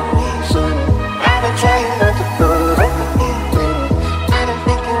me a reason. I've been trying not to go off the deep end. I don't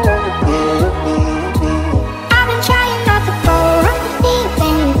think you wanna give me. I've been trying not to go off the deep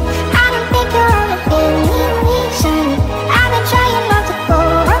end. I don't think you wanna give me a reason. I've been trying not to go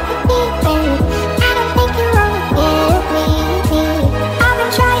off the deep end. I don't think you wanna give me. I've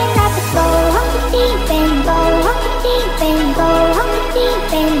been trying not to go off the deep end. Go off the deep end. Go off the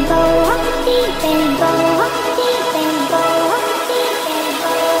deep end. Go off the deep end. Go off the deep end. Go off the deep end.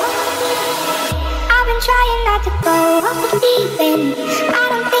 Go off the deep end. I've been trying not to go off the deep end. I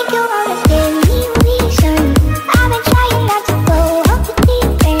don't think you wanna give me a reason. I've been trying not to go off the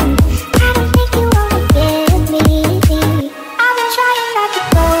deep end. I don't think you wanna give me. I've been trying not to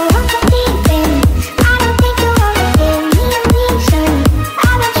go off the deep end. I don't think you wanna give me a reason.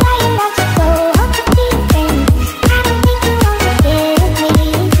 I've been trying not to go off the deep end. I don't think you wanna give me.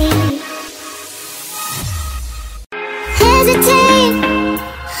 Hesitate,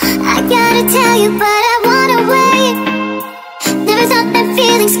 I gotta tell you, but I wanna wait. Never thought that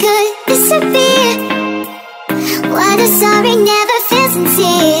feelings could disappear. Why does sorry never feel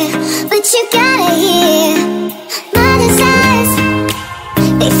sincere? But you gotta hear my desires.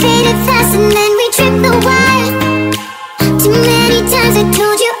 They faded fast and then we tripped the wire. Too many times I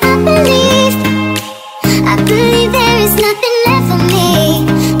told you I believe there is nothing left for me,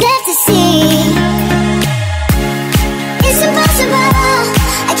 left to see. It's impossible,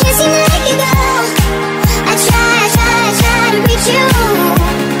 I can't seem to let you go. I try to reach you.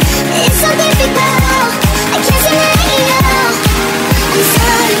 It's so difficult, I can't seem to let you go. I'm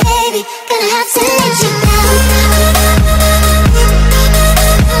sorry, baby, gonna have to let you go.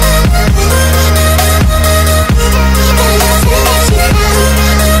 Gonna have to let you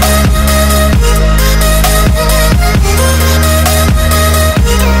go.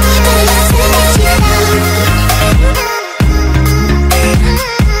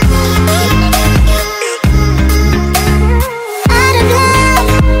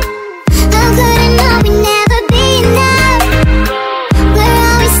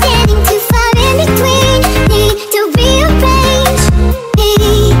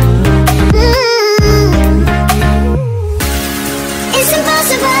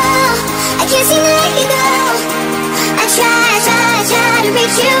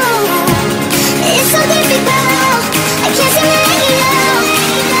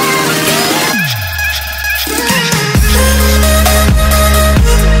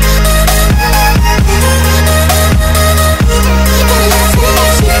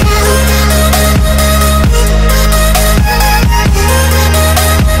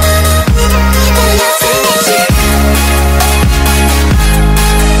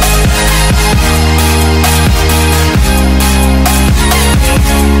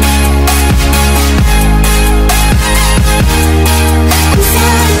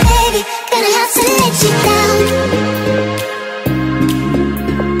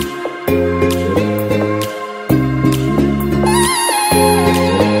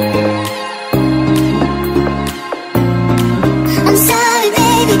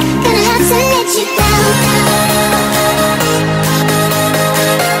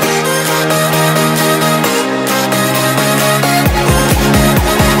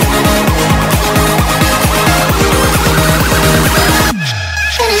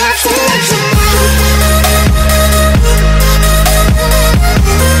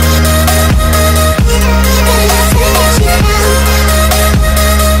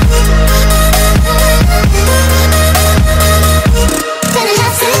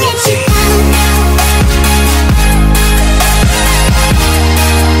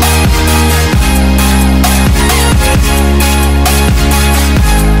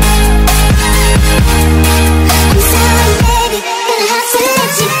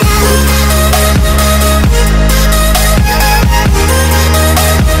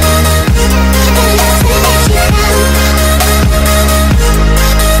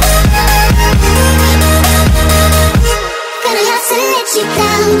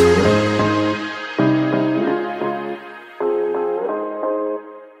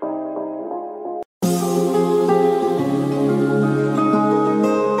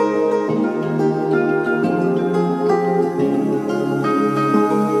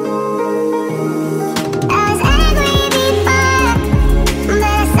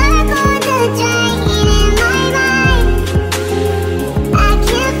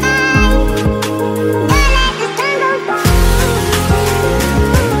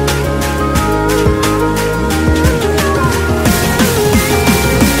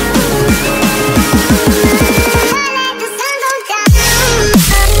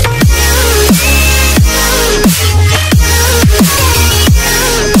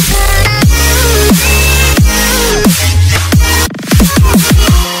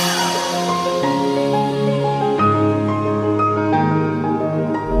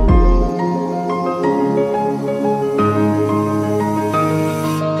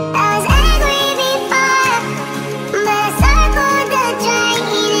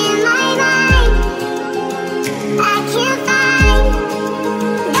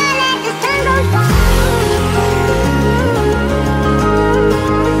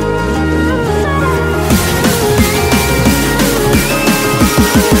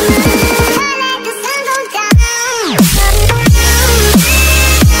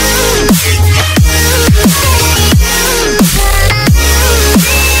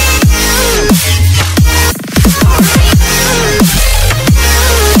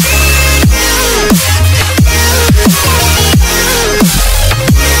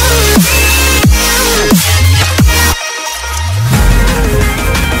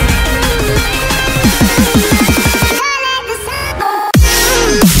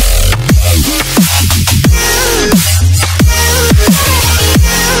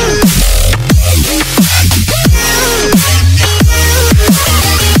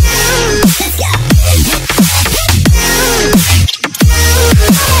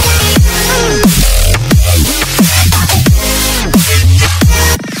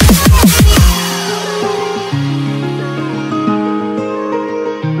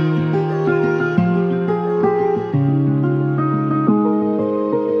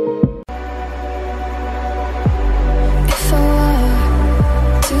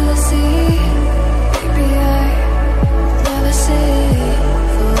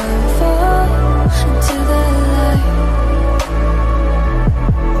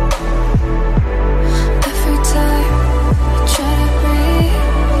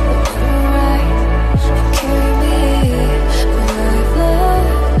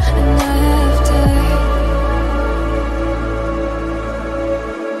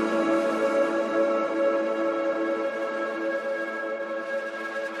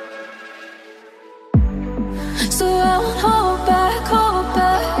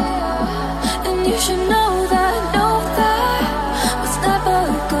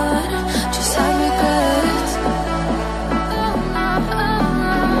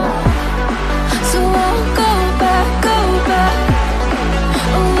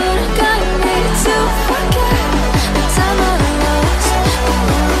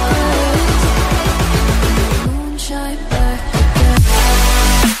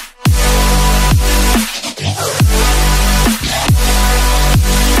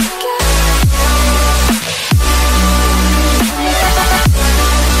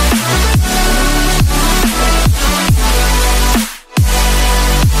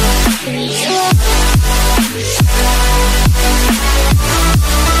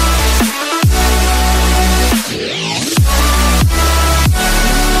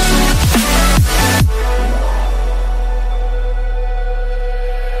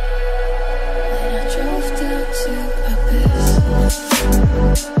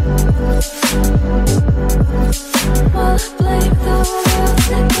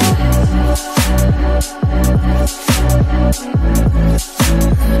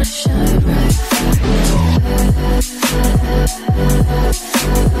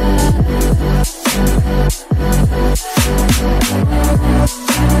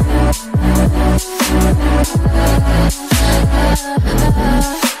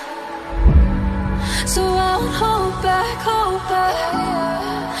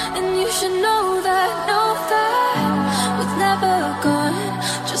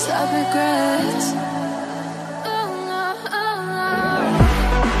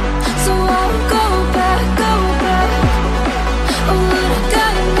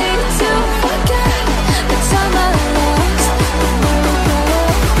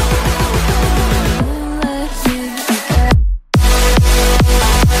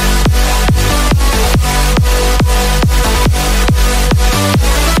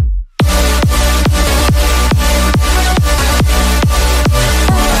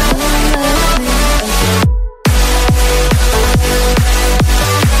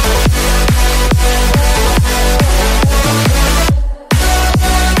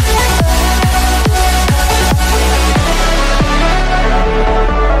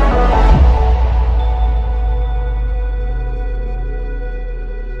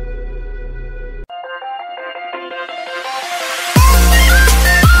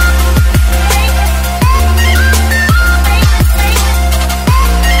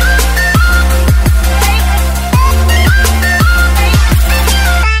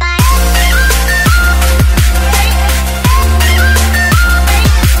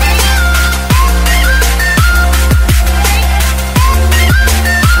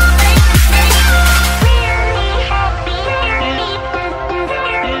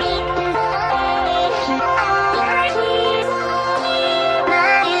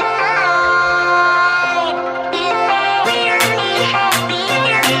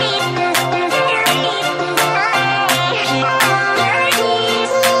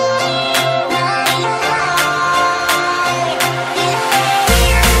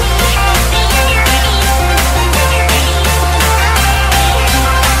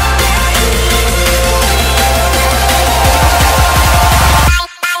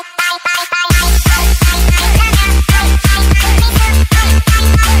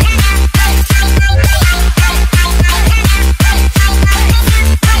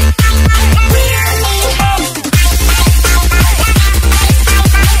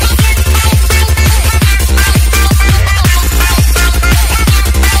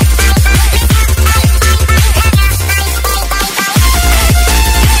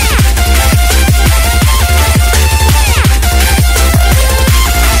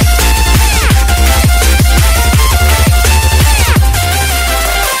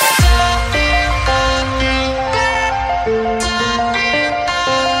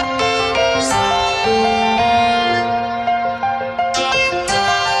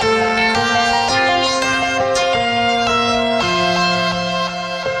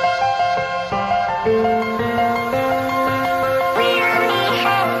 Thank